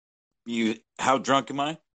 How drunk am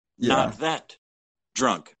I? Yeah. Not that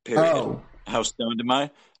drunk. Period. Oh. How stoned am I?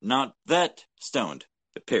 Not that stoned.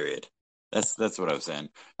 Period. That's what I was saying.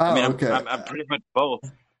 Oh, I mean, okay. I'm pretty much both.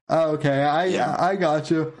 Oh, okay, I got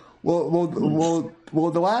you. Well,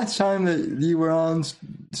 the last time that you were on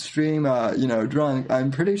stream, drunk,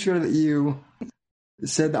 I'm pretty sure that you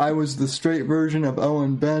said that I was the straight version of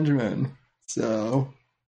Owen Benjamin. So,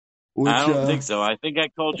 I don't think so. I think I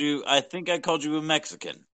called you a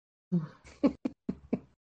Mexican.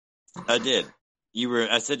 I did.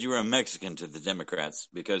 I said you were a Mexican to the Democrats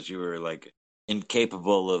because you were like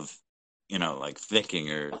incapable of, thinking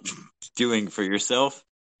or doing for yourself.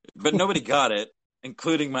 But nobody got it,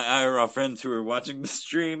 including my IRL friends who were watching the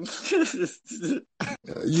stream.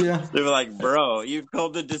 Yeah. They were like, "Bro, you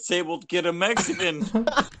called the disabled kid a Mexican."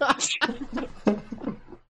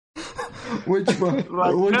 Which one?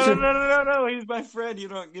 No, he's my friend. You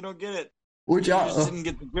don't get it. You just didn't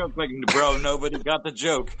get the joke. Like, bro, nobody got the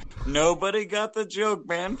joke. Nobody got the joke,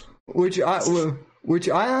 man. Which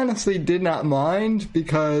I honestly did not mind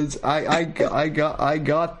because I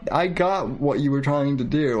got what you were trying to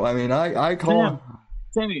do. I mean, I call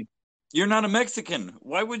Sammy, you're not a Mexican.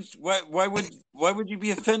 Why would you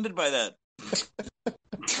be offended by that?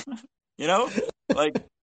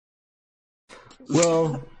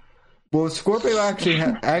 Well, Scorpio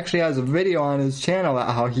actually has a video on his channel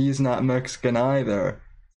about how he's not Mexican either.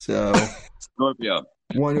 So Scorpio,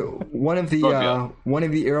 one of the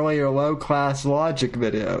earlier low class logic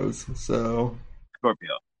videos. So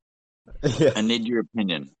Scorpio, Yeah. I need your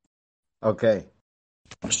opinion. Okay.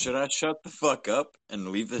 Should I shut the fuck up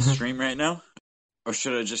and leave this stream right now, or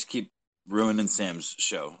should I just keep ruining Sam's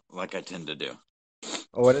show like I tend to do?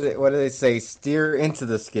 What do they say? Steer into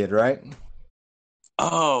the skid, right?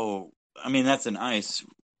 Oh, I mean that's an ice.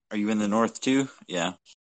 Are you in the north too? Yeah.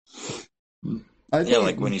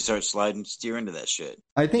 Like when you start sliding, steer into that shit.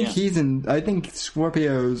 I think I think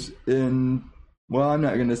Scorpio's in. Well, I'm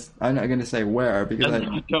not gonna say where because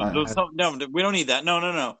no, we don't need that.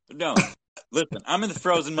 No. Listen, I'm in the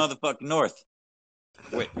frozen motherfucking north.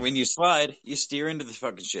 When you slide, you steer into the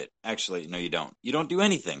fucking shit. Actually, no, you don't. You don't do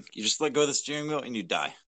anything. You just let go of the steering wheel and you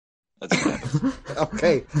die. That's what happens.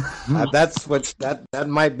 Okay, that's what that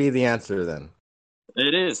might be the answer then.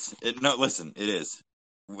 It is. No, listen, it is.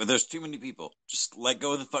 There's too many people. Just let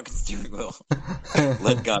go of the fucking steering wheel.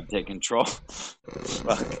 Let God take control.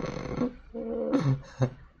 Fuck.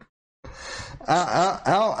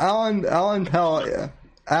 Alan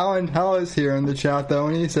Pell is here in the chat though,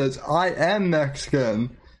 and he says, "I am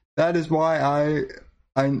Mexican. That is why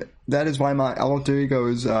that is why my alter ego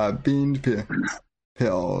is bean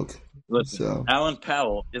pilled." Listen, So. Alan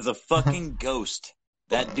Powell is a fucking ghost.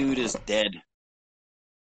 That dude is dead.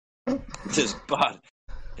 His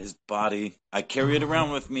body. I carry it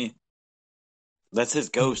around with me. That's his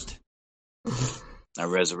ghost. I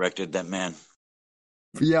resurrected that man.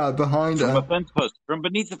 Yeah, behind from a fence post, from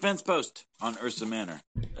beneath the fence post on Ursa Manor.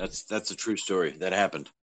 That's a true story. That happened.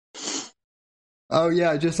 Oh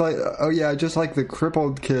yeah, just like the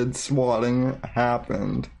crippled kid swatting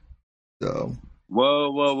happened. So.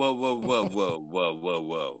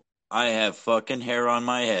 Whoa. I have fucking hair on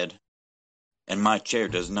my head, and my chair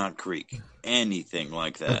does not creak. Anything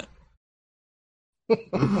like that.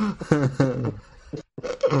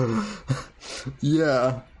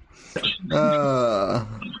 Yeah.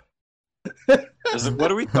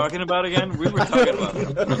 What are we talking about again? We were talking about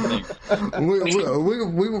something. We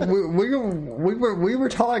were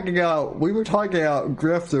talking about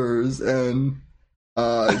grifters and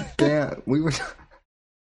we were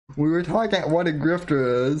talking about what a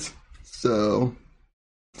grifter is. So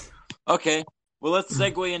okay, well let's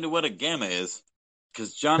segue into what a gamma is,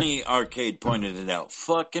 because Johnny Arcade pointed it out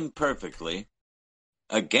fucking perfectly.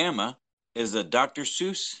 A gamma is a Dr.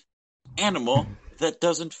 Seuss animal that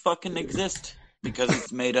doesn't fucking exist because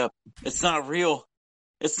it's made up. It's not real.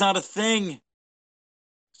 It's not a thing.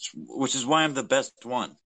 Which is why I'm the best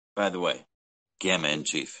one, by the way. Gamma in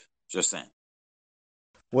chief. Just saying.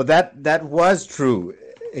 Well, that was true,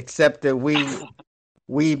 except that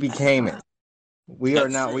we became it. We are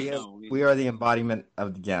now we are the embodiment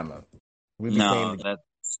of the gamma. We became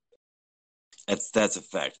that's a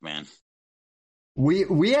fact, man.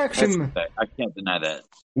 We actually I can't deny that.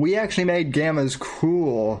 We actually made gammas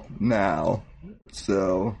cool now.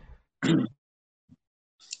 So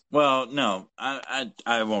well, no, I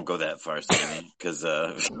won't go that far, Sammy, because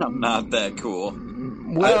I'm not that cool.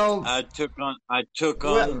 Well, I took on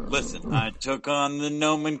the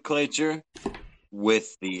nomenclature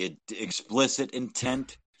with the explicit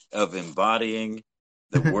intent of embodying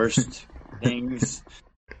the worst things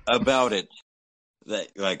about it.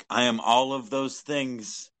 That, like, I am all of those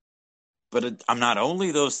things, but I'm not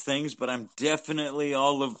only those things, but I'm definitely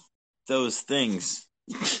all of those things.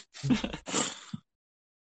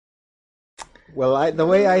 Well, the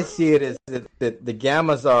way I see it is that the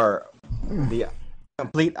gammas are the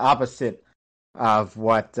complete opposite of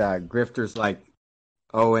what grifters like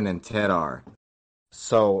Owen and Ted are.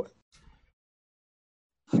 So,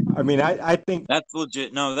 I mean, I think that's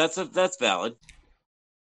legit. No, that's valid.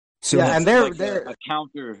 So yeah, and they're a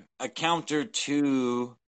counter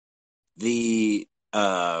to the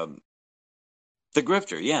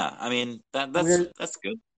grifter. Yeah, I mean that's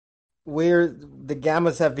good. The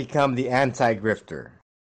gammas have become the anti-grifter.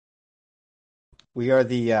 We are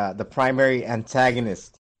the primary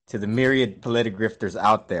antagonist to the myriad politic grifters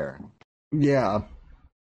out there. Yeah.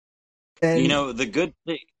 And the good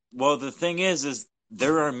thing. Well, the thing is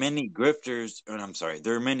there are many grifters,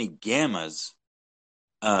 there are many gammas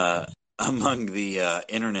among the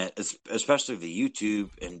internet, especially the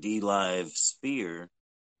YouTube and DLive sphere,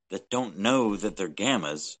 that don't know that they're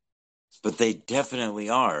gammas, but they definitely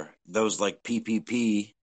are. Those like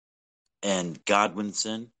PPP and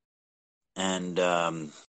Godwinson and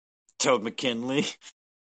Toad McKinley,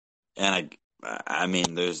 and I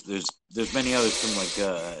mean, there's many others from like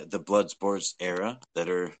the Bloodsports era that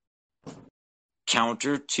are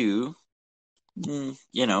counter to the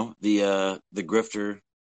grifter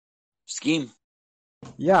scheme.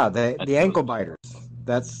 Yeah, the ankle biters.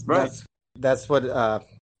 That's right. That's what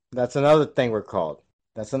that's another thing we're called.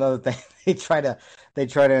 That's another thing they try to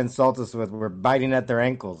insult us with. We're biting at their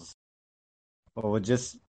ankles. Well, we'll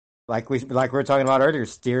just like we were talking about earlier,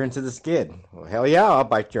 steer into the skid. Well, hell yeah, I'll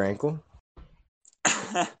bite your ankle.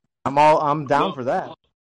 I'm down for that.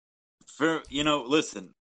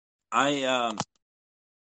 Listen,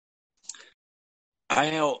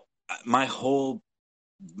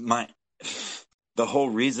 the whole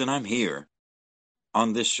reason I'm here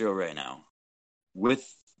on this show right now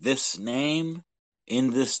with this name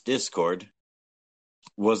in this Discord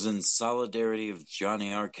was in solidarity of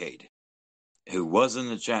Johnny Arcade, who was in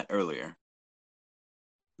the chat earlier.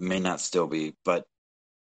 may not still be, but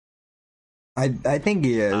I think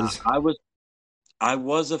he is. I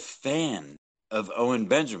was a fan of Owen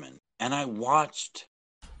Benjamin, and I watched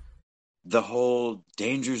the whole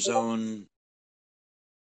Danger Zone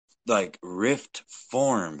like rift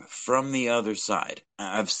form from the other side.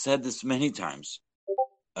 I've said this many times.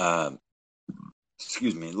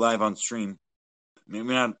 Excuse me, live on stream. Maybe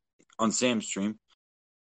not on Sam's stream,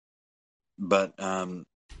 but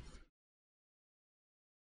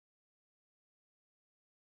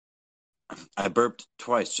I burped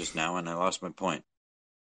twice just now, and I lost my point.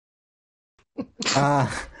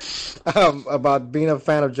 About being a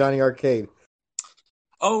fan of Johnny Arcade.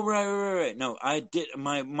 Oh, right. No, I did.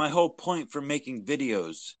 My whole point for making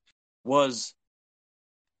videos was,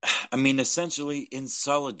 I mean, essentially in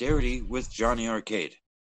solidarity with Johnny Arcade.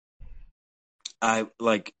 I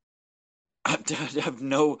have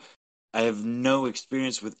no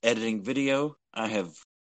experience with editing video. I'm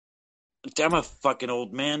a fucking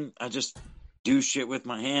old man. I just do shit with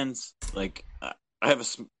my hands. Like, I have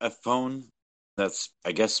a phone that's,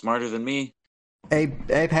 I guess, smarter than me.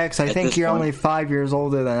 Apex, I think you're only 5 years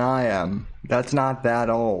older than I am. That's not that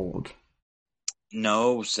old.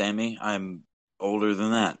 No, Sammy, I'm older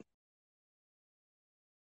than that.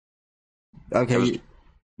 Okay,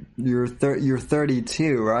 you're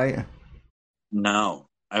 32, right? No,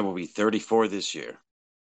 I will be 34 this year.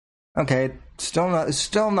 Okay,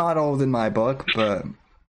 still not old in my book, but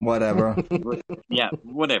whatever. Yeah,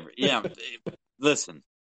 whatever. Yeah, listen,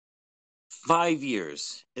 5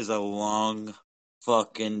 years is a long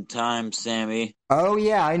fucking time, Sammy. Oh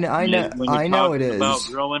yeah, I know it is. About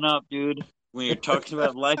growing up, dude. When you're talking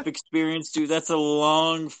about life experience, dude, that's a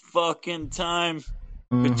long fucking time.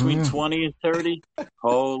 Between 20 and 30.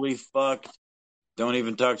 Holy fuck! Don't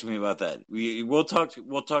even talk to me about that. We'll talk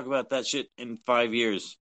about that shit in 5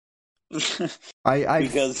 years.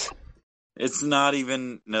 Because it's not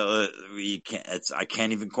even I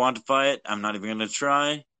can't even quantify it. I'm not even going to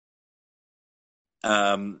try.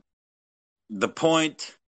 The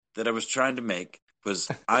point that I was trying to make was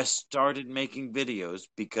I started making videos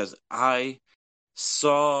because I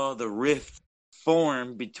saw the rift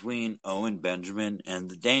form between Owen Benjamin and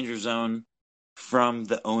the Danger Zone from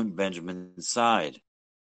the Owen Benjamin side.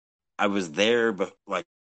 I was there, but like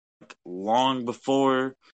long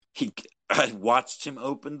before I watched him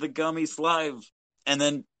open the gummies live, and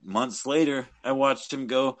then months later, I watched him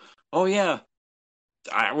go, "Oh yeah,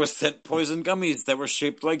 I was sent poison gummies that were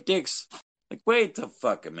shaped like dicks." Like, wait the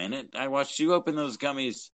fuck a minute! I watched you open those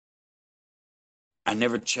gummies. I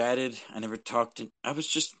never chatted. I never talked. I was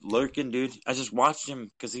just lurking, dude. I just watched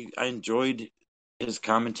him because I enjoyed his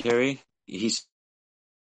commentary.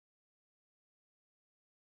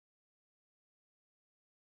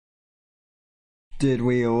 Did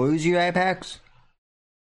we lose you, Apex?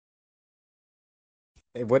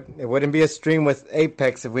 It wouldn't be a stream with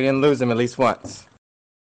Apex if we didn't lose him at least once.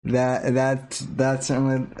 That's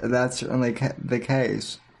certainly the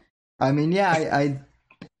case. I mean, yeah,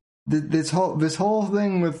 this whole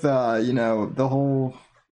thing with the whole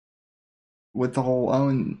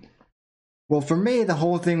Owen. Well, for me, the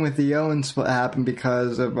whole thing with the Owen split happened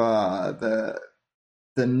because of the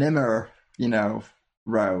Nimmer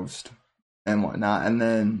roast and whatnot, and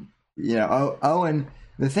then Owen.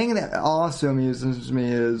 The thing that also amuses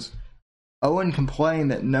me is Owen complained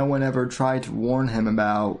that no one ever tried to warn him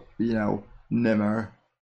about Nimmer,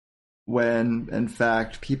 when in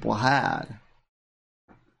fact people had.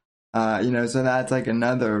 So that's like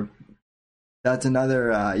another trait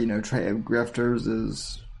of grifters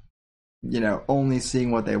is only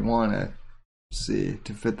seeing what they want to see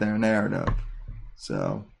to fit their narrative.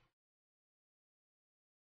 So,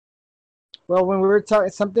 well, when we were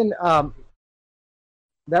talking something,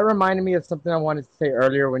 that reminded me of something I wanted to say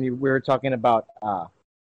earlier when we were talking about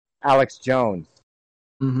Alex Jones.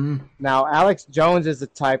 Mm-hmm. Now, Alex Jones is the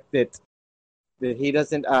type that he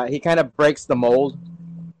doesn't. He kind of breaks the mold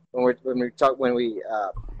when we talk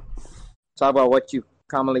about what you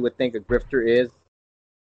commonly would think a grifter is.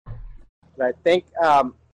 But I think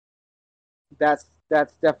that's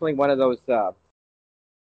definitely one of those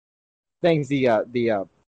things.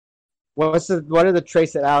 What are the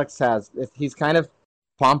traits that Alex has? He's kind of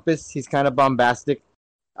pompous. He's kind of bombastic,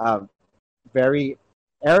 very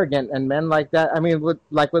arrogant, and men like that. I mean, with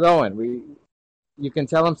Owen, you can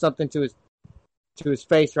tell him something to his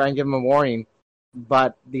face, try and give him a warning,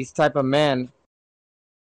 but these type of men,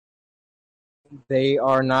 they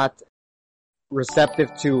are not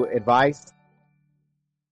receptive to advice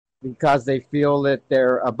because they feel that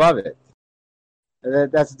they're above it.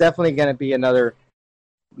 That's definitely going to be another.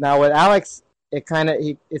 Now with Alex, it's kind of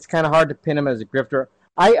hard to pin him as a grifter.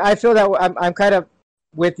 I feel that I'm kind of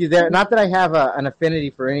with you there. Not that I have an affinity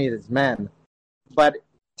for any of these men, but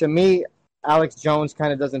to me, Alex Jones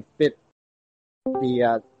kind of doesn't fit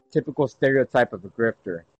the typical stereotype of a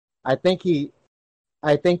grifter. I think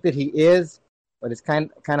I think that he is, but it's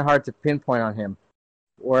kind of hard to pinpoint on him.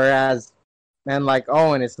 Whereas men like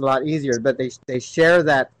Owen, it's a lot easier. But they share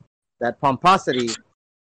that pomposity,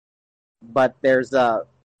 but there's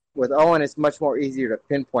with Owen, it's much more easier to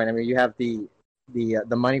pinpoint. I mean, you have the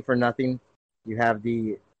money for nothing, you have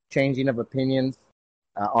the changing of opinions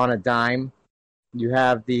on a dime, you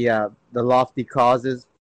have the lofty causes.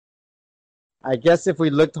 I guess if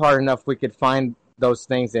we looked hard enough, we could find those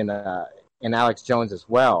things in Alex Jones as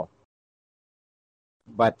well.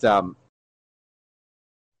 But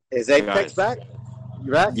is Apex Guys. back?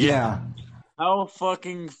 You back? Yeah. How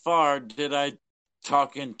fucking far did I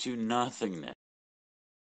talk into nothingness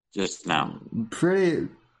just now? Pretty.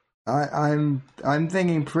 I'm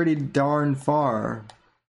thinking pretty darn far.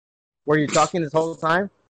 Were you talking this whole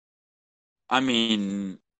time? I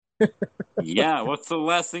mean, yeah. What's the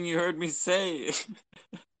last thing you heard me say?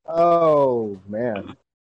 Oh man.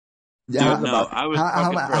 Yeah, Dude, no, I was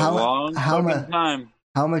talking for a long fucking time.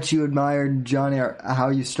 How much you admired Johnny? How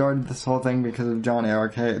you started this whole thing because of Johnny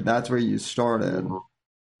Arcade? That's where you started.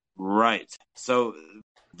 Right. So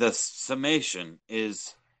the summation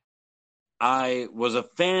is, I was a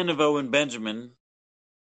fan of Owen Benjamin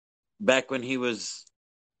back when he was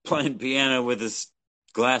playing piano with his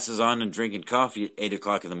glasses on and drinking coffee at 8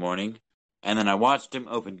 o'clock in the morning. And then I watched him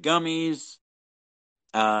open gummies.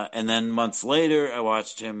 And then months later, I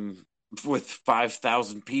watched him with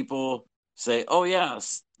 5,000 people say, oh, yeah,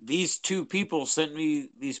 these two people sent me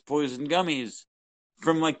these poison gummies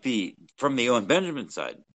from the Owen Benjamin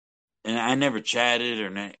side. And I never chatted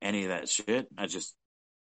or any of that shit. I just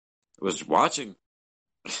was watching.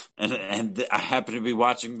 And I happened to be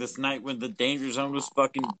watching this night when the Danger Zone was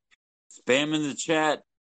fucking spamming the chat.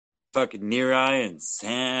 Fucking Nerai and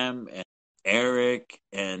Sam and Eric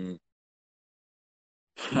and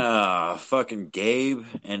fucking Gabe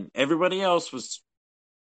and everybody else was,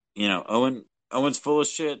 Owen's full of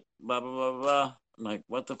shit, blah, blah, blah, blah. I'm like,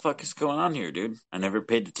 what the fuck is going on here, dude? I never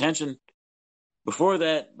paid attention before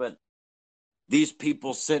that, but these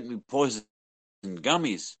people sent me poison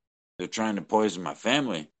gummies. They're trying to poison my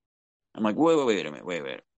family. I'm like, wait a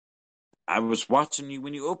minute. I was watching you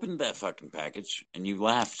when you opened that fucking package and you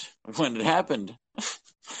laughed when it happened.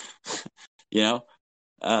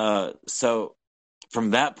 So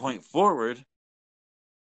from that point forward,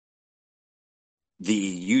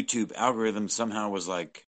 the YouTube algorithm somehow was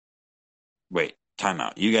like, wait, time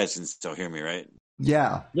out. You guys can still hear me, right?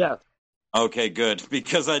 Yeah. Yeah. Okay, good.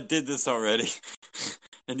 Because I did this already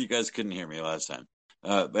and you guys couldn't hear me last time.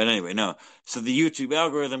 But anyway, no. So the YouTube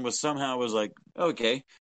algorithm was like, okay,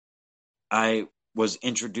 I was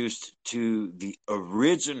introduced to the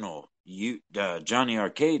original Johnny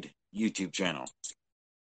Arcade YouTube channel.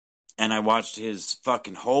 And I watched his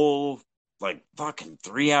fucking whole, fucking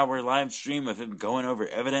 3-hour live stream of him going over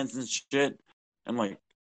evidence and shit. I'm like,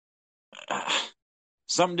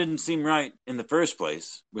 something didn't seem right in the first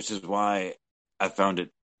place, which is why I found it,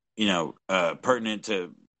 pertinent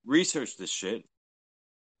to research this shit.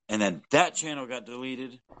 And then that channel got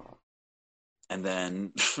deleted. And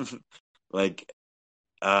then,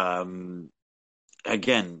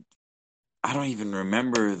 again, I don't even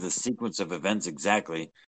remember the sequence of events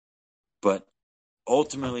exactly. But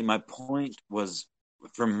ultimately, my point was,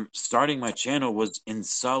 from starting my channel, was in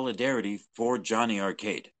solidarity for Johnny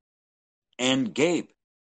Arcade and Gabe.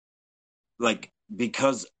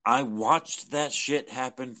 Because I watched that shit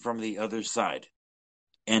happen from the other side.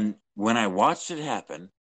 And when I watched it happen,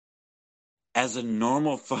 as a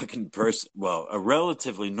normal fucking person, well, a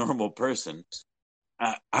relatively normal person,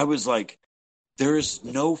 I was like, there's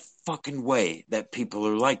no fucking way that people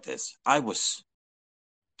are like this. I was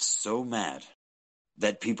so mad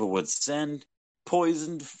that people would send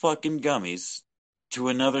poisoned fucking gummies to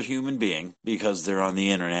another human being because they're on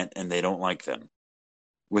the internet and they don't like them.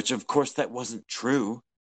 Which, of course, that wasn't true.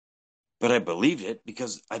 But I believed it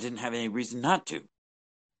because I didn't have any reason not to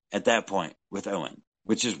at that point with Owen.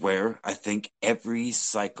 Which is where I think every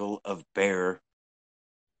cycle of bear,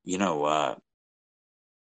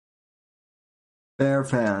 Bear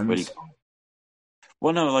fans. What do you call it?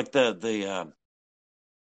 Well, no, like the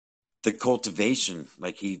cultivation,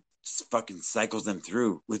 like he fucking cycles them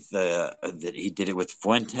through with that he did it with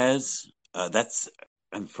Fuentes.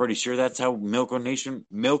 I'm pretty sure that's how Milker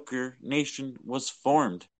Nation was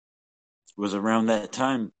formed. It was around that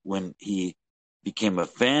time when he became a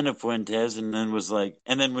fan of Fuentes, and then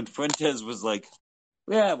when Fuentes was like,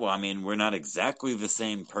 Yeah, well, I mean, we're not exactly the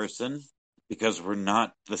same person because we're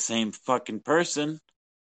not the same fucking person.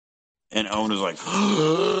 And Owen was like,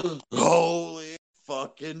 holy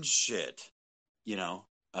fucking shit. You know,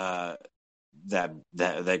 that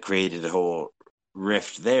created a whole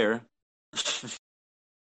rift there.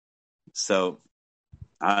 So,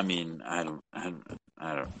 I mean, I don't.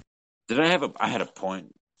 Did I had a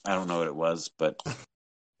point? I don't know what it was, but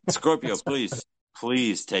Scorpio,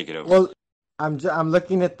 please take it over. Well, I'm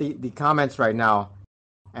looking at the comments right now,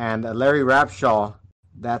 and Larry Rapshaw,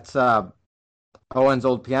 that's Owen's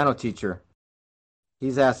old piano teacher.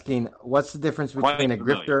 He's asking, what's the difference between a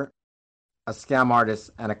grifter, a scam artist,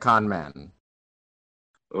 and a con man?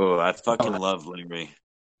 Oh, I fucking love Larry.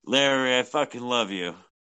 Larry, I fucking love you.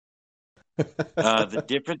 The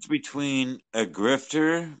difference between a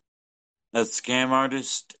grifter, a scam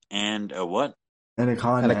artist, and a what? And a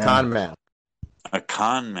con And man. a con man. A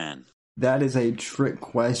con man. That is a trick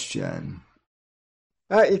question.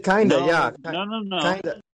 It kind of, yeah. No.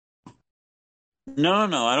 Kinda.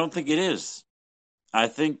 No. I don't think it is. I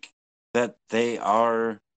think that they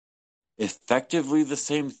are effectively the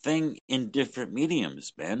same thing in different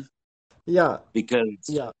mediums, man. Yeah. Because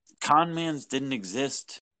con mans didn't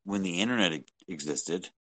exist when the internet existed.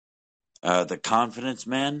 The confidence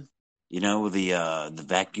man, the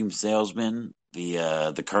vacuum salesman,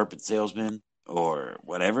 the carpet salesman, or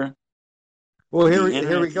whatever. Well,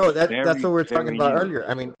 here we go. That's what we were talking about earlier.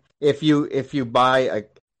 I mean, if you buy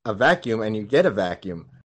a vacuum and you get a vacuum,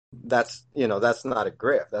 that's not a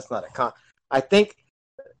grift. That's not a con. I think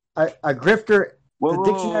a grifter. The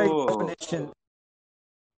dictionary definition.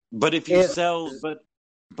 But if you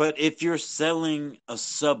but if you're selling a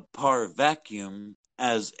subpar vacuum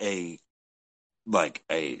as a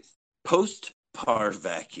post-par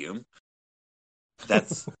vacuum,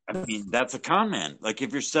 that's a con man. Like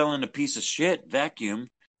if you're selling a piece of shit vacuum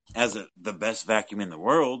as the best vacuum in the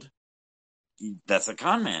world, that's a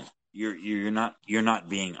con man. You're not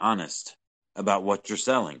being honest about what you're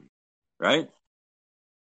selling, right?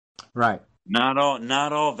 Right. Not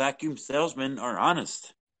all vacuum salesmen are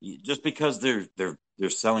honest. Just because they're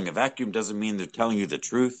selling a vacuum doesn't mean they're telling you the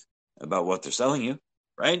truth about what they're selling you,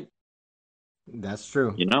 right? That's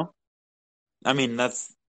true. I mean, I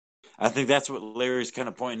think that's what Larry's kind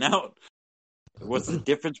of pointing out. What's the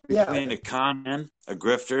difference between a con man, a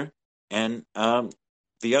grifter, and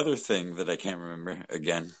the other thing that I can't remember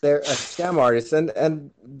again? They're a scam artist, and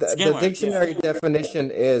the dictionary definition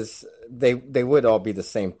is they would all be the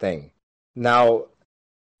same thing. Now,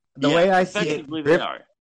 the way I see it, they are.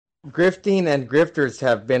 Grifting and grifters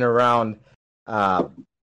have been around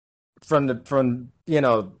from the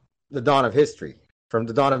dawn of history, from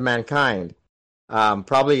the dawn of mankind.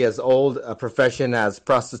 Probably as old a profession as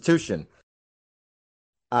prostitution.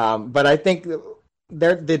 But I think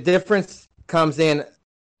the difference comes in.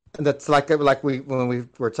 That's when we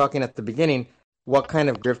were talking at the beginning. What kind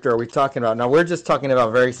of grifter are we talking about? Now we're just talking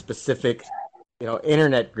about very specific,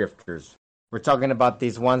 internet grifters. We're talking about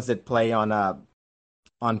these ones that play on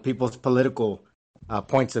people's political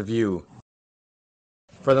points of view.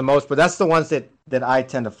 For the most, but that's the ones that I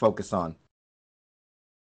tend to focus on.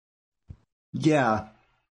 Yeah.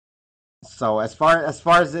 So as far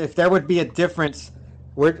as if there would be a difference,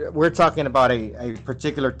 we're talking about a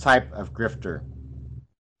particular type of grifter.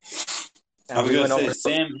 I was going to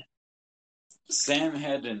say, Sam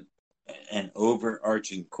had an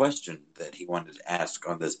overarching question that he wanted to ask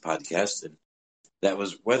on this podcast, and that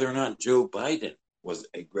was whether or not Joe Biden was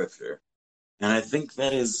a grifter. And I think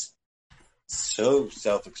that is so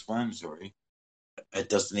self-explanatory. It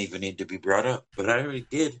doesn't even need to be brought up, but I already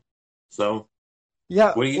did. So,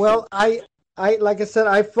 yeah. Well, think? I like I said,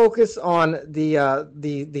 I focus on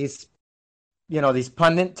these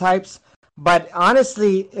pundit types. But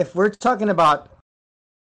honestly, if we're talking about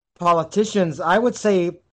politicians, I would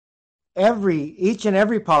say each and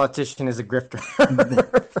every politician is a grifter.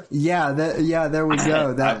 There we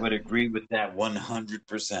go. I would agree with that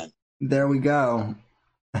 100%. There we go.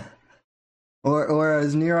 Or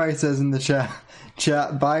as Nerai says in the chat,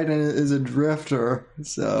 Biden is a drifter.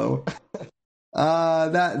 So,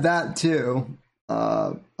 that too.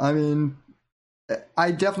 I mean,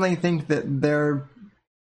 I definitely think that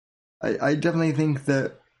I definitely think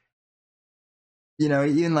that,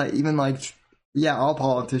 all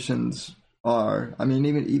politicians are. I mean,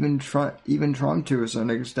 even Trump to a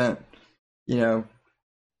certain extent, No.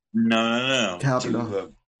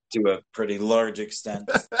 To a pretty large extent.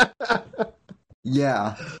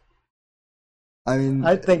 Yeah. I mean,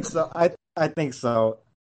 I think so. I think so.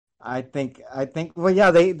 I think. Well, yeah.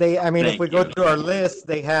 They. I mean, if we go through our list,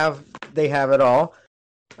 they have it all.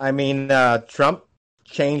 I mean, Trump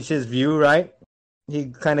changed his view, right?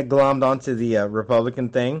 He kind of glommed onto the Republican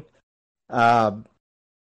thing.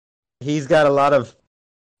 He's got a lot of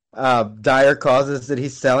dire causes that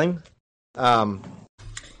he's selling. I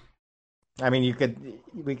mean,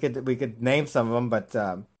 we could name some of them, but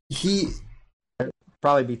he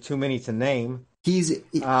probably be too many to name. he's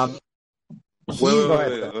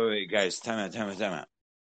Wait, guys, time out.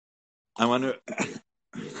 I want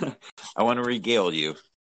to regale you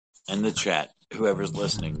in the chat, whoever's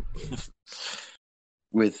listening,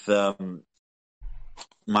 with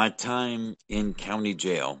my time in county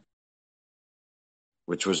jail,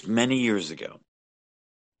 which was many years ago.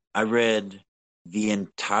 I read the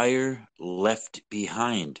entire Left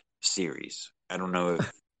Behind series. I don't know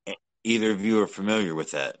if either of you are familiar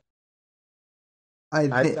with that.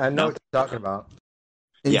 I know what you're talking about.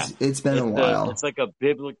 It's been a while. It's like a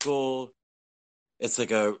biblical. It's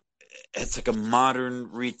like a modern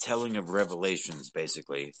retelling of Revelations,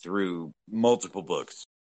 basically, through multiple books.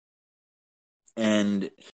 And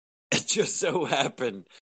it just so happened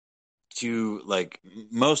to, like,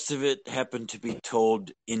 most of it happened to be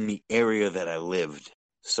told in the area that I lived.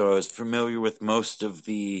 So I was familiar with most of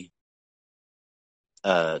the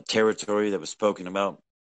territory that was spoken about,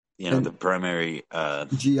 the primary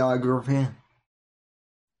geography.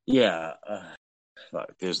 Yeah.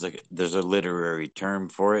 Fuck, there's a literary term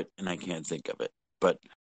for it, and I can't think of it. But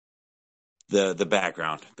the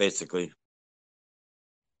background, basically,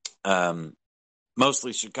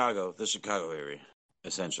 mostly Chicago, the Chicago area,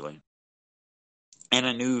 essentially. And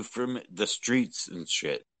I knew from the streets and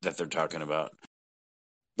shit that they're talking about.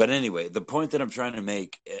 But anyway, the point that I'm trying to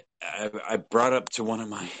make, I brought up to one of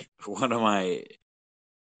my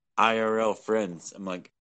IRL friends. I'm like,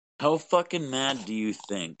 how fucking mad do you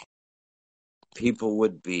think people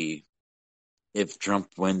would be if Trump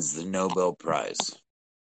wins the Nobel Prize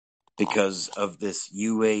because of this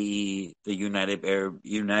UAE, the United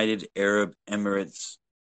Arab Emirates,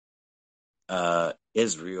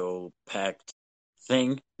 Israel pact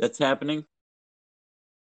thing that's happening?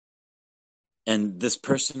 And this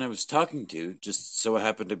person I was talking to just so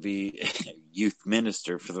happened to be a youth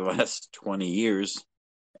minister for the last 20 years.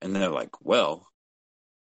 And they're like, well,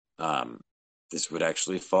 this would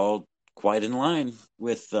actually fall quite in line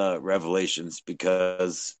with Revelations,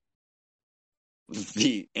 because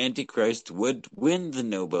the Antichrist would win the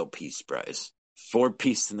Nobel Peace Prize for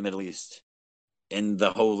peace in the Middle East, in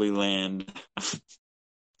the Holy Land.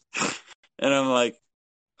 And I'm like,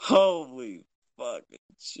 holy fucking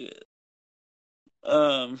shit.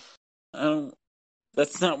 That's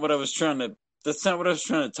not what I was trying to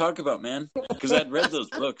talk about, man. Because I'd read those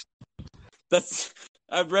books.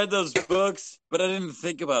 I've read those books, but I didn't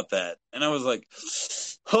think about that. And I was like,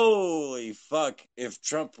 holy fuck, if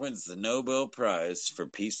Trump wins the Nobel Prize for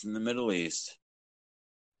peace in the Middle East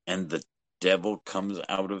and the devil comes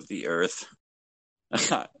out of the earth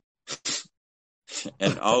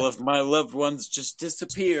and all of my loved ones just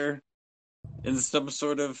disappear in some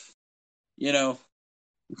sort of,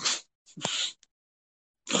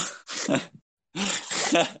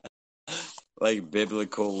 like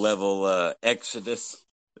biblical level exodus.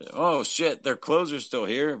 Oh shit, their clothes are still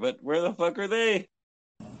here, but where the fuck are they?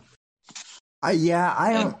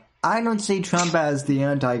 I don't see Trump as the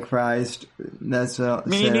Antichrist.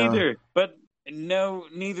 Me neither. But no,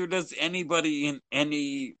 neither does anybody in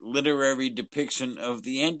any literary depiction of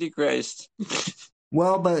the Antichrist.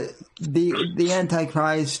 Well, but the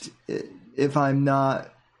Antichrist, if I'm not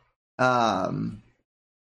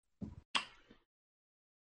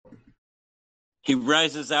he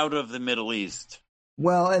rises out of the Middle East.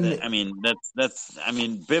 Well, and that's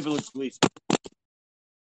biblically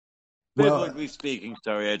speaking.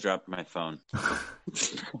 Sorry, I dropped my phone.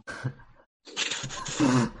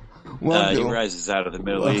 He rises out of the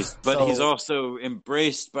Middle East, but he's also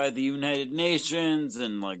embraced by the United Nations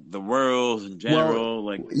and like the world in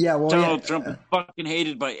general. Donald Trump is fucking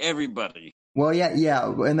hated by everybody. Well, yeah,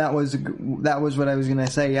 and that was what I was gonna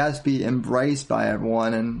say. He has to be embraced by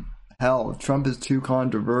everyone, and hell, Trump is too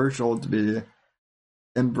controversial to be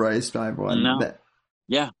embraced by everyone. No.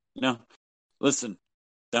 Listen,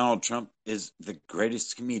 Donald Trump is the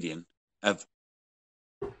greatest comedian of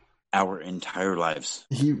our entire lives.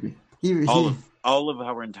 All of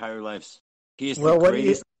our entire lives. He is the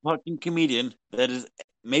greatest fucking comedian that is.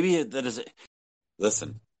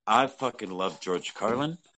 Listen, I fucking love George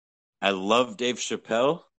Carlin. I love Dave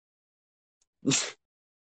Chappelle.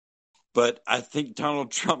 But I think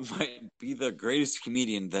Donald Trump might be the greatest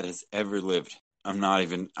comedian that has ever lived. I'm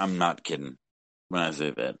not kidding when I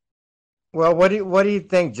say that. Well, what do you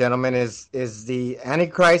think, gentlemen? Is the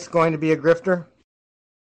Antichrist going to be a grifter?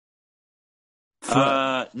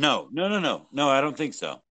 No. I don't think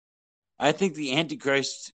so. I think the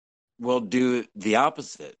Antichrist will do the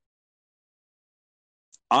opposite.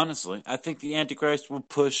 Honestly, I think the Antichrist will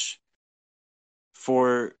push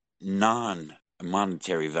for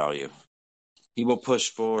non-monetary value. He will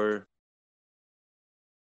push for,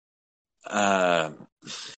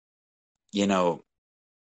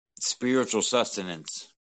 spiritual sustenance.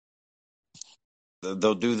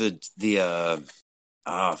 They'll do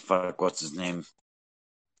what's his name?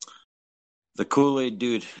 The Kool-Aid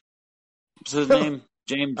dude. What's his name?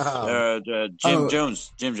 Jim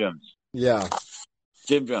Jones. Jim Jones. Yeah.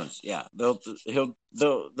 Jim Jones. Yeah. They'll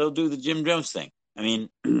do the Jim Jones thing. I mean,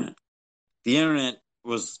 the internet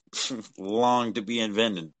was long to be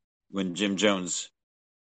invented when Jim Jones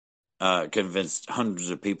convinced hundreds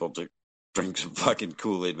of people to drink some fucking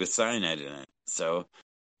Kool-Aid with cyanide in it. So,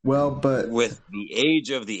 but with the age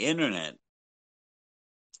of the internet,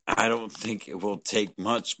 I don't think it will take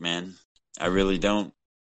much, man. I really don't.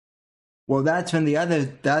 Well, that's been the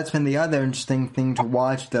other interesting thing to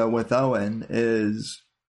watch though with Owen is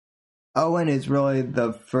really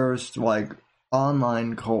the first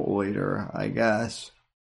online cult leader, I guess.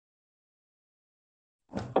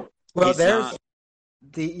 Well,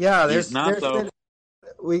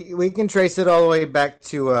 we can trace it all the way back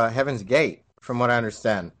to Heaven's Gate, from what I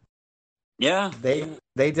understand. Yeah, they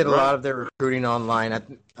did a lot of their recruiting online.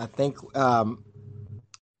 I think Marshall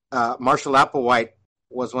Applewhite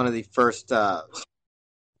was one of the first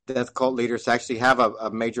death cult leaders to actually have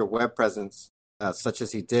a major web presence, such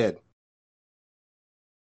as he did.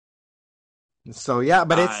 So yeah,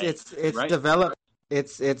 but it's developed.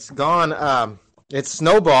 It's gone. It's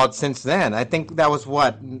snowballed since then. I think that was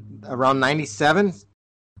around 97,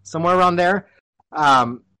 somewhere around there.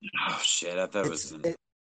 Oh shit! I thought it was.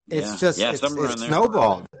 It's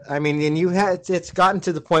snowballed. I mean, and it's gotten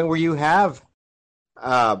to the point where you have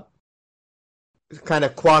kind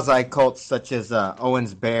of quasi cults such as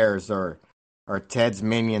Owen's Bears or Ted's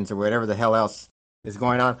Minions or whatever the hell else is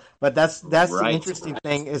going on. But that's the interesting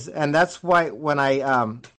thing and that's why when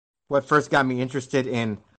I what first got me interested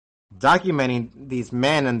in documenting these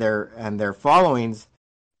men and their followings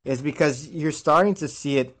is because you're starting to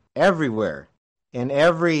see it everywhere in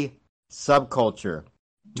every subculture.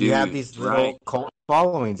 You have these little cult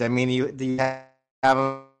followings. I mean, you have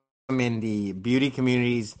them in the beauty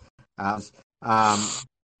communities. You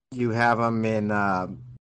have them in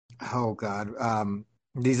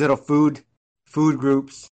these little food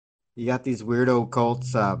groups. You got these weirdo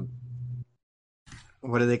cults.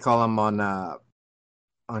 What do they call them on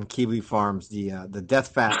Kiwi farms? The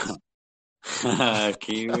death fats.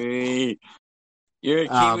 Kiwi, you're a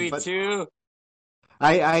Kiwi too.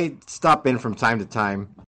 I stop in from time to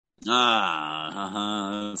time.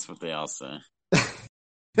 That's what they all say.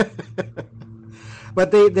 But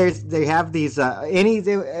they have these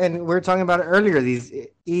and we were talking about it earlier, these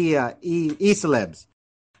celebs.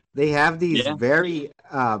 They have these very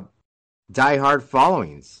diehard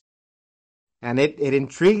followings, and it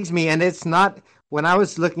intrigues me. And it's not when I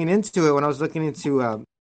was looking into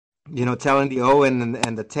telling the Owen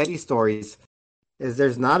and the Teddy stories, is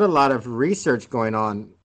there's not a lot of research going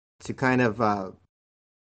on to kind of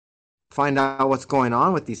find out what's going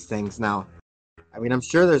on with these things now. I mean, I'm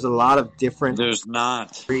sure there's a lot of different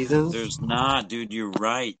reasons. There's not, dude. You're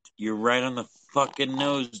right. You're right on the fucking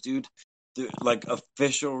nose, dude. Like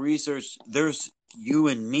official research. There's you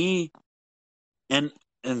and me and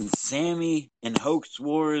Sammy and Hoax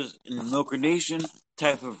Wars and Milker Nation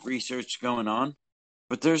type of research going on.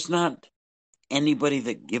 But there's not anybody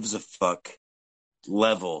that gives a fuck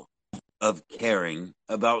level of caring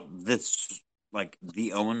about this, like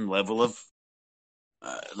the Owen level of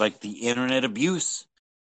the internet abuse.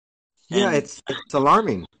 Yeah, it's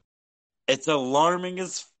alarming. It's alarming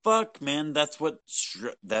as fuck, man. That's what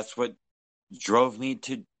drove me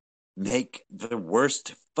to make the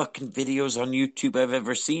worst fucking videos on YouTube I've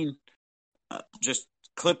ever seen. Just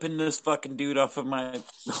clipping this fucking dude off of my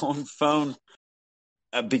own phone.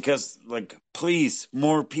 Because, please,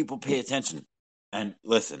 more people pay attention. And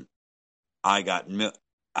listen, I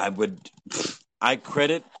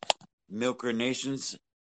credit Milker Nation's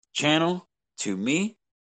channel to me.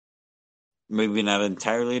 Maybe not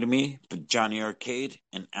entirely to me, but Johnny Arcade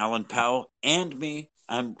and Alan Powell and me.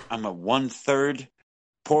 I'm a 1/3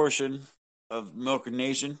 portion of Milker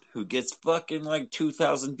Nation who gets fucking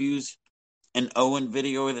 2,000 views an Owen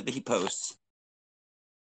video that he posts.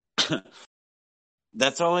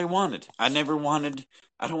 That's all I wanted. I don't want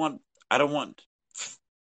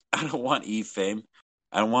e-fame.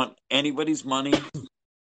 I don't want anybody's money.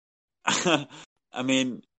 I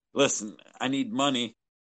mean, listen, I need money.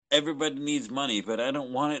 everybody needs money, but I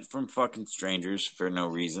don't want it from fucking strangers for no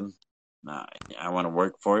reason. Nah, I want to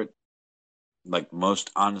work for it, like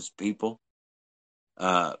most honest people.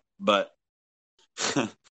 But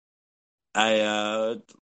I,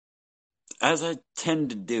 as I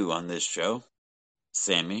tend to do on this show,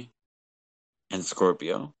 Sammy and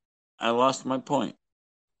Scorpio, I lost my point.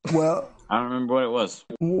 Well, I don't remember what it was.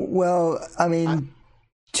 Well, I mean,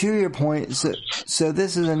 to your point, so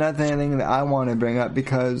this is another thing that I want to bring up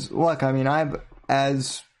because, look, I mean,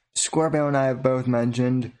 as Scorpio and I have both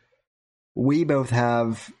mentioned, we both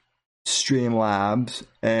have Streamlabs,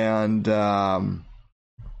 and,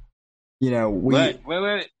 Wait.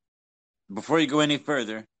 Before you go any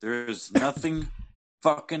further, there's nothing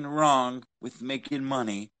fucking wrong with making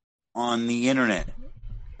money on the internet.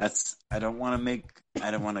 I don't want to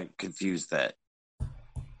confuse that.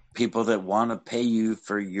 People that want to pay you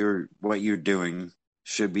for what you're doing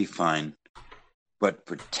should be fine. But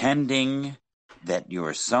pretending that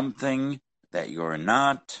you're something that you're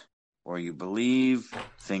not, or you believe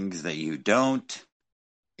things that you don't,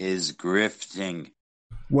 is grifting.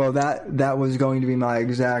 Well, that was going to be my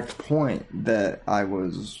exact point that I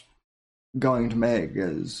was going to make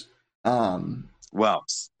is, Well,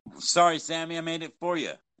 sorry, Sammy, I made it for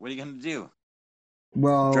you. What are you gonna do?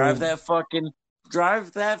 Well, drive that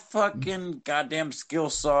fucking goddamn skill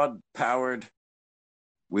saw powered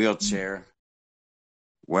wheelchair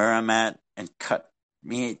where I'm at and cut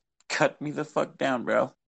me the fuck down,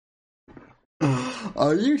 bro.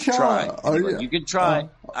 Are you trying? You can try.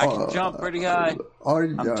 I can jump pretty high.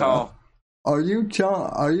 I'm tall. Are you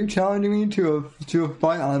challenging me to a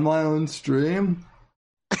fight on my own stream?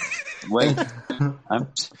 Wait,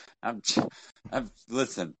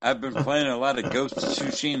 listen. I've been playing a lot of Ghost of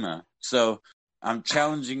Tsushima, so I'm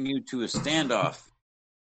challenging you to a standoff.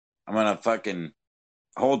 I'm gonna fucking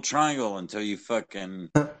hold triangle until you fucking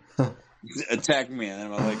attack me, and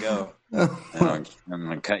then I'm gonna let go. And I'm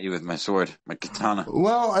gonna cut you with my sword, my katana.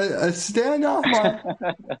 Well, a standoff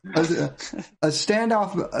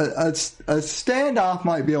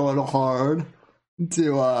might be a little hard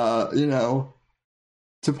to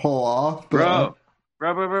pull off. But...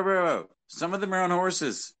 Bro. Some of them are on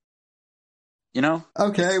horses. Okay,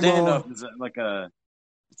 standoff is like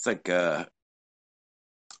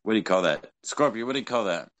what do you call that? Scorpio, what do you call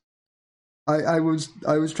that? I was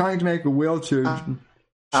trying to make a wheelchair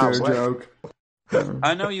joke.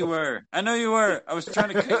 I know you were. I was trying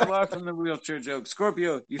to cut you off from the wheelchair joke.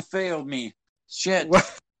 Scorpio, you failed me. Shit.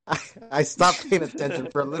 I stopped paying attention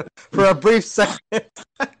for a brief second.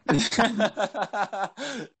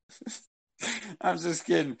 I'm just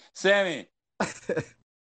kidding. Sammy.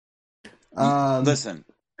 Listen.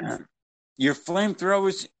 Your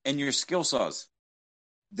flamethrowers and your skill saws,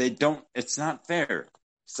 it's not fair.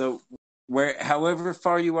 So however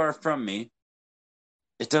far you are from me,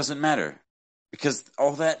 it doesn't matter. Because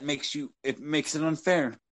all that makes it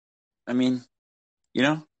unfair. I mean,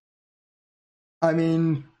 I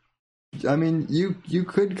mean, you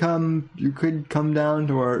could come down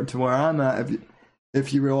to where I'm at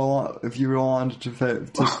if you really wanted to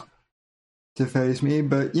face me,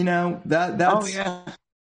 but that's. Oh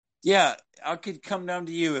yeah. I could come down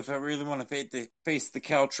to you if I really want to face the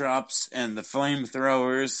caltrops and the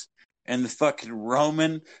flamethrowers and the fucking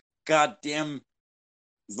Roman goddamn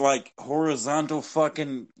like horizontal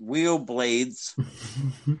fucking wheel blades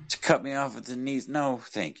to cut me off at the knees. No,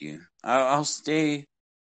 thank you. I'll stay.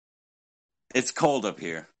 It's cold up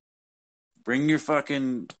here. Bring your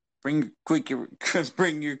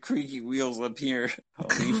creaky wheels up here.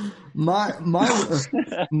 Homie. My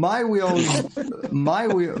wheels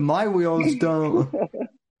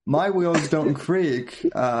don't creak.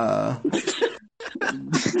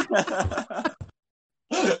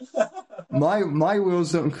 My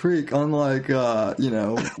wheels don't creak, unlike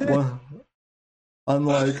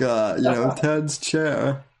Ted's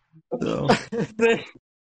chair. So.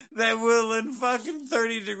 That wheel in fucking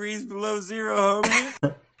 30 degrees below zero,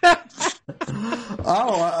 homie.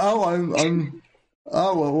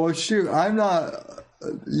 Well, shoot, I'm not.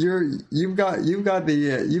 You've got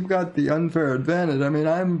the unfair advantage. I mean,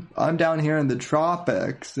 I'm down here in the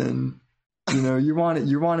tropics, and you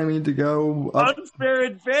wanted me to go up. Unfair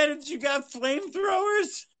advantage? You got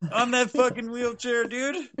flamethrowers on that fucking wheelchair,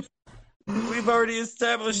 dude. We've already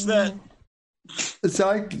established that. So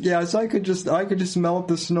I could just melt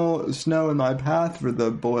the snow in my path for the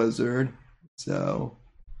blizzard. So.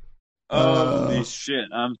 Holy shit!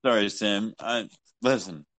 I'm sorry, Sam.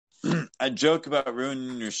 Listen. I joke about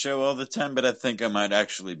ruining your show all the time, but I think I might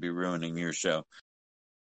actually be ruining your show.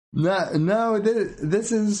 No.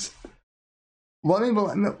 This is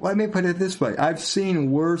let me put it this way. I've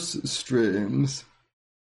seen worse streams.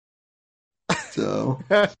 So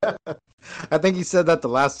I think you said that the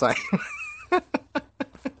last time.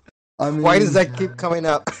 I mean, Why does that keep coming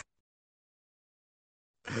up?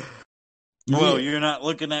 Well, you're not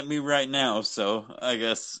looking at me right now, so I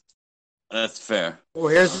guess that's fair. Well,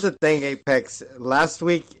 here's the thing, Apex. Last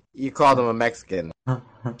week you called him a Mexican,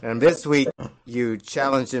 and this week you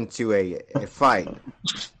challenged him to a fight.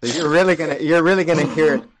 So you're really gonna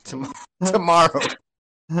hear it tomorrow.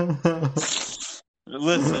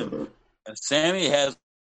 Listen, Sammy has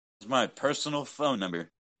my personal phone number,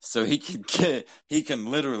 so he can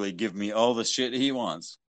literally give me all the shit he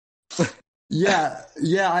wants. I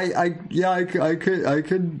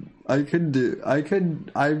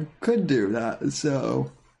could do that.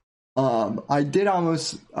 So, I did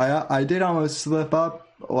almost slip up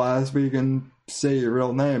last week and say your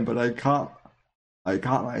real name, but I caught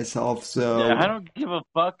myself. So Yeah, I don't give a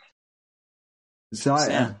fuck. So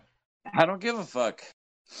Sam, I don't give a fuck.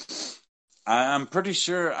 I'm pretty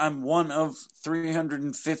sure I'm one of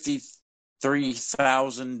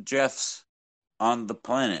 353,000 Jeffs on the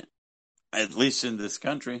planet, at least in this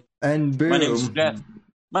country. And boom. My name's Jeff.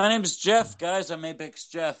 My name's Jeff, guys. I'm Apex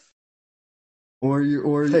Jeff. Or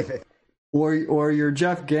you're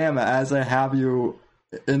Jeff Gamma, as I have you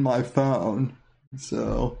in my phone.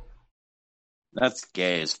 So that's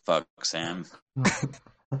gay as fuck, Sam.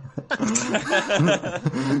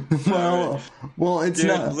 well, it's Dude,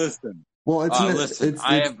 not. Listen. Well, listen.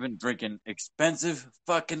 I have been drinking expensive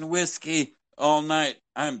fucking whiskey all night.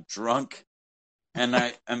 I'm drunk, and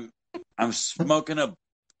I'm smoking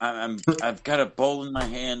I've got a bowl in my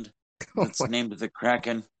hand that's named the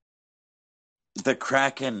Kraken. The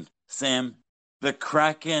Kraken, Sam. The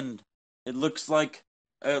Kraken. It looks like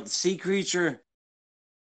a sea creature,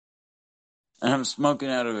 and I'm smoking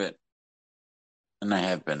out of it. And I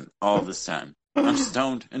have been all this time. I'm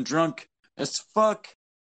stoned and drunk as fuck.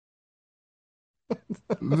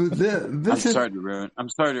 I'm sorry to ruin. I'm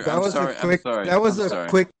sorry. That was a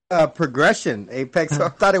quick progression, Apex. I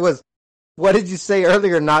thought it was. What did you say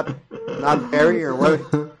earlier? Not very, or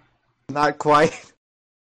what? Not quite.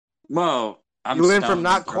 Well, you went from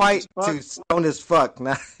not quite to stoned as fuck.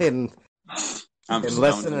 I'm stoned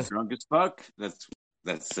and drunk as fuck. That's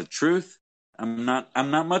the truth. I'm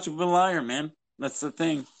not much of a liar, man. That's the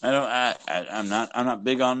thing. I'm not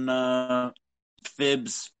big on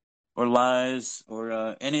fibs or lies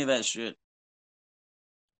or any of that shit.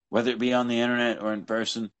 Whether it be on the internet or in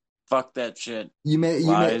person, fuck that shit. You may be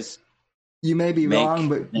wrong,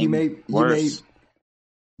 but you may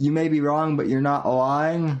be wrong, but you're not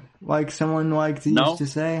lying, like someone likes used to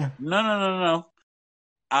say. No.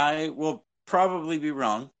 I will probably be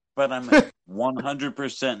wrong, but I'm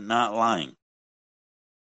 100% not lying.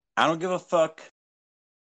 I don't give a fuck.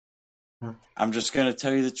 I'm just going to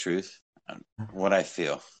tell you the truth, what I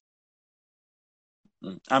feel.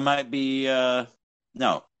 I might be, no,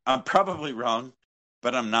 I'm probably wrong,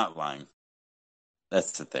 but I'm not lying.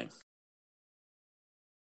 That's the thing.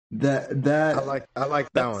 That I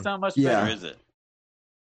like that one. That's not much better, is it?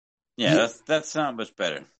 Yeah, that's not much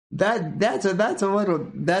better. That's a little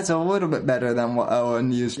bit better than what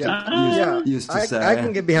Owen used to say. I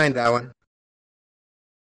can get behind that one.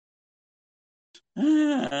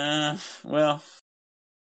 Well,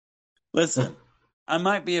 listen, I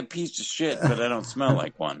might be a piece of shit, but I don't smell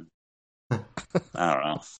like one. I don't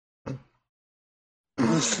know.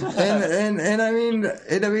 and I mean,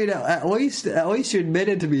 at least you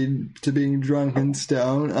admitted to being drunk and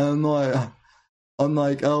stoned.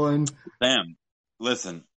 Unlike Owen. Sam,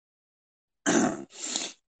 listen. I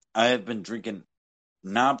have been drinking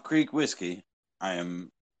Knob Creek whiskey. I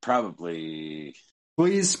am probably.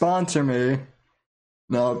 Please sponsor me,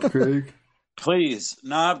 Knob Creek. Please,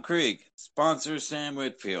 Knob Creek, sponsor Sam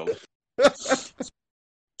Whitfield.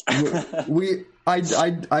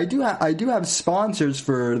 I do have sponsors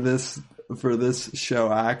for this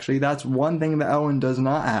show. Actually, that's one thing that Owen does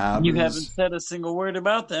not have. You haven't said a single word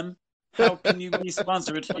about them. How can you be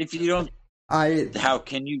sponsored if you don't? How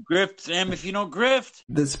can you grift, Sam, if you don't grift?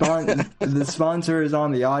 The sponsor is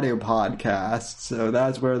on the audio podcast, so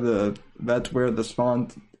that's where the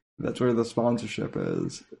sponsorship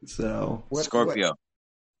is. So Scorpio.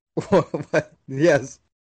 What? Yes.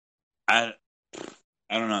 I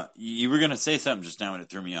don't know. You were gonna say something just now and it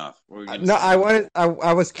threw me off. No,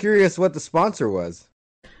 I was curious what the sponsor was.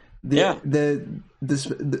 Okay,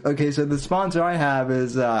 so the sponsor I have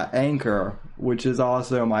is Anchor, which is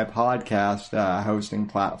also my podcast hosting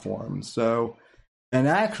platform. So, and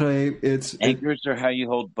actually, anchors are how you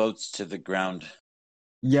hold boats to the ground.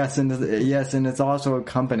 Yes, and it's also a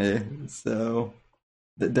company, so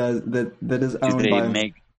that is Do owned they by.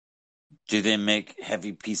 make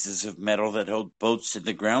heavy pieces of metal that hold boats to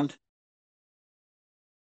the ground?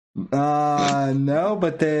 No,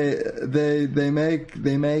 but they make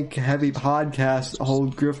heavy podcasts that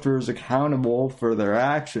hold grifters accountable for their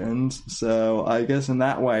actions. So I guess in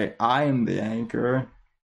that way, I am the anchor.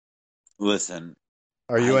 Listen,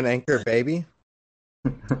 Are you an anchor, baby?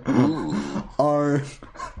 ooh. Are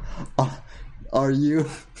you?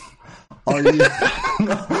 Hey,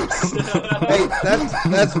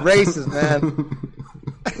 that's racist, man.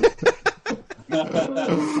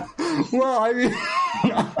 Well, I mean,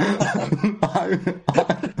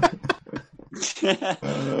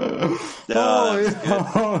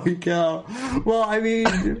 holy cow! Well, I mean,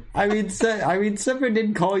 Zephyr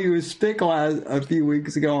did call you a spick a few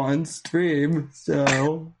weeks ago on stream,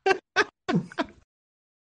 so.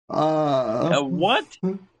 A what?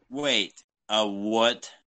 Wait, a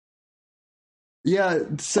what? Yeah,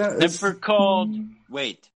 Semper called.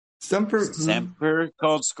 Wait, Semper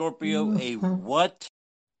called Scorpio a what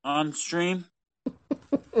on stream?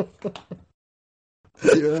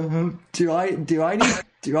 Do I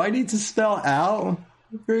need to spell out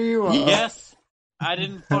for you? Yes, I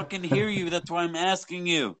didn't fucking hear you. That's why I'm asking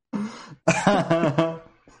you. Oh,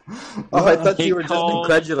 I thought He you were just called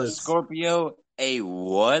incredulous. Scorpio a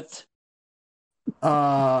what?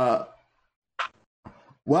 Wow,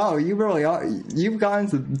 you really are. You've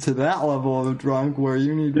gotten to that level of drunk where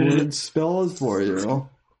you need word spells for you.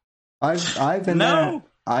 I've been there.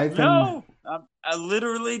 No. I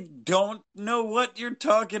literally don't know what you're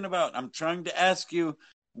talking about. I'm trying to ask you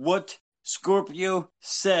what Scorpio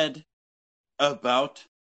said about.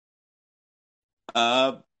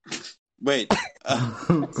 Wait.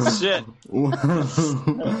 Shit.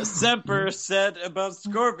 Semper said about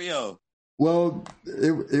Scorpio. Well,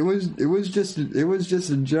 it was just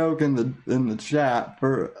a joke in the chat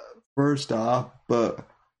for first off, but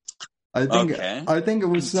I think it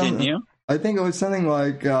was Continue. something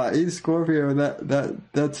like East Scorpio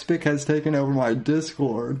that spick has taken over my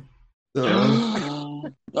Discord. So.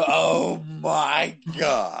 Oh my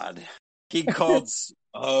god. He called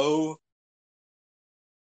oh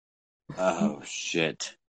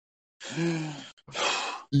shit.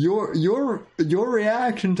 Your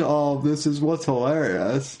reaction to all of this is what's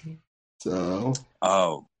hilarious. So.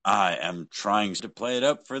 Oh, I am trying to play it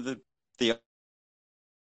up for the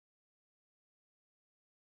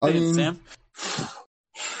I mean, Sam.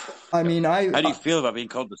 How do you feel about being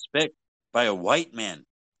called the spick by a white man?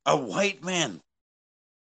 A white man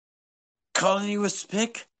calling you a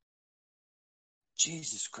spick?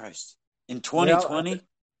 Jesus Christ! In 2020, Well,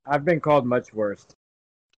 I've been called much worse.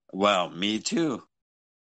 Well, me too.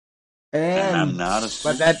 and I'm not a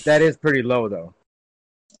But that is pretty low, though.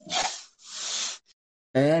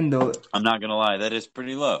 and I'm not gonna lie, that is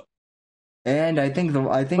pretty low. And I think the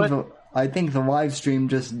live stream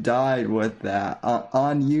just died with that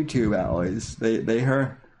on YouTube. At least they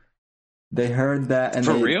heard that and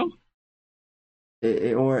For real?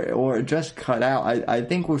 Or it just cut out. I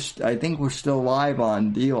think we're still live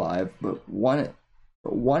on D Live, but one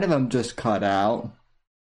of them just cut out.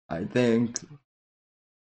 I think.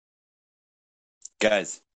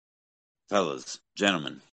 Guys, fellas,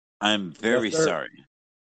 gentlemen, I'm very sorry.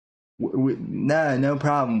 No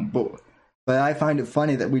problem. But I find it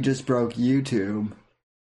funny that we just broke YouTube.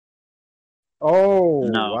 Oh,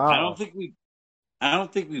 no, wow. I don't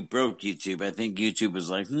think we broke YouTube. I think YouTube was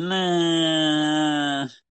like, nah, I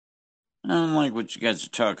don't like what you guys are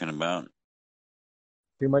talking about.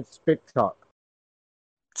 Too much spick talk.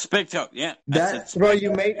 Spick talk, yeah. Bro,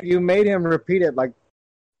 you made him repeat it like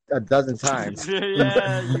a dozen times.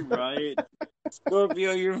 Yeah, you're right.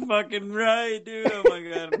 Scorpio, you're fucking right, dude. Oh my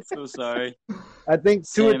god, I'm so sorry. I think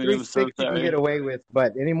two or three I'm spicks you can get away with,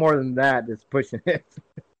 but any more than that is pushing it.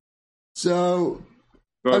 So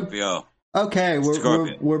Scorpio. Okay,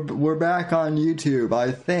 we're back on YouTube.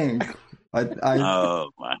 I think.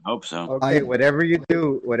 I hope so. Okay, whatever you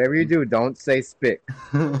do, don't say spick.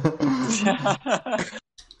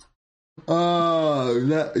 Oh,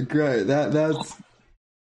 great. That's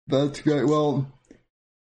great. Well,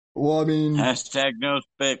 I mean. Hashtag no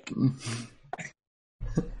spick.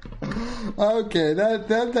 Okay,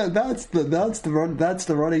 that's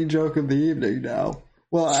the running joke of the evening now.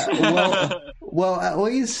 Well, at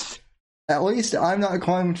least I'm not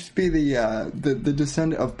going to be the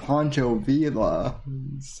descendant of Pancho Villa.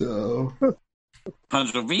 So.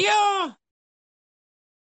 Pancho Villa.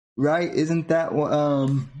 Right? Isn't that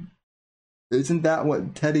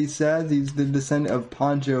what Teddy says? He's the descendant of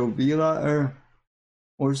Pancho Villa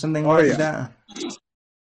or something like that.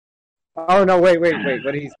 Oh no! Wait! What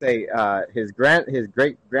did he say? His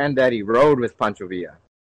great granddaddy rode with Pancho Villa.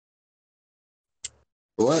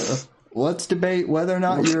 Let's debate whether or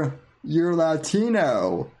not you're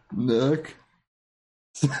Latino, Nick.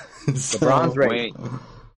 The bronze race.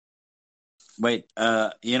 Wait,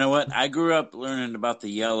 you know what? I grew up learning about the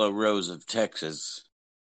Yellow Rose of Texas.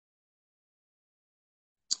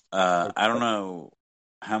 I don't know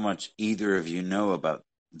how much either of you know about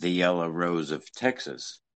the Yellow Rose of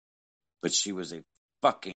Texas, but she was a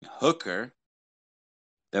fucking hooker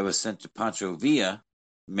that was sent to Pancho Villa.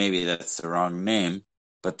 Maybe that's the wrong name,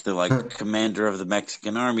 but the commander of the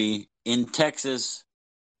Mexican army in Texas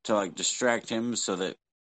to distract him so that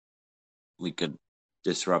we could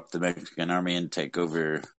disrupt the Mexican army and take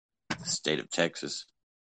over the state of Texas.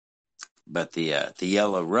 But the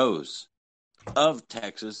Yellow Rose of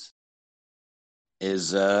Texas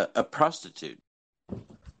is a prostitute,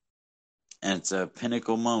 and it's a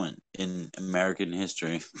pinnacle moment in American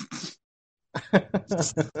history.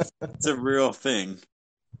 It's a real thing.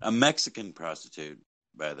 A Mexican prostitute,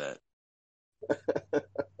 by that.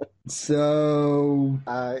 So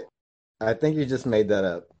I think you just made that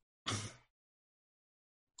up.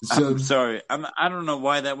 I'm sorry. I don't know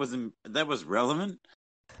why that was relevant.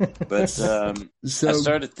 But I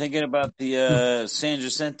started thinking about the San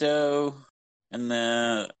Jacinto and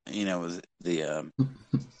the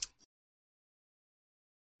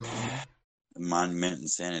monument in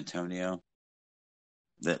San Antonio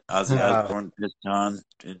that Ozzy Osbourne pissed on.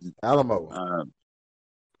 Alamo.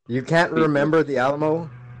 You can't remember the Alamo?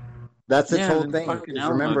 That's its whole thing. Is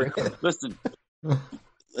remembering it.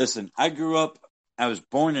 Listen. I grew up. I was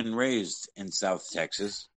born and raised in South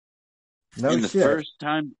Texas. And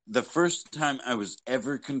the first time I was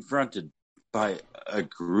ever confronted by a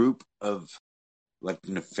group of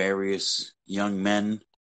nefarious young men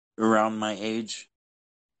around my age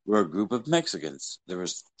were a group of Mexicans. There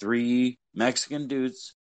was 3 Mexican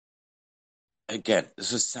dudes. Again,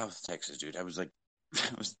 this is South Texas, dude. I was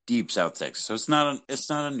deep South Texas, so it's not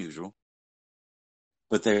unusual.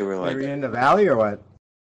 But they were Were you in the valley or what?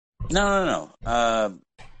 No.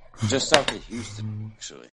 Just south of Houston,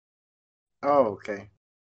 actually. Oh, okay.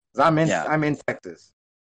 I'm in Texas.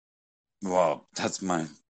 Well, that's you're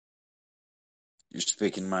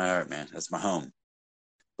speaking my heart, man. That's my home.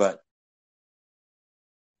 But,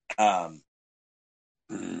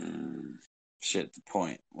 shit, the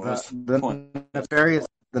point. What was the point?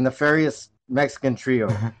 The nefarious Mexican trio.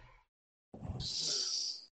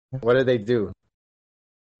 What did they do?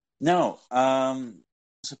 No,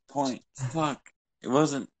 what's the point? Fuck. It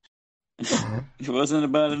wasn't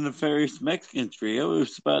about a nefarious Mexican trio. It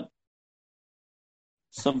was about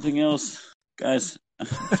something else. Guys.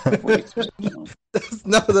 That's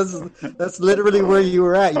literally where you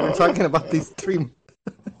were at. You were talking about these three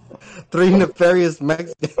nefarious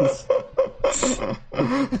Mexicans.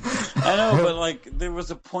 I know, but there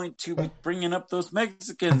was a point to bringing up those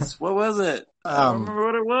Mexicans. What was it? I don't remember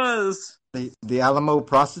what it was. The Alamo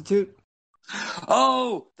prostitute?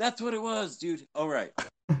 Oh, that's what it was, dude. All right.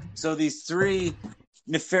 So these 3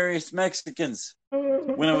 nefarious Mexicans,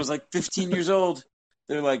 when I was 15 years old,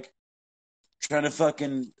 they're trying to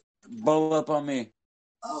fucking bow up on me.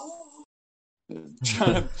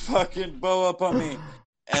 Trying to fucking bow up on me.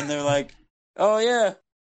 And they're like, oh yeah,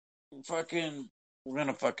 we're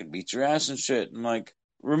gonna fucking beat your ass and shit. I'm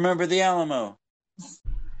remember the Alamo?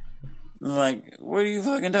 I'm what are you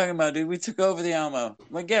fucking talking about, dude? We took over the Alamo.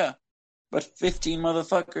 I'm yeah. But 15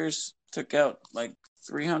 motherfuckers took out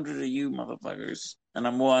 300 of you motherfuckers. And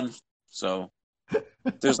I'm one. So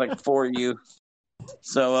there's 4 of you.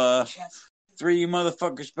 So 3 of you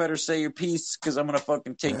motherfuckers better say your piece because I'm going to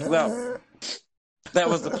fucking take you out. That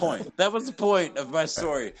was the point. That was the point of my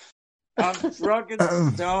story. I'm fucking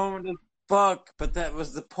stoned as fuck, but that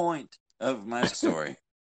was the point of my story.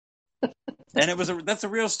 And that's a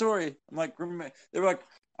real story. Remember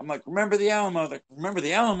the Alamo? Remember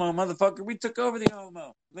the Alamo, motherfucker? We took over the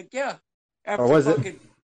Alamo. Yeah. After fucking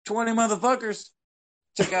 20 motherfuckers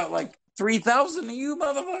took out 3,000 of you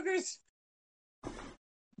motherfuckers.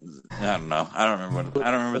 I don't know. I don't remember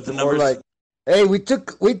the numbers. More hey, we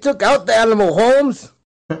took out the Alamo Homes.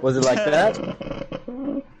 Was it like that?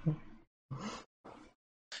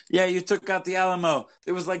 Yeah, you took out the Alamo.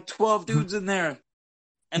 There was 12 dudes in there.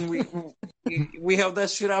 And we held that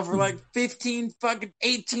shit out for 18 fucking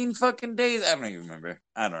days. I don't even remember.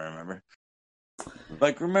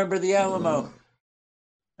 Remember the Alamo.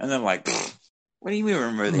 And then what do you mean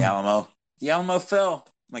remember the Alamo? The Alamo fell.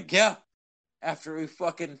 I'm yeah. After we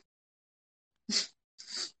fucking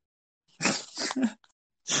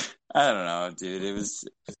I don't know, dude. It was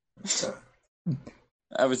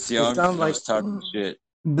I was young. sounds I like was talking shit.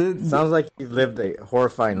 sounds like you lived a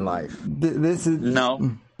horrifying life. This is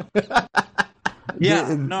No. Yeah.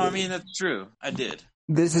 Th- No, I mean that's true. I did.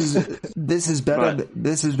 this is better. But-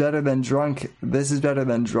 This is better than drunk. This is better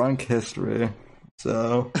than drunk history.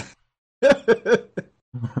 So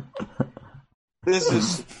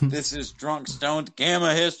This is drunk stoned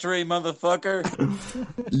gamma history, motherfucker.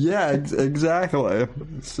 yeah, exactly.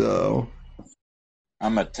 So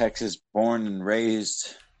I'm a Texas born and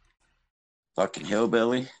raised fucking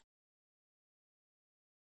hillbilly.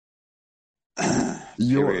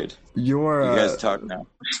 Period. You're You guys talk now.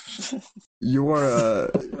 you're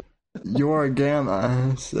a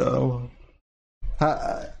gamma. So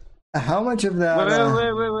how much of that?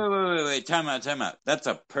 Wait. Time out. That's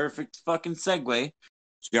a perfect fucking segue.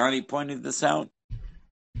 Johnny pointed this out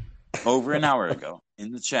over an hour ago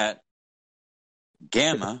in the chat.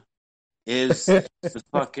 Gamma is the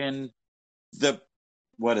fucking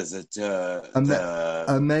what is it?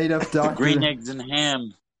 A made up The doctor. green eggs and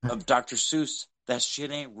ham of Dr. Seuss. That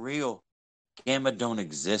shit ain't real. Gamma don't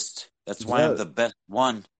exist. That's why I'm the best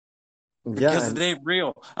one. Because it ain't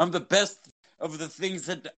real. I'm the best of the things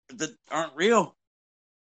that aren't real.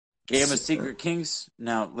 Gamma Secret Kings.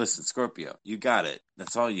 Now listen, Scorpio, you got it.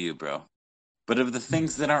 That's all you, bro. But of the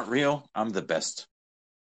things that aren't real, I'm the best.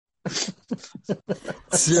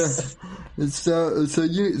 So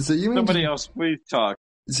you mean Somebody else, please talk.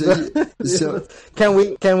 so Can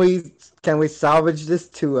we salvage this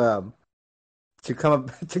to come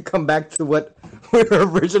back to what we were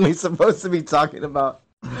originally supposed to be talking about?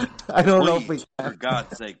 I don't know if we Please, can. for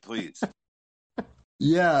God's sake, please.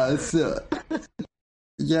 yeah,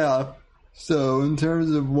 yeah. So in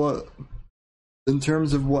terms of what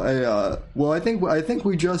a well, I think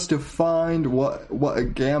we just defined what a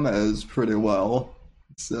gamma is pretty well.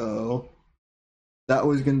 So that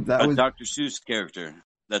was A Dr. Seuss character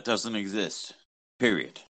that doesn't exist.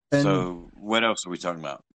 Period. And- so what else are we talking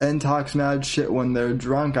about? and talks mad shit when they're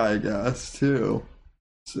drunk, I guess too.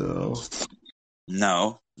 So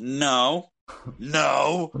No.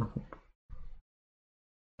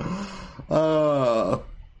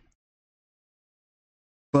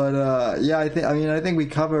 But yeah, I think we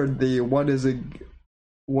covered the what is a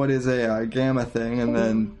gamma thing, and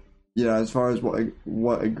then as far as what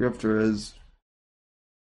a grifter is,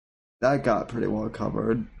 that got pretty well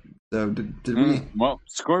covered. So did we? Well,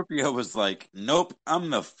 Scorpio was like, "Nope, I'm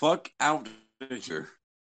the fuck out of here."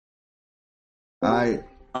 Oh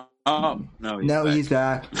no, He's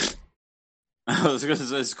back. I was gonna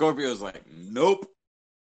say Scorpio's like, "Nope,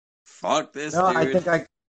 fuck this." No, dude. I think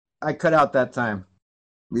I cut out that time.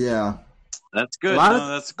 Yeah. That's good. A lot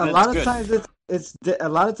That's of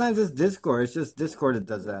times it's Discord. It's just Discord that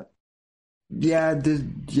does that. Yeah. No,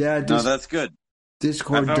 that's good.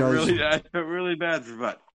 Discord I does. felt really bad for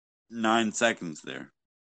about 9 seconds there.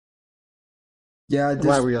 Yeah.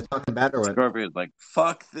 Why were you talking bad or what? Scorpio's like,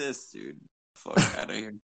 "Fuck this, dude. Fuck out of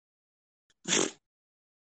here."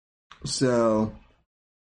 So,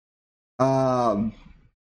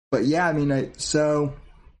 but yeah, so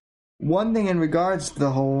one thing in regards to the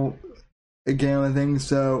whole gamma thing,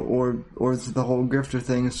 or the whole grifter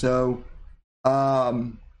thing,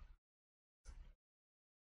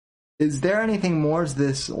 is there anything more to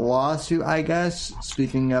this lawsuit, I guess,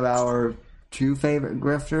 speaking of our two favorite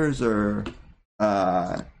grifters, or,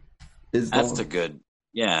 That's a good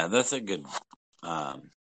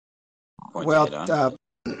point Well, to hit on.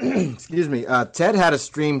 excuse me. Ted had a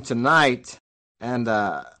stream tonight, and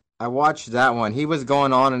I watched that one. He was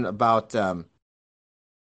going on and about.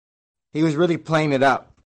 He was really playing it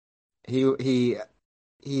up. He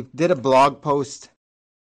did a blog post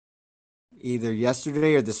either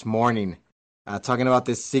yesterday or this morning, talking about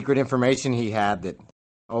this secret information he had that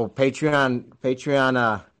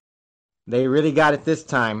Patreon. They really got it this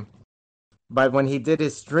time, but when he did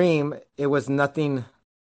his stream, it was nothing.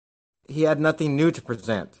 He had nothing new to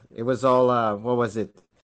present. It was all what was it?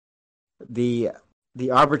 The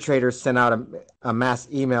arbitrator sent out a mass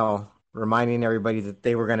email reminding everybody that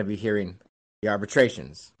they were going to be hearing the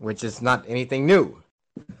arbitrations, which is not anything new.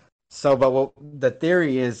 So, but the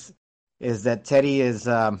theory is that Teddy is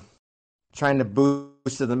trying to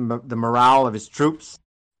boost the morale of his troops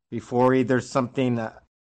before they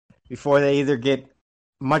either get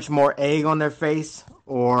much more egg on their face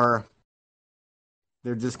or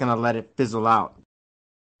they're just going to let it fizzle out.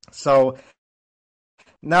 So,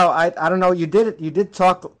 no, I don't know. You did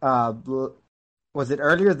talk, was it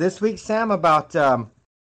earlier this week, Sam, about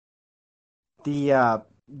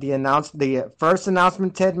the first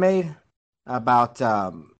announcement Ted made about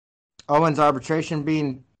Owen's arbitration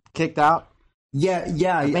being kicked out?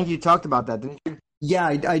 Yeah. I think you talked about that, didn't you? Yeah,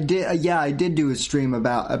 I did. Yeah, I did do a stream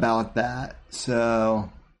about that. So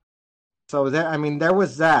there, I mean, there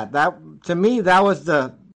was that. That to me, that was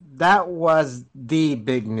the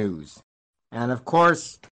big news, and of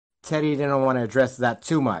course, Teddy didn't want to address that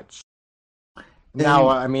too much. Now,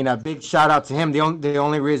 and I mean, a big shout out to him. The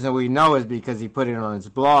only reason we know is because he put it on his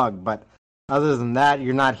blog. But other than that,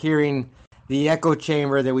 you're not hearing the echo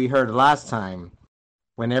chamber that we heard last time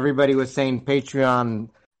when everybody was saying Patreon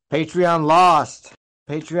lost,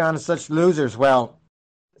 Patreon is such losers. Well,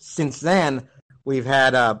 since then we've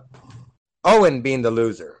had Owen being the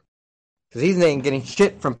loser because he's not getting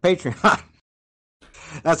shit from Patreon.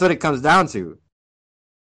 That's what it comes down to.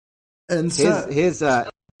 and so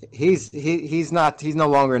He's no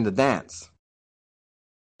longer in the dance.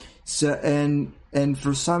 So and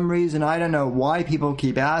for some reason I don't know why people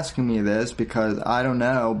keep asking me this, because I don't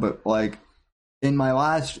know, but like in my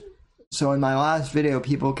last video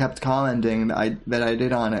people kept commenting that I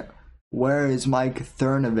did on it, where is Mike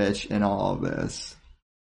Cernovich in all of this?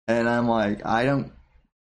 And I'm like,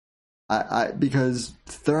 because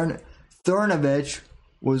Cernovich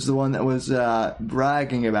was the one that was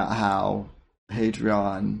bragging about how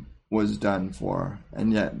Patreon was done for,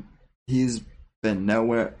 and yet he's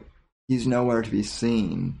nowhere to be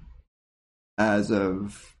seen as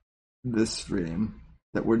of this stream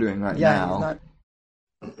that we're doing right now.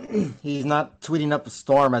 He's not tweeting up a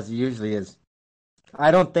storm as he usually is.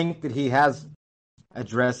 I don't think that he has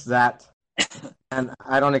addressed that, and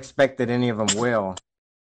I don't expect that any of them will.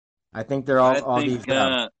 I think they're all these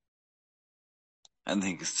guys. I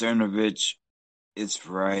think Cernovich is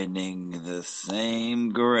riding the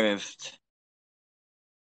same grift.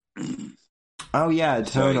 Oh yeah,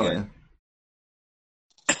 totally.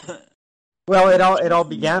 Well, it all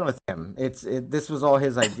began with him. This was all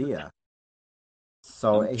his idea.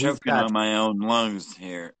 So I'm choking on my own lungs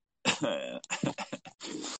here.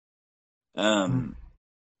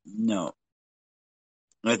 No,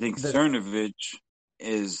 I think Cernovich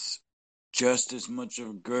is just as much of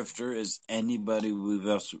a grifter as anybody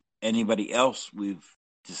else we've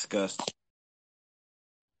discussed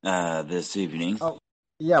this evening. Oh,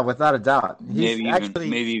 yeah, without a doubt. Maybe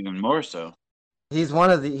even more so. He's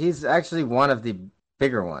actually one of the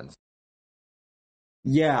bigger ones.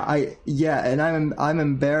 And I'm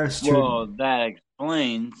embarrassed. Well, that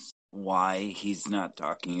explains why he's not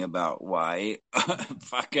talking about why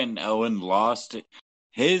fucking Owen lost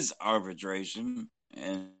his arbitration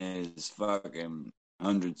and his fucking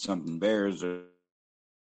 100-something bears are,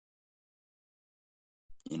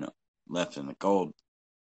 left in the cold.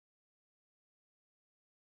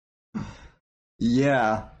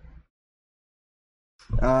 Yeah.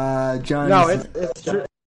 Johnny. No, it's true.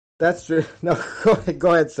 That's true. No,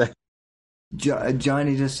 go ahead, Sam.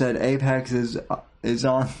 Johnny just said Apex is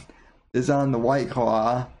on the White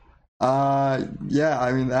Claw. Yeah,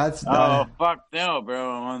 I mean that's. Oh fuck no,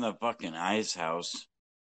 bro! I'm on the fucking ice house.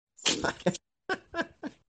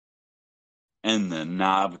 And the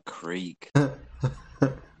Knob Creek.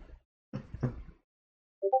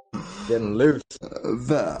 Getting loose.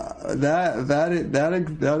 That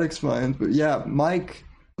explains. But yeah, Mike,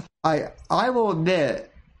 I will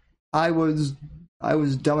admit, I was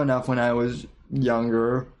dumb enough when I was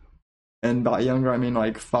younger, and by younger I mean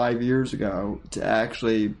like 5 years ago, to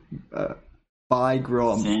actually buy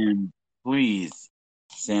Gorilla. Sam, please,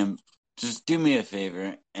 Sam, just do me a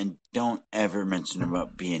favor and don't ever mention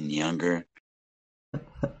about being younger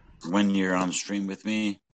when you're on stream with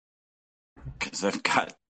me, because I've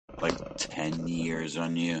got like 10 years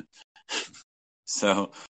on you.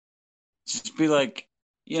 So just be like,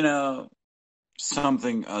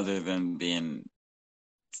 something other than being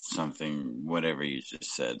something, whatever you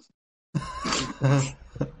just said.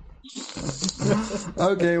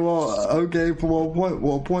 Okay,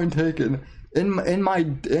 point taken. In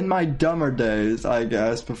my dumber days, I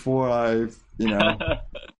guess, before I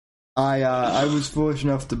was foolish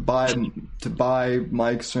enough to buy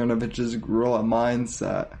Mike Cernovich's Gorilla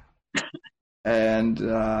Mindset, and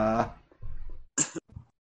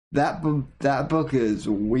that book is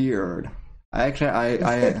weird. It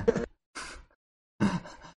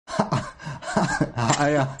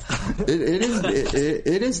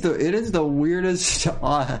is the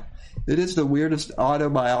weirdest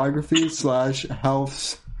autobiography /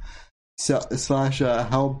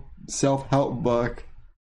 self-help book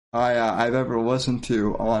I've ever listened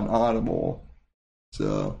to on Audible.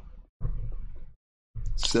 So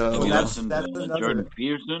have you listened to Jordan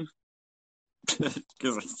Peterson?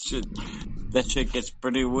 Because that shit gets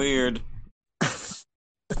pretty weird.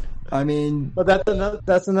 I mean, but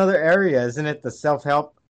that's another area, isn't it? The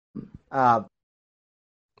self-help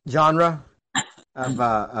genre.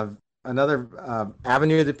 of another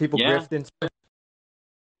avenue that people Yeah. grift into?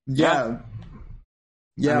 Yeah.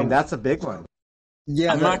 Yeah. I mean, that's a big one.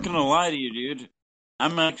 Yeah. I'm not gonna lie to you, dude.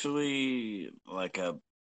 I'm actually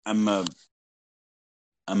I'm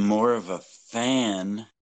more of a fan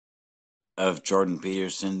of Jordan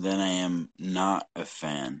Peterson than I am not a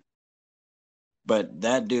fan. But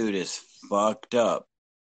that dude is fucked up.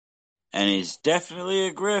 And he's definitely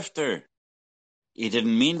a grifter. He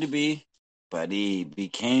didn't mean to be, but he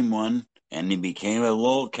became one, and he became a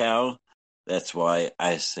lol cow. That's why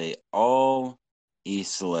I say all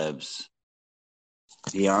e-celebs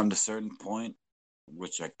beyond a certain point,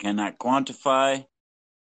 which I cannot quantify,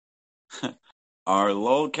 are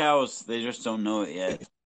lol cows. They just don't know it yet.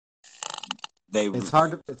 It's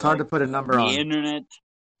hard to put a number on.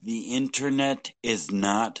 The internet is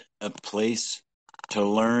not a place to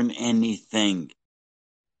learn anything.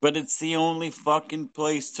 But it's the only fucking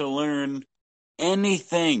place to learn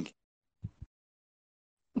anything.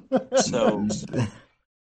 So,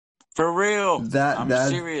 for real, I'm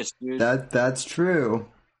serious, dude. That's true.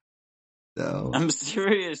 So I'm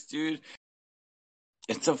serious, dude.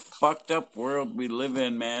 It's a fucked up world we live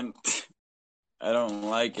in, man. I don't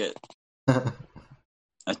like it.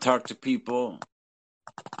 I talk to people,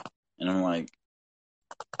 and I'm like,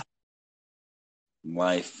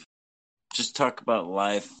 life. Just talk about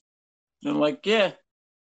life. And I'm like, yeah,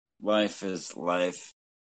 life is life.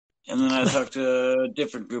 And then I talk to a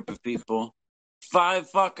different group of people 5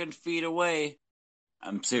 fucking feet away.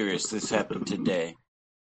 I'm serious, this happened today.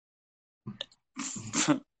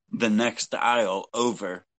 The next aisle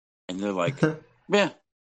over. And they're like, yeah,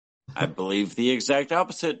 I believe the exact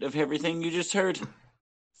opposite of everything you just heard.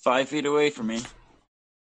 5 feet away from me.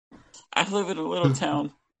 I live in a little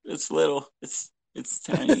town. It's little. It's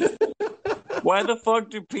tiny. Why the fuck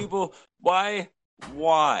do people... Why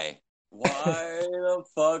the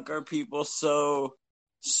fuck are people so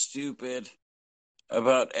stupid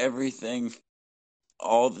about everything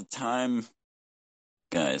all the time?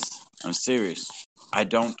 Guys, I'm serious. I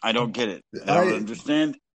don't get it. I don't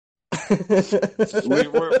understand.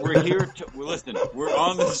 We're here to listen. We're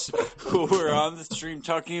on the stream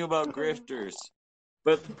talking about grifters,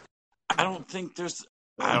 but I don't think there's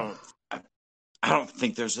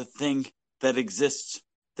a thing that exists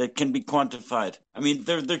that can be quantified. I mean,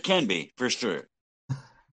 there can be for sure.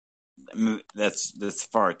 I mean, that's too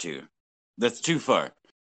far to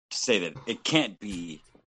say that it can't be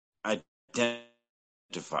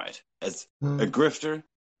identified as a grifter.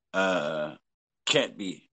 Can't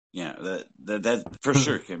be. Yeah, that for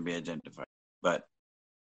sure can be identified. But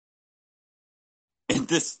in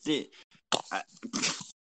this day,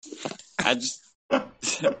 I just in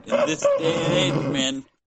this day and age, man,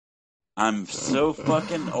 I'm so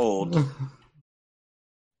fucking old,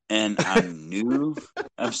 and I'm new.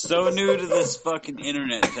 I'm so new to this fucking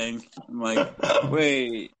internet thing. I'm like,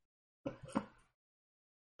 wait.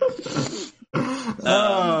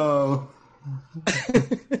 Oh.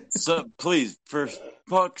 So please, for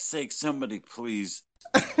fuck's sake, somebody please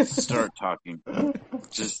start talking.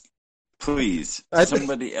 Just please,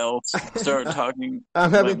 somebody else start talking.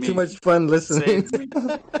 I'm having too much fun listening.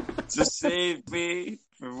 Just save me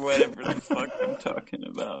from whatever the fuck I'm talking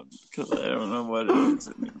about, because I don't know what it is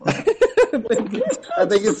anymore. I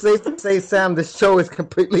think it's safe to say, Sam, this show is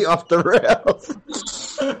completely off the rails.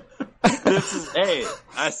 Hey,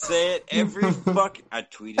 I say it every fucking... I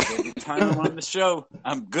tweet it every time I'm on the show.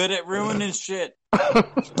 I'm good at ruining shit. Hey,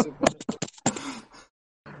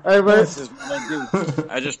 this is what I do.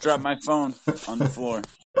 I just dropped my phone on the floor.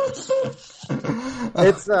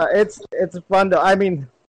 It's fun though. I mean,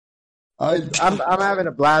 I'm having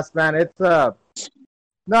a blast, man. It's no,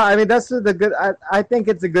 I mean that's the good. I think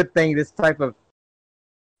it's a good thing. This type of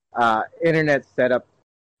internet setup.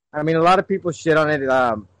 I mean, a lot of people shit on it.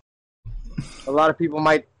 A lot of people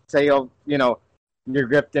might say, "Oh, you know, you're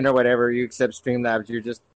grifting or whatever. You accept Streamlabs. You're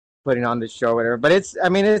just putting on this show, or whatever." But it's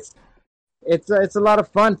a lot of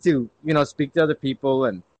fun to speak to other people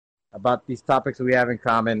and about these topics we have in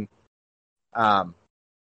common. And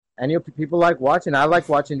people like watching. I like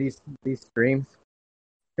watching these streams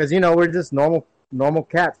because we're just normal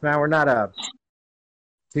cats, man. We're not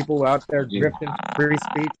people out there drifting free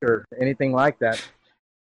speech or anything like that.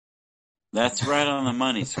 That's right on the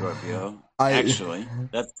money, Scorpio. Actually,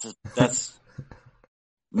 that's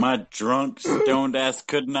my drunk, stoned ass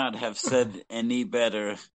could not have said any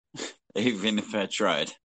better, even if I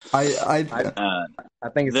tried. I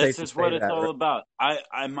think it's this safe is to what say it's that, all right? about. I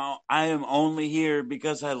am only here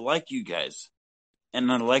because I like you guys,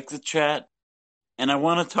 and I like the chat, and I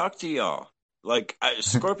want to talk to y'all. Like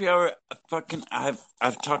Scorpio,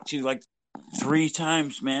 I've talked to you like 3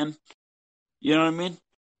 times, man. You know what I mean?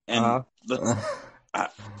 And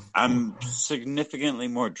I'm significantly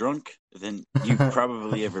more drunk than you've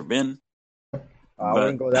probably ever been. I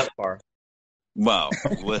wouldn't go that far. Well,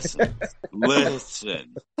 listen.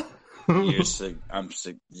 You're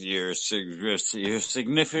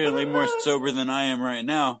significantly more sober than I am right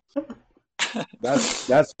now.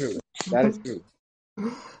 That's true. That is true.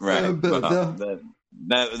 Right.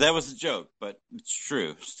 That was a joke, but it's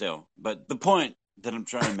true still. But the point that I'm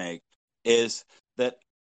trying to make is that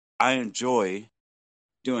I enjoy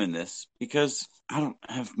doing this because I don't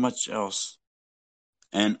have much else.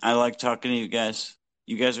 And I like talking to you guys.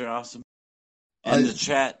 You guys are awesome. And the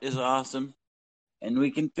chat is awesome. And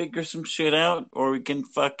we can figure some shit out, or we can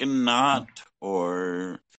fucking not,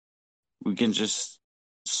 or we can just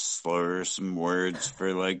slur some words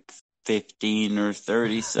for like 15 or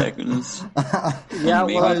 30 seconds. Yeah,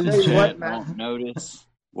 well, I'll tell you what, man. Won't notice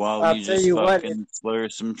while you just fucking slur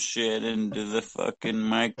some shit into the fucking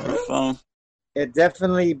microphone. It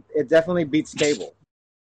definitely beats cable.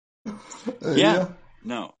 Yeah.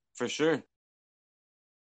 No, for sure.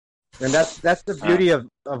 And that's the beauty of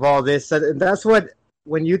all this. That's what,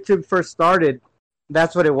 when YouTube first started,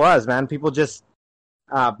 that's what it was, man. People just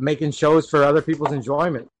making shows for other people's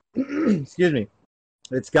enjoyment. Excuse me.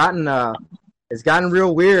 It's gotten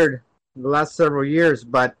real weird in the last several years,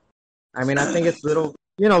 but I mean, I think it's little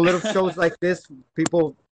shows like this.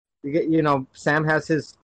 People, Sam has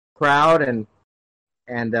his crowd, and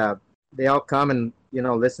they all come and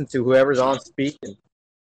listen to whoever's on speak, and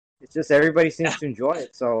it's just everybody seems to enjoy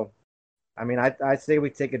it. So, I mean, I say we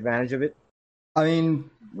take advantage of it. I mean,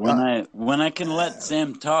 when I can let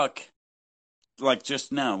Sam talk, like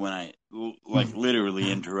just now when I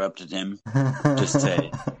literally interrupted him to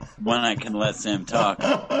say when I can let Sam talk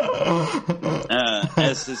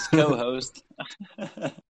as his co-host.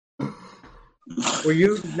 Well,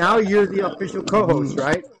 you're the official co-host,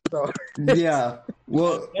 right? So. Yeah.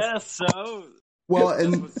 Well. Yeah. So. Well,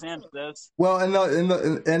 that's what Sam says. Well, and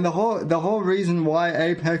the whole reason why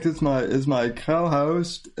Apex is my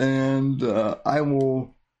co-host, and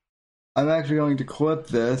I'm actually going to clip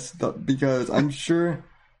this because I'm sure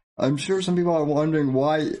some people are wondering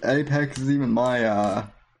why Apex is even my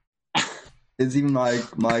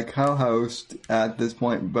co-host at this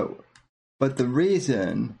point, but the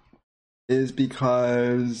reason is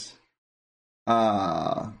because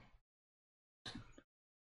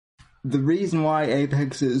the reason why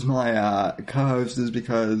Apex is my co-host is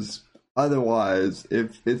because otherwise,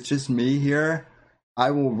 if it's just me here, I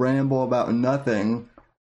will ramble about nothing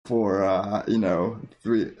for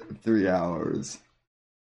 3 hours,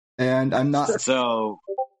 and I'm not.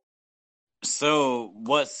 So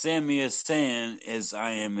what Sammy is saying is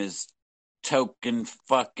I am his token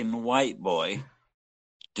fucking white boy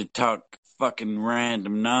to talk fucking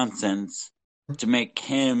random nonsense to make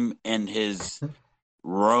him and his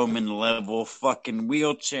Roman level fucking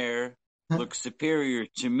wheelchair look superior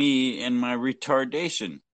to me and my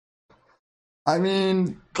retardation. I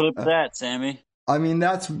mean, clip that, Sammy. I mean,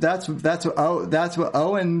 that's what Owen, that's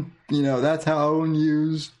how Owen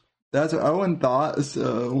used. That's what Owen thought.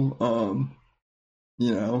 So,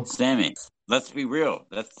 Sammy, let's be real.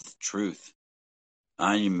 That's the truth.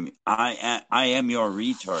 I am your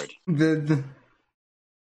retard.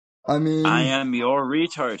 I am your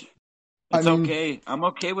retard. It's okay. I'm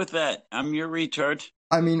okay with that. I'm your retard.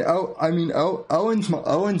 Owen's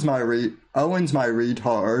my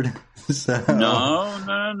retard. So.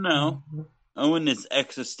 No. Owen is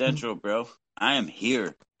existential, bro. I am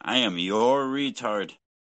here. I am your retard.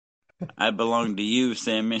 I belong to you,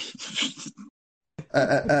 Sammy.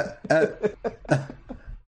 At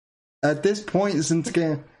this point, since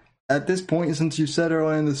you said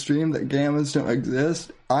earlier in the stream that gammas don't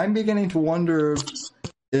exist, I'm beginning to wonder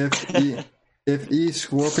if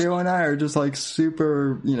Scorpio and I are just like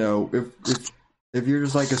super, if you're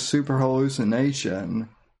just like a super hallucination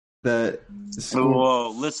that.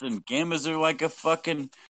 Well, listen, gammas are like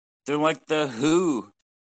they're like the Who.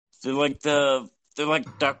 They're like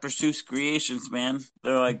Dr. Seuss creations, man.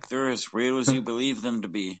 They're as real as you believe them to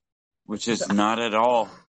be, which is not at all.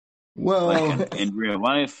 Well, like in real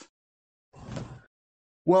life.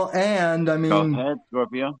 Well, and I mean, go ahead,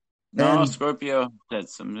 Scorpio. No, Scorpio said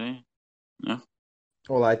something. No.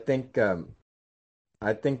 Well, I think that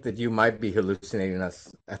you might be hallucinating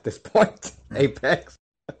us at this point, Apex.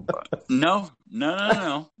 No,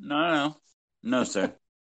 sir.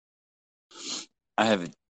 I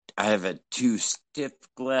have 2 stiff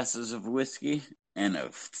glasses of whiskey and a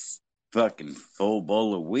fucking full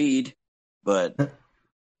bowl of weed, but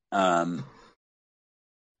I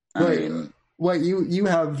mean, Wait, you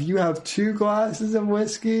have 2 glasses of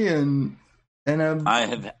whiskey and a.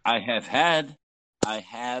 I have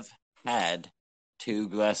had 2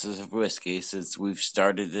 glasses of whiskey since we've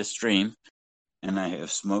started this stream, and I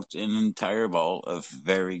have smoked an entire bowl of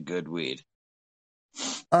very good weed.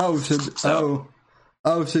 So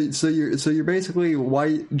you're basically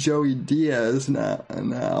white Joey Diaz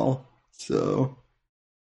now. So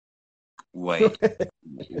wait,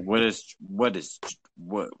 what is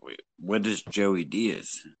Joey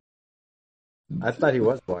Diaz? I thought he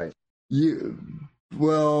was white.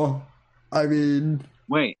 I mean,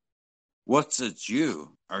 wait, what's a Jew?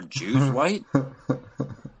 Are Jews white?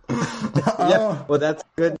 Yeah, well, that's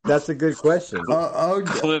good. That's a good question.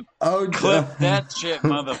 Clip that shit,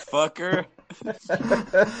 motherfucker.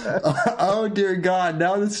 Oh dear God!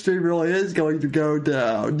 Now the stream really is going to go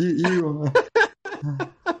down.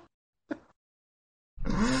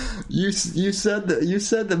 You said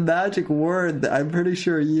the magic word. That I'm pretty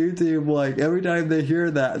sure YouTube, like, every time they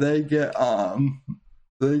hear that, they get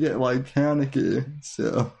like panicky.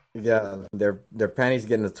 So yeah, their panties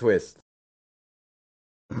getting a twist.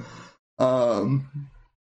 But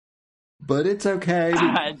it's okay.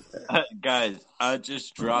 Guys, I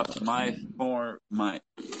just dropped my phone.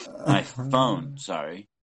 Sorry,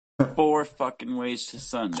 4 fucking ways to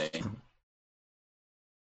Sunday.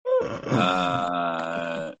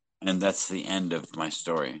 And that's the end of my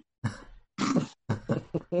story.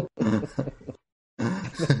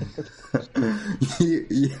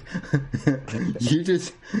 You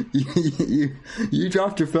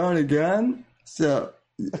dropped your phone again? So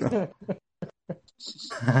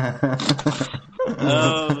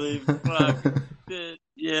holy fuck.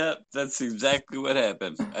 Yeah, that's exactly what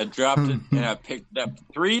happened. I dropped it and I picked it up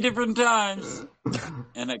 3 different times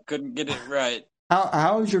and I couldn't get it right.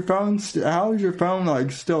 How is your phone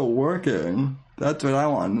like still working? That's what I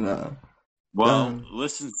want to know. Well,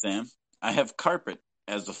 listen, Sam, I have carpet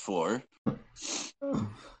as a floor.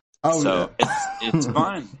 So it's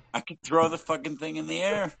fine. I could throw the fucking thing in the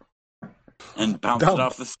air and bounce it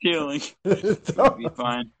off the ceiling. It'll be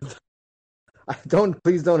fine.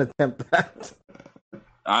 Please don't attempt that.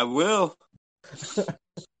 I will.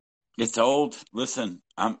 It's old. Listen,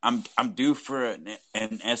 I'm due for an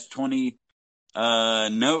S20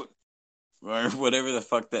 Note or whatever the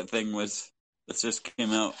fuck that thing was that just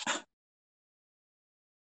came out.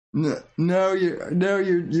 No,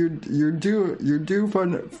 you're due for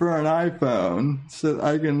an iPhone, so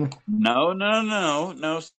I can. No,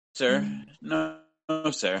 sir, no,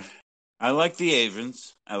 sir. I like the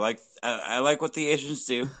Asians. I like what the Asians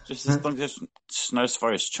do. Just as long as it's not as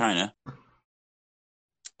far as China.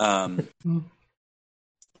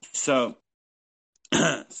 So,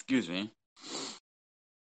 excuse me.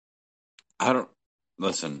 I don't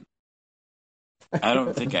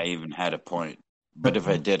think I even had a point. But if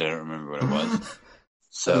I did, I don't remember what it was.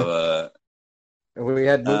 So, we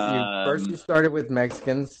had first you started with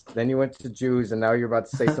Mexicans, then you went to Jews, and now you're about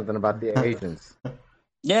to say something about the Asians.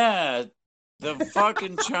 Yeah, the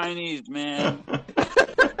fucking Chinese, man.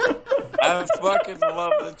 I fucking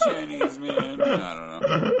love the Chinese, man. I don't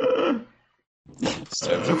know.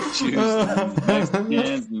 Start with Jews, and the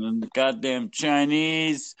Mexicans, and then the goddamn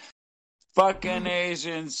Chinese. Fucking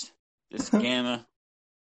Asians. This gamma.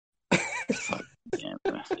 Fuck.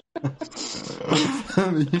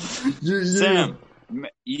 Sam,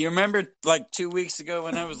 you remember like 2 weeks ago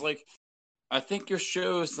when I was like, I think your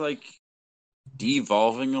show is like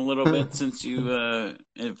devolving a little bit since you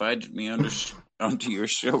invited me onto your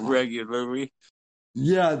show regularly.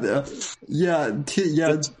 This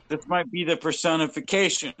might be the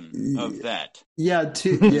personification of that.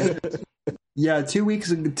 Yeah, 2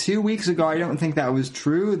 weeks ago, I don't think that was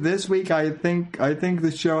true. This week, I think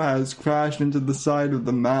the show has crashed into the side of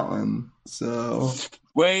the mountain. So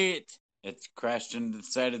wait, it's crashed into the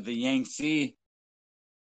side of the Yangtze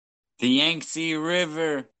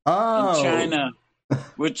River in China,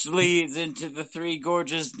 which leads into the Three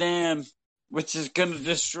Gorges Dam, which is going to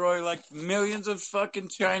destroy like millions of fucking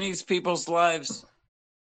Chinese people's lives.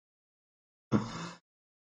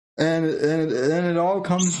 And it all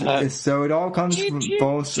comes full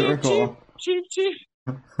circle.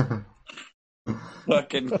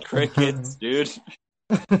 Fucking crickets, dude.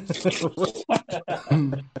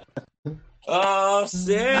 Oh,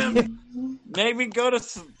 Sam, maybe go to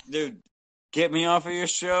dude. Get me off of your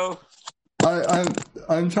show.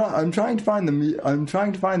 I'm trying to find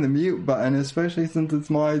the mute button, especially since it's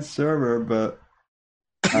my server, but.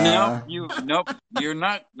 Nope, you're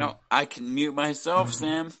not. No, I can mute myself,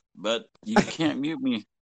 Sam, but you can't mute me.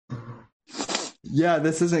 Yeah,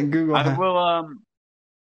 this isn't Google.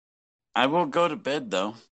 I will go to bed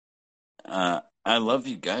though. I love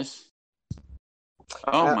you guys.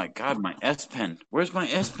 Oh my God, my S Pen. Where's my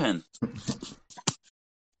S Pen?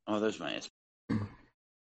 Oh, there's my S Pen.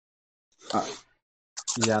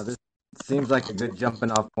 Yeah, this seems like a good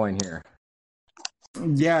jumping off point here.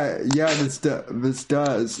 Yeah, this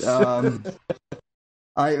does.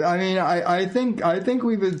 I think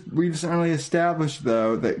we've certainly established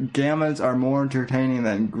though that gammas are more entertaining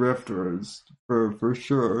than grifters for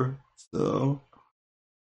sure. So,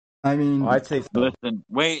 I mean, I'd say so. Listen,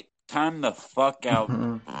 wait, time the fuck out.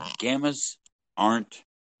 Gammas aren't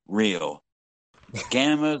real.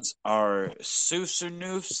 Gammas are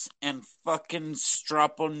Susanoofs and fucking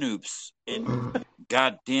Stroponoofs in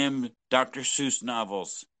goddamn Dr. Seuss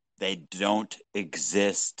novels. They don't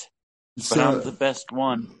exist. But I'm the best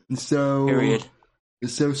one. So, period.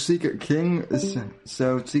 So Secret Kings,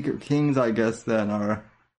 I guess, then are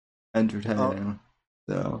entertaining.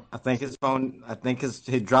 So I think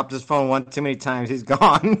he dropped his phone one too many times. He's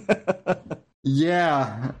gone.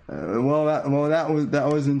 Yeah. That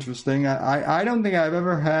was interesting. I don't think I've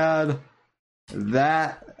ever had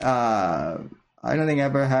that. I don't think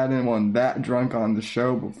I've ever had anyone that drunk on the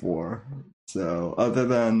show before. So other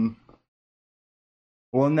than,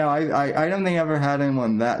 well, no, I don't think I've ever had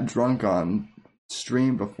anyone that drunk on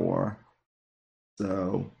stream before.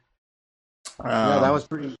 So yeah, that was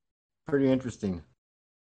pretty interesting.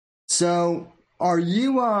 So are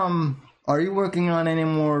you working on any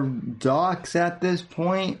more docs at this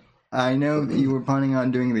point? I know that you were planning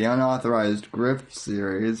on doing the unauthorized grift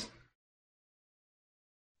series.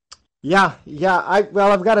 Yeah. I've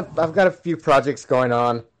got a few projects going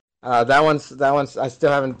on. That one's I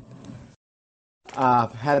still haven't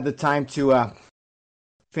had the time to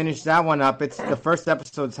finish that one up. It's the first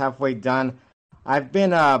episode's halfway done. I've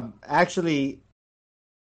been actually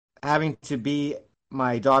having to be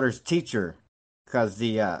my daughter's teacher because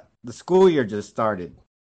the school year just started.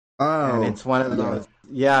 Oh, and it's one of those.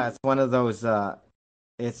 Yeah, it's one of those.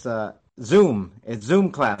 It's Zoom. It's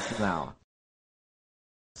Zoom class now.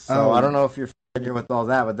 So I don't know if you're familiar with all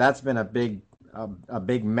that, but that's been a big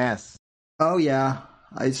mess. Oh yeah,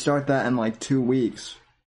 I start that in like 2 weeks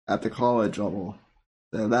at the college level.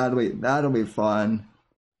 So that'll be fun.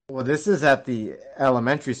 Well, this is at the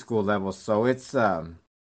elementary school level, so it's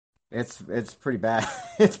pretty bad.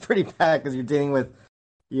 It's pretty bad because you're dealing with,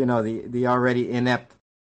 the already inept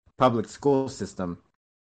public school system.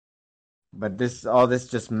 But all this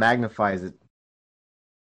just magnifies it.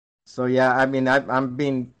 So yeah, I mean, I'm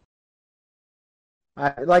being,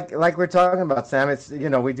 like we're talking about, Sam. It's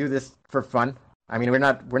we do this for fun. I mean,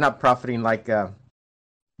 we're not profiting like the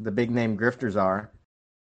big name grifters are,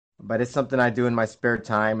 but it's something I do in my spare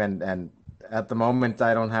time, and at the moment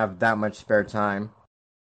I don't have that much spare time.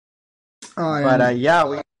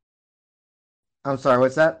 Yeah, I'm sorry,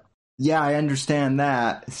 what's that? Yeah, I understand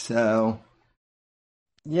that. So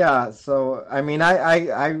yeah, so I mean,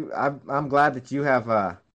 I'm glad that you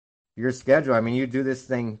have your schedule. I mean, you do this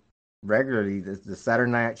thing regularly, the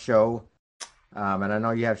Saturday night show, and I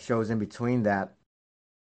know you have shows in between that.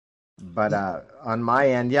 But on my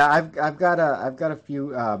end, yeah, I've got a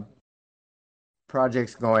few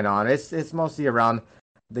projects going on. It's mostly around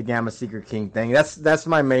the Gamma Secret King thing. That's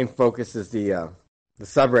my main focus, is the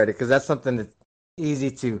subreddit, because that's something that's easy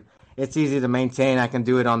to maintain. I can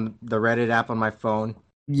do it on the Reddit app on my phone.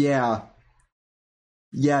 Yeah,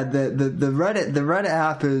 the Reddit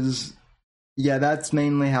app is, yeah, that's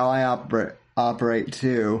mainly how I operate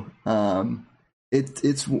too.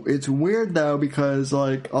 It's weird though, because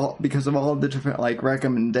because of all the different like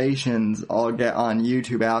recommendations I'll get on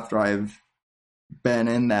YouTube after I've been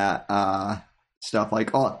in that stuff.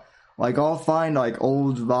 I'll find like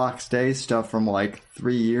old Vox Day stuff from like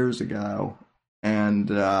 3 years ago, and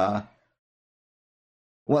let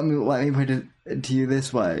me put it to you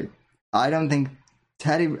this way: I don't think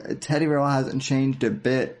Teddy Roll hasn't changed a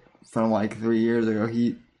bit from like 3 years ago.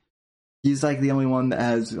 He's like the only one that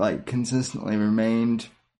has like consistently remained.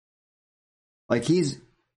 Like he's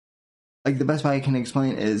like, the best way I can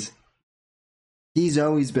explain it is he's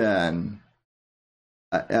always been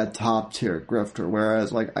a top tier grifter,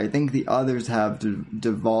 whereas like I think the others have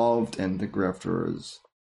devolved into grifters.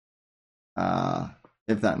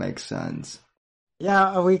 If that makes sense.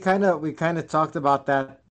 Yeah, we kind of talked about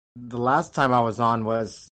that the last time I was on.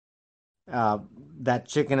 Was that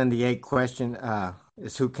chicken and the egg question?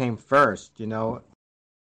 Is who came first?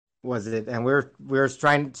 Was it? And we're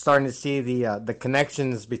starting to see the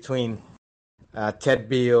connections between Ted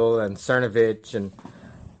Beal and Cernovich, and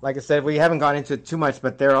like I said, we haven't gone into it too much,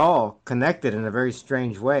 but they're all connected in a very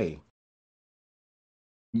strange way.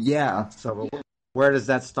 Yeah. So where does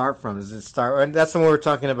that start from? Does it start? And that's when we were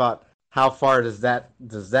talking about how far does that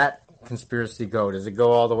conspiracy go? Does it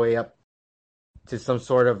go all the way up to some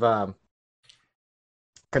sort of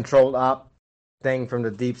controlled op thing from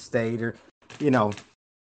the deep state, or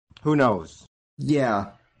who knows?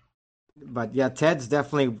 Yeah. But yeah, Ted's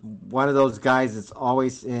definitely one of those guys that's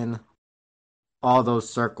always in all those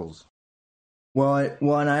circles. Well,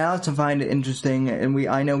 and I also find it interesting, and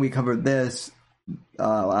I know we covered this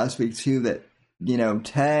last week too, that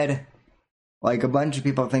Ted, like a bunch of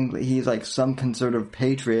people think that he's like some conservative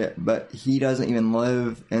patriot, but he doesn't even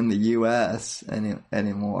live in the U.S.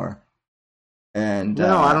 anymore. And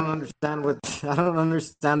no, I don't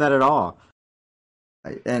understand that at all.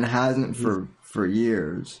 And hasn't for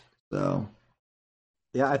years. So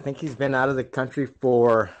yeah, I think he's been out of the country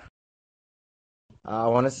for I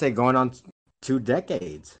want to say going on 2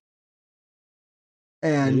 decades.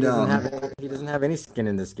 And he doesn't have any skin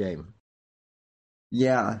in this game.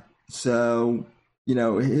 Yeah. So,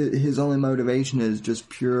 his only motivation is just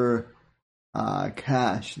pure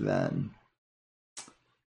cash then.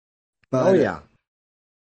 But, oh yeah.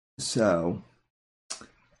 So,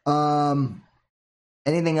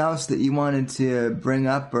 anything else that you wanted to bring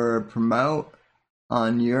up or promote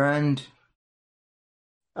on your end?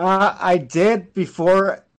 I did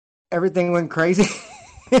before everything went crazy.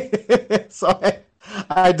 So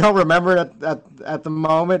I don't remember it at the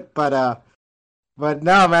moment, but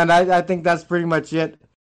no, man, I think that's pretty much it.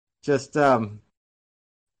 Just I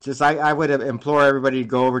would implore everybody to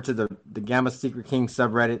go over to the Gamma Secret King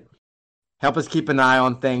subreddit. Help us keep an eye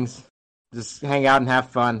on things. Just hang out and have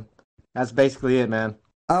fun. That's basically it, man.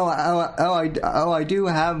 I do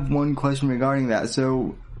have one question regarding that.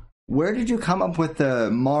 So, where did you come up with the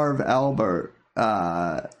Marv Albert,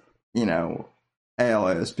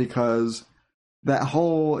 alias? Because that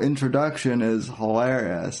whole introduction is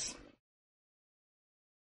hilarious.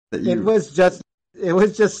 It was just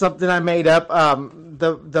something I made up.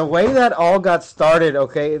 The way that all got started.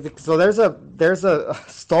 Okay, so there's a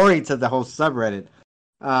story to the whole subreddit.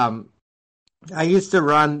 I used to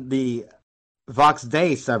run the Vox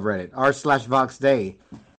Day subreddit, r/Vox Day,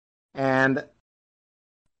 and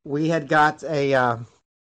we had got a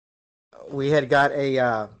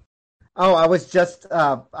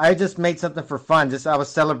I just made something for fun. I was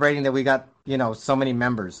celebrating that we got so many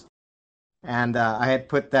members, and I had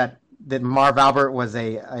put that Marv Albert was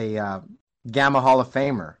a Gamma Hall of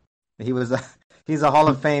Famer. He's a Hall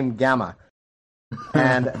of Fame Gamma,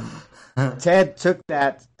 and Ted took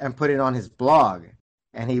that and put it on his blog,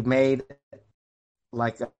 and he made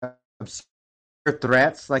like obscure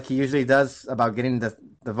threats like he usually does about getting the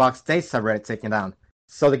Vox Day subreddit taken down.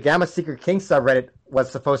 So the Gamma Secret King subreddit was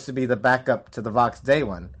supposed to be the backup to the Vox Day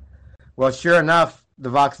one. Well, sure enough, the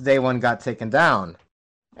Vox Day one got taken down,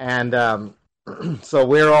 and so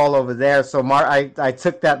we're all over there. So I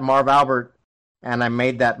took that Marv Albert and I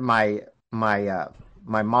made that my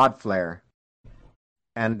mod flare.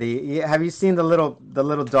 And have you seen the little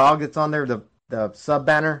dog that's on there, the sub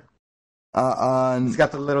banner? It's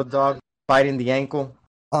got the little dog biting the ankle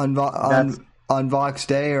on Vox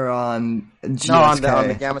Day or on GSK? No, on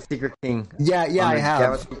the Gamma Secret King. Yeah, I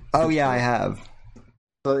have. I have.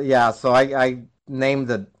 So I named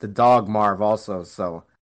the dog Marv also. So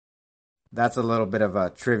that's a little bit of a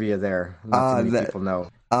trivia there. Not too many people know.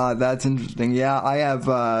 That's interesting. Yeah, I have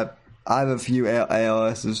a few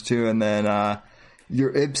aliases too, and then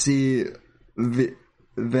your Ipsy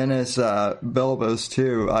Venus Bilbus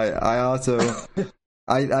too. I also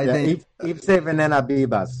I think Ipsy Venena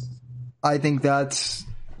Bibas. I think that's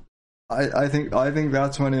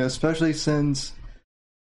funny, especially since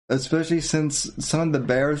some of the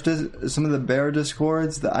bear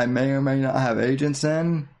discords that I may or may not have agents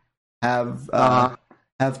in have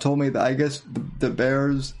told me that I guess the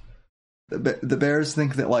bears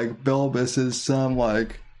think that like Bilbus is some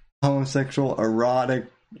like homosexual erotic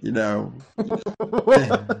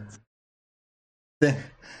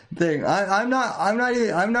thing. I'm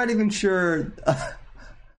not even sure.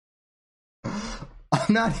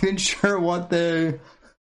 I'm not even sure what they're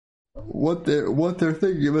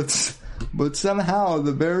thinking, but somehow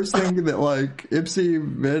the bears think that like Ipsy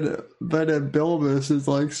Veta Bilbus is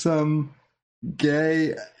like some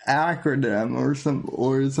gay acronym or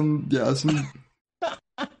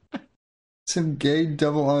some gay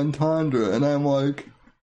double entendre, and I'm like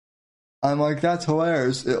that's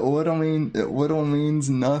hilarious. It literally means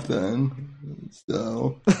nothing.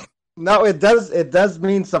 So no, it does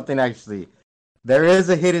mean something actually. There is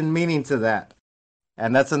a hidden meaning to that,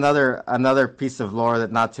 and that's another piece of lore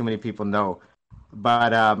that not too many people know.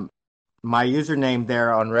 But my username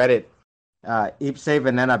there on Reddit, Ipse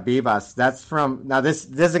Venena Bibas, that's from, now this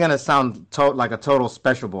is gonna sound like a total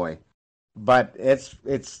special boy, but it's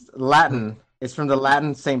Latin. It's from the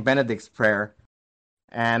Latin Saint Benedict's prayer,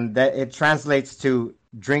 and that it translates to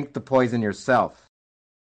 "drink the poison yourself."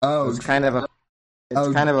 So Oh, it's kind of a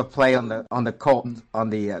play on the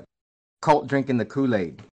cult drinking the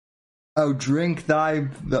Kool-Aid. oh, drink thy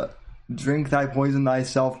poison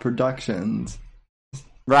thyself productions.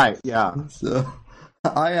 Right? Yeah. So,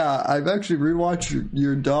 I've actually rewatched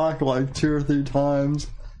your doc like 2 or 3 times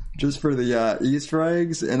just for the Easter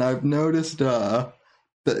eggs, and I've noticed that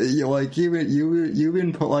you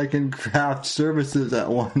even put like in craft services at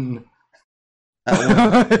one.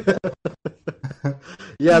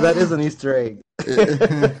 Yeah, that is an Easter egg.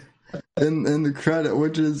 in the credit,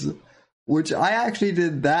 which I actually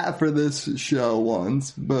did that for this show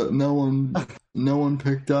once, but no one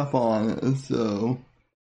picked up on it. So,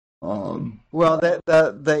 well,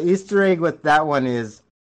 the Easter egg with that one is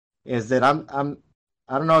that I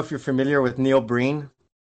don't know if you're familiar with Neil Breen.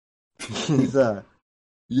 He's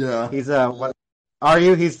yeah. what are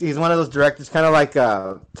you? He's one of those directors, kind of like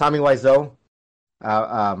Tommy Wiseau.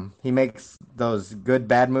 He makes those good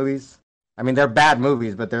bad movies. I mean, they're bad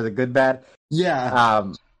movies, but they're the good bad. Yeah.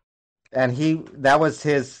 And that was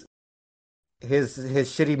his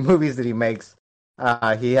shitty movies that he makes.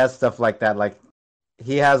 He has stuff like that. Like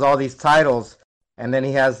he has all these titles, and then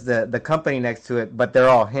he has the company next to it, but they're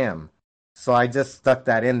all him. So I just stuck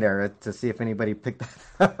that in there to see if anybody picked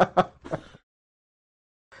that up.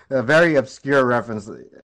 A very obscure reference.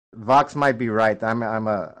 Vox might be right. I'm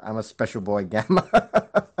a special boy Gamma.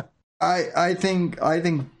 I think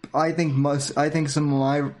some of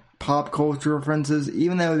my pop culture references,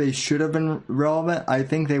 even though they should have been relevant, I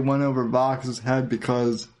think they went over Vox's head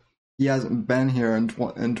because he hasn't been here in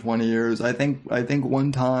 20 years. I think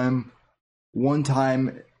one time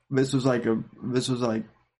this was like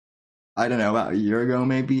I don't know, about a year ago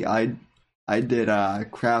maybe. I did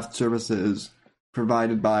craft services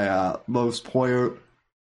provided by Los Pollos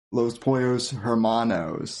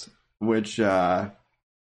Hermanos, which I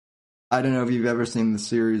don't know if you've ever seen the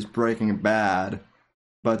series Breaking Bad,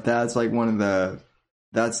 but that's like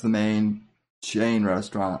that's the main chain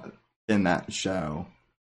restaurant in that show.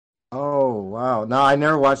 Oh wow! No, I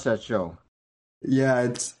never watched that show.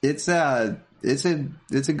 Yeah, it's a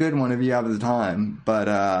good one if you have the time, but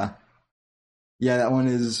yeah,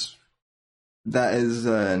 that is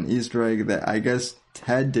an Easter egg that I guess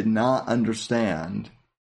Ted did not understand.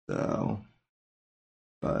 So,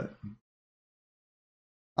 but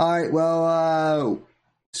all right, well,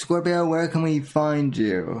 Scorpio, where can we find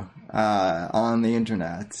you on the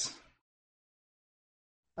internet?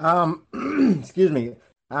 Excuse me.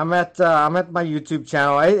 I'm at my YouTube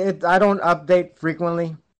channel. I don't update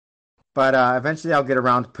frequently, but eventually I'll get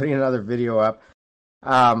around to putting another video up.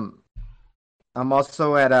 I'm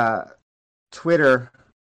also at Twitter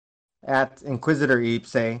at Inquisitor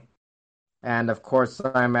Ipse, and of course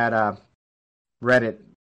I'm at Reddit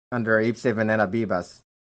under Ipse Venena Vivas,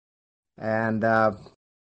 and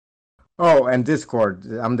and Discord.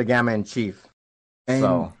 I'm the Gamma in Chief.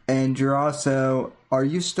 And you're also, are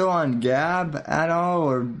you still on Gab at all,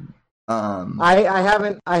 or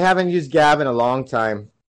I haven't used Gab in a long time.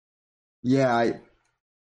 I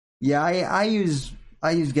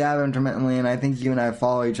use Gab intermittently, and I think you and I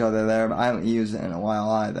follow each other there, but I haven't used it in a while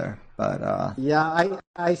either. But yeah,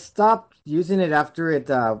 I stopped using it after it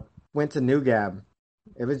went to New Gab.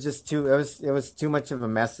 It was just too much of a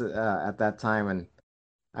mess at that time, and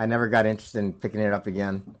I never got interested in picking it up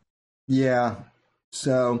again. Yeah.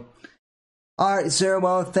 So, all right, sir.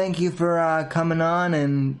 Well, thank you for coming on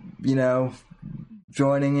and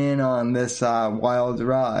joining in on this wild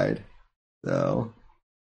ride. So,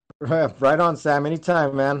 right on, Sam.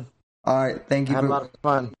 Anytime, man. All right, thank you. I had a lot of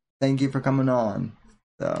fun. Thank you for coming on.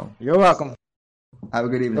 So, you're welcome. Have a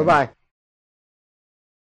good evening. Bye-bye.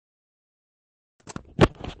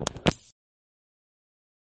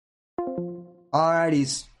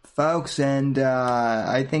 Alrighty, folks, and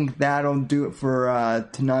I think that'll do it for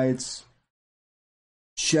tonight's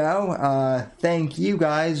show. Thank you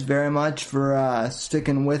guys very much for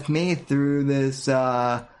sticking with me through this,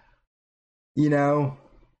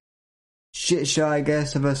 shit show, I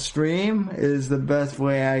guess, of a stream is the best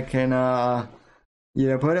way I can,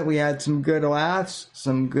 put it. We had some good laughs,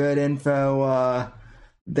 some good info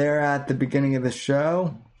there at the beginning of the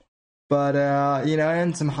show. But,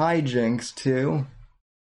 and some hijinks, too.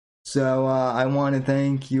 So, I want to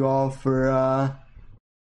thank you all for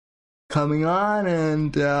coming on.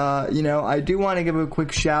 And, I do want to give a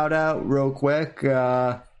quick shout-out real quick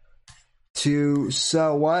to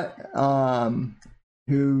So What,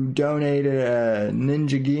 who donated a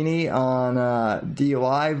Ninja Guinea on D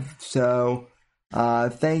Live. So,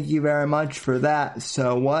 Thank you very much for that.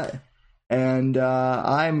 So what? And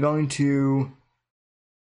I'm going to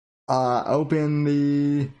open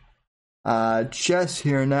the chest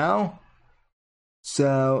here now.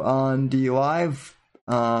 So on D Live,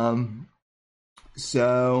 I'll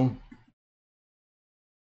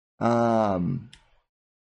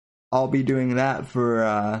be doing that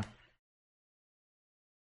for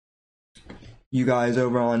you guys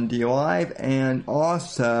over on D Live, and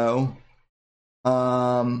also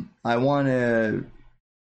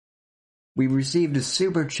we received a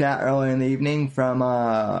super chat early in the evening from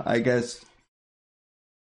I guess,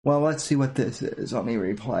 well, let's see what this is. Let me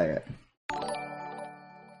replay it.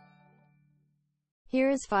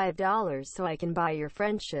 Here's $5 so I can buy your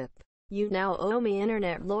friendship. You now owe me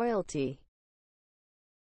internet loyalty.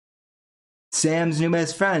 Sam's new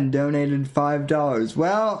best friend donated $5.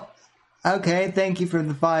 Well, okay, thank you for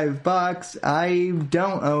the $5. I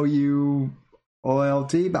don't owe you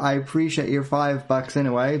loyalty, but I appreciate your $5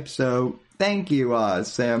 anyway. So thank you,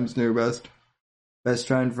 Sam's new best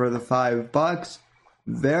friend, for the $5.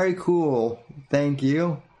 Very cool. Thank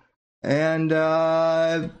you. And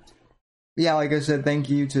yeah, like I said, thank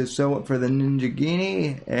you to Sowit for the Ninja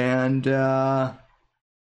Genie, and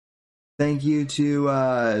thank you to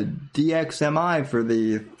DXMI for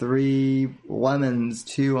the 3 lemons,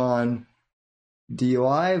 2 on D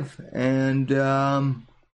Live, and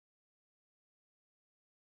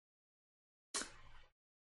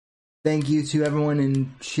thank you to everyone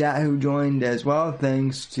in chat who joined as well.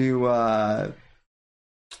 Thanks to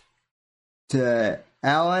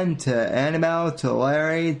Alan, to Annabelle, to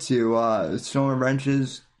Larry, to Storm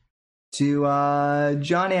Wrenches, to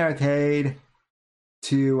Johnny Arcade,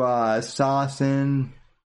 to Saucin,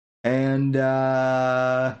 and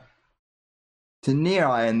to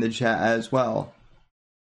Neri in the chat as well.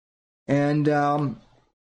 And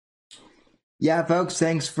yeah, folks,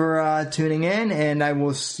 thanks for tuning in, and I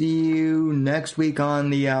will see you next week on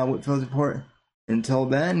the Whitfield Report. Until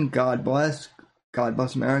then, God bless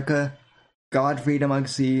America. God, freedom,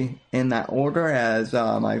 legacy, in that order, as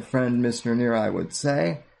my friend Mr. Neri would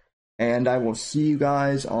say. And I will see you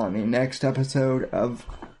guys on the next episode of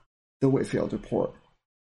the Whitfield Report.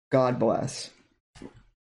 God bless.